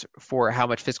limiters for how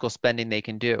much fiscal spending they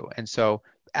can do. And so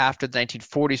after the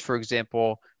 1940s, for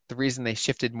example, the reason they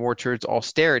shifted more towards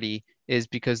austerity is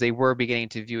because they were beginning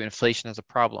to view inflation as a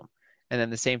problem. And then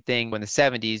the same thing in the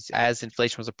 70s, as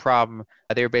inflation was a problem,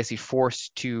 they were basically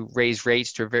forced to raise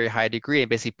rates to a very high degree and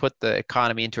basically put the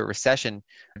economy into a recession,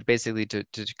 basically to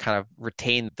kind of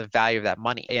retain the value of that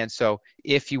money. And so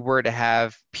if you were to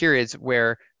have periods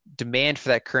where demand for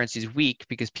that currency is weak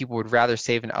because people would rather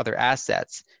save in other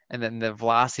assets, and then the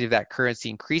velocity of that currency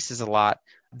increases a lot,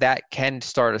 that can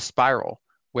start a spiral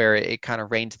where it kind of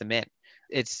reins them in.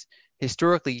 It's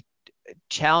historically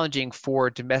challenging for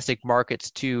domestic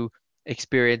markets to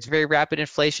experience very rapid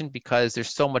inflation because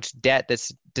there's so much debt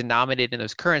that's denominated in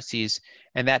those currencies,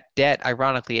 and that debt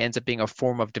ironically ends up being a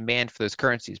form of demand for those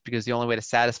currencies because the only way to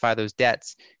satisfy those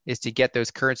debts is to get those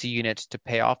currency units to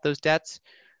pay off those debts.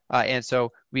 And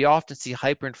so we often see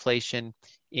hyperinflation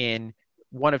in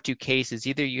one of two cases.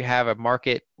 Either you have a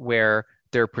market where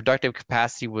their productive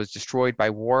capacity was destroyed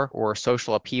by war or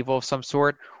social upheaval of some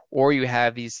sort, or you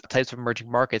have these types of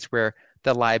emerging markets where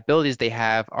the liabilities they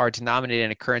have are denominated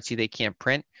in a currency they can't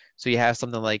print. So you have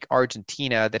something like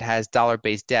Argentina that has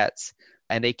dollar-based debts,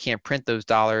 and they can't print those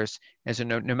dollars. And so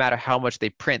no matter how much they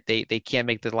print, they can't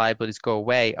make the liabilities go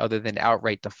away other than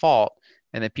outright default.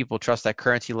 And then people trust that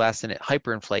currency less and it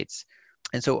hyperinflates.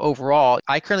 And so overall,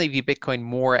 I currently view Bitcoin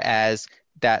more as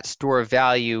that store of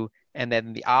value and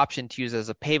then the option to use as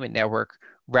a payment network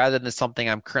rather than something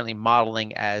I'm currently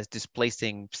modeling as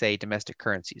displacing, say, domestic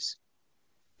currencies.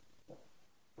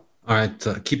 All right,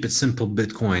 keep it simple.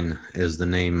 Bitcoin is the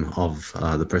name of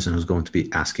the person who's going to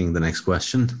be asking the next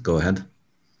question. Go ahead.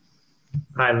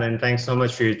 Hi, Lynn. Thanks so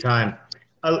much for your time.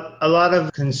 A lot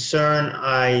of concern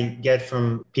I get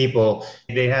from people,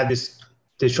 they have this,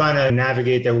 they're trying to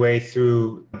navigate their way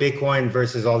through Bitcoin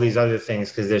versus all these other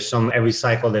things because every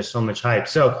cycle, there's so much hype.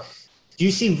 So do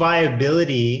you see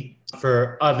viability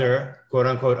for other, quote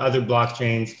unquote, other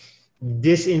blockchains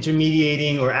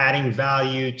disintermediating or adding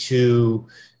value to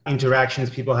interactions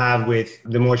people have with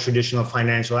the more traditional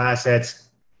financial assets,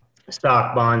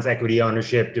 stock, bonds, equity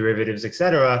ownership, derivatives,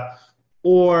 etc.?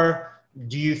 Or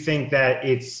do you think that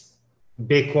it's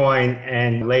Bitcoin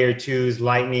and layer twos,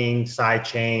 Lightning, side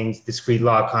chains, discrete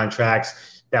law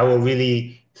contracts that will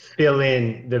really fill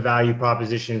in the value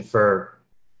proposition for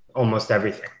almost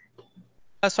everything?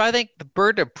 So I think the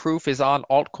burden of proof is on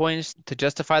altcoins to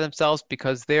justify themselves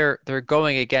because they're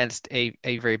going against a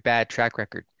very bad track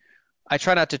record. I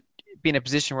try not to be in a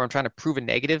position where I'm trying to prove a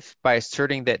negative by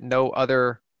asserting that no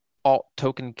other alt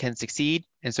token can succeed.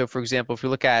 And so, for example, if we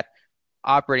look at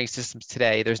operating systems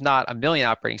today, there's not a million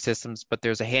operating systems, but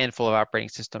there's a handful of operating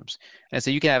systems. And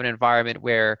so you can have an environment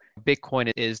where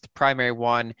Bitcoin is the primary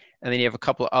one, and then you have a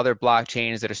couple of other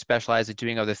blockchains that are specialized at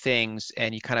doing other things,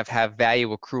 and you kind of have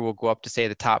value accrual go up to, say,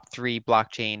 the top 3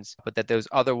 blockchains, but that those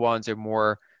other ones are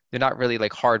more, they're not really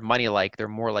like hard money like, they're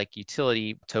more like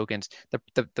utility tokens.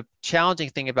 The challenging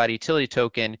thing about a utility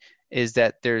token is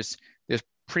that there's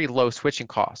pretty low switching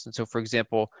costs. And so, for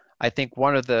example, I think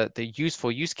one of the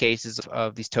useful use cases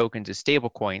of these tokens is stable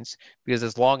coins, because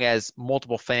as long as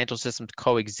multiple financial systems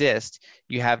coexist,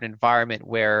 you have an environment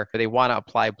where they want to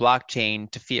apply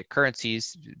blockchain to fiat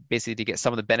currencies, basically to get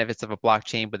some of the benefits of a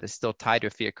blockchain, but it's still tied to a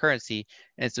fiat currency.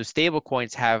 And so stable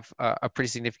coins have a pretty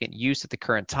significant use at the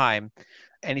current time.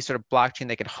 Any sort of blockchain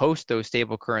that can host those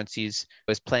stable currencies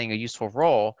is playing a useful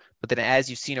role. But then as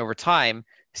you've seen over time,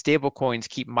 stable coins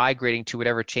keep migrating to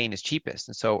whatever chain is cheapest.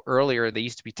 And so earlier, they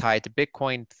used to be tied to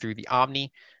Bitcoin through the Omni.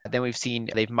 Then we've seen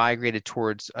they've migrated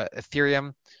towards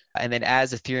Ethereum. And then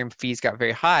as Ethereum fees got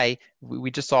very high,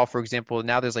 we just saw, for example,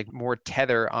 now there's like more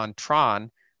tether on Tron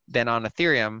than on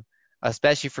Ethereum,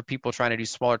 especially for people trying to do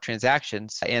smaller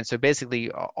transactions. And so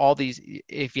basically all these,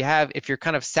 if you're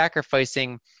kind of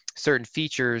sacrificing certain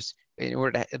features in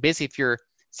order to, basically if you're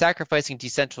sacrificing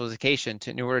decentralization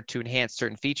in order to enhance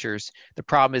certain features, the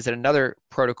problem is that another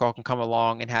protocol can come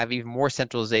along and have even more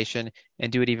centralization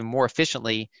and do it even more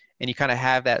efficiently. And you kind of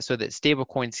have that so that stable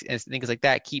coins and things like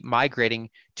that keep migrating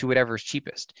to whatever is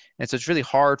cheapest. And so it's really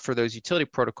hard for those utility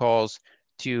protocols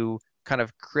to kind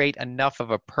of create enough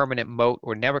of a permanent moat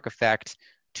or network effect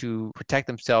to protect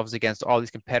themselves against all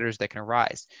these competitors that can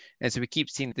arise. And so we keep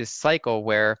seeing this cycle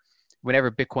where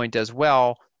whenever Bitcoin does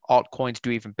well, altcoins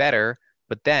do even better.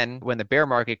 But then when the bear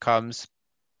market comes,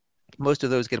 most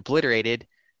of those get obliterated.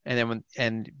 And then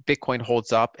when Bitcoin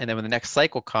holds up, and then when the next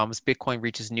cycle comes, Bitcoin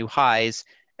reaches new highs,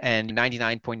 and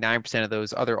 99.9% of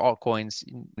those other altcoins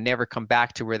never come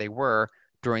back to where they were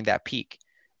during that peak.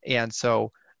 And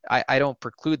so I don't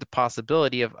preclude the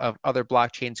possibility of other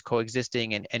blockchains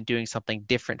coexisting and doing something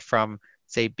different from,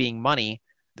 say, being money.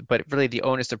 But really the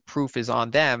onus of proof is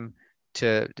on them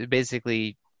to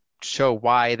basically show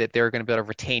why that they're going to be able to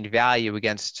retain value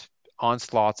against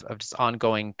onslaughts of just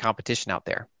ongoing competition out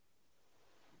there.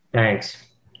 Thanks.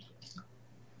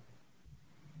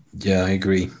 Yeah, I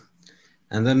agree.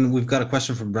 And then we've got a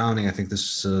question from Browning. I think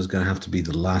this is going to have to be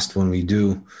the last one we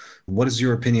do. What is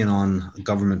your opinion on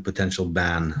government potential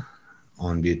ban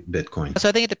on Bitcoin? So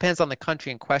I think it depends on the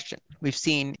country in question. We've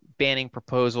seen banning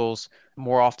proposals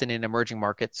more often in emerging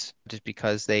markets just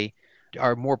because they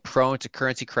are more prone to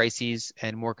currency crises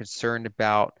and more concerned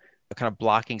about kind of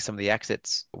blocking some of the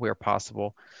exits where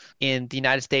possible. In the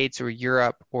United States or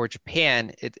Europe or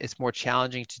Japan, it's more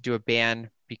challenging to do a ban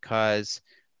because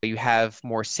you have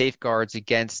more safeguards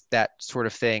against that sort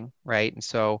of thing, right? And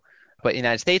so, but in the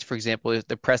United States, for example,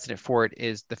 the precedent for it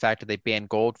is the fact that they banned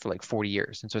gold for like 40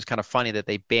 years. And so it's kind of funny that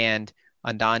they banned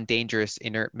a non-dangerous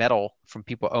inert metal from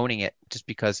people owning it just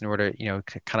because in order, to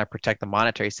kind of protect the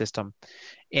monetary system.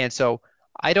 And so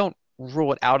I don't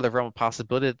rule it out of the realm of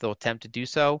possibility that they'll attempt to do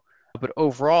so. But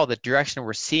overall, the direction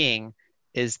we're seeing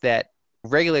is that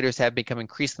regulators have become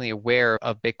increasingly aware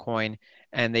of Bitcoin,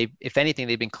 and if anything,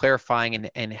 they've been clarifying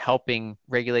and helping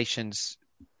regulations.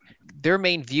 Their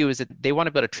main view is that they want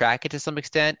to be able to track it to some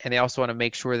extent, and they also want to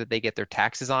make sure that they get their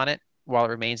taxes on it while it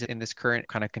remains in this current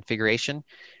kind of configuration.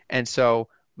 And so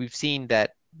we've seen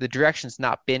that the direction's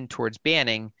not been towards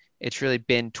banning, it's really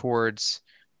been towards,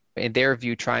 in their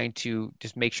view, trying to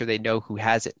just make sure they know who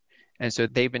has it. And so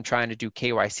they've been trying to do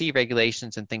KYC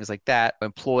regulations and things like that,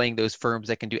 employing those firms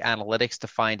that can do analytics to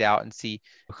find out and see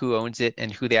who owns it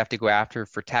and who they have to go after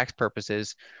for tax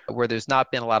purposes, where there's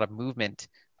not been a lot of movement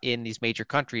in these major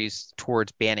countries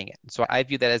towards banning it. So I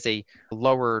view that as a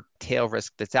lower tail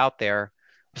risk that's out there,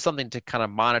 something to kind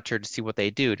of monitor to see what they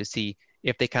do, to see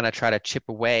if they kind of try to chip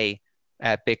away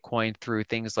at Bitcoin through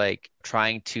things like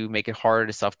trying to make it harder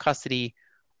to self-custody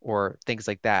or things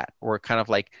like that, or kind of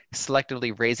like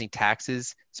selectively raising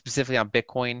taxes specifically on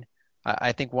Bitcoin.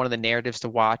 I think one of the narratives to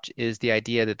watch is the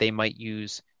idea that they might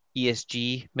use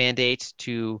ESG mandates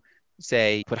to,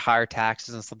 say, put higher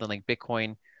taxes on something like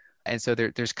Bitcoin. And so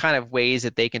there's kind of ways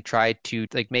that they can try to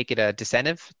like make it a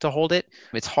disincentive to hold it.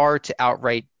 It's hard to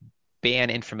outright ban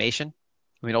information.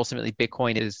 I mean, ultimately,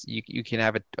 Bitcoin is you can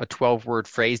have a 12-word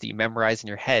phrase that you memorize in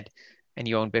your head and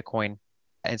you own Bitcoin.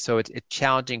 And so it's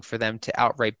challenging for them to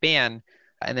outright ban.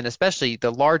 And then especially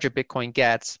the larger Bitcoin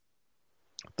gets,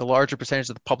 the larger percentage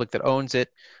of the public that owns it,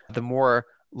 the more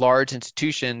large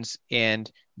institutions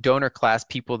and donor class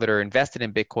people that are invested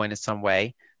in Bitcoin in some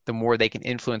way, the more they can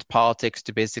influence politics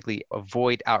to basically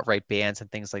avoid outright bans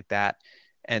and things like that.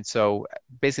 And so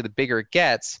basically the bigger it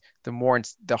gets,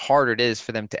 the harder it is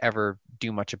for them to ever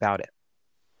do much about it.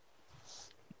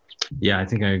 Yeah, I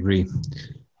think I agree.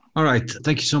 All right.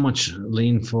 Thank you so much,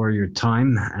 Lean, for your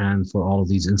time and for all of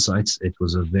these insights. It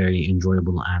was a very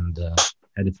enjoyable and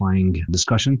edifying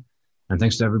discussion. And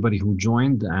thanks to everybody who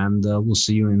joined. And we'll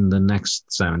see you in the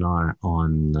next seminar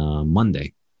on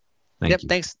Monday. Thank you.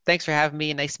 Thanks for having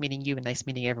me. Nice meeting you and nice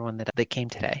meeting everyone that came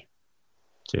today.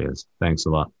 Cheers. Thanks a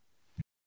lot.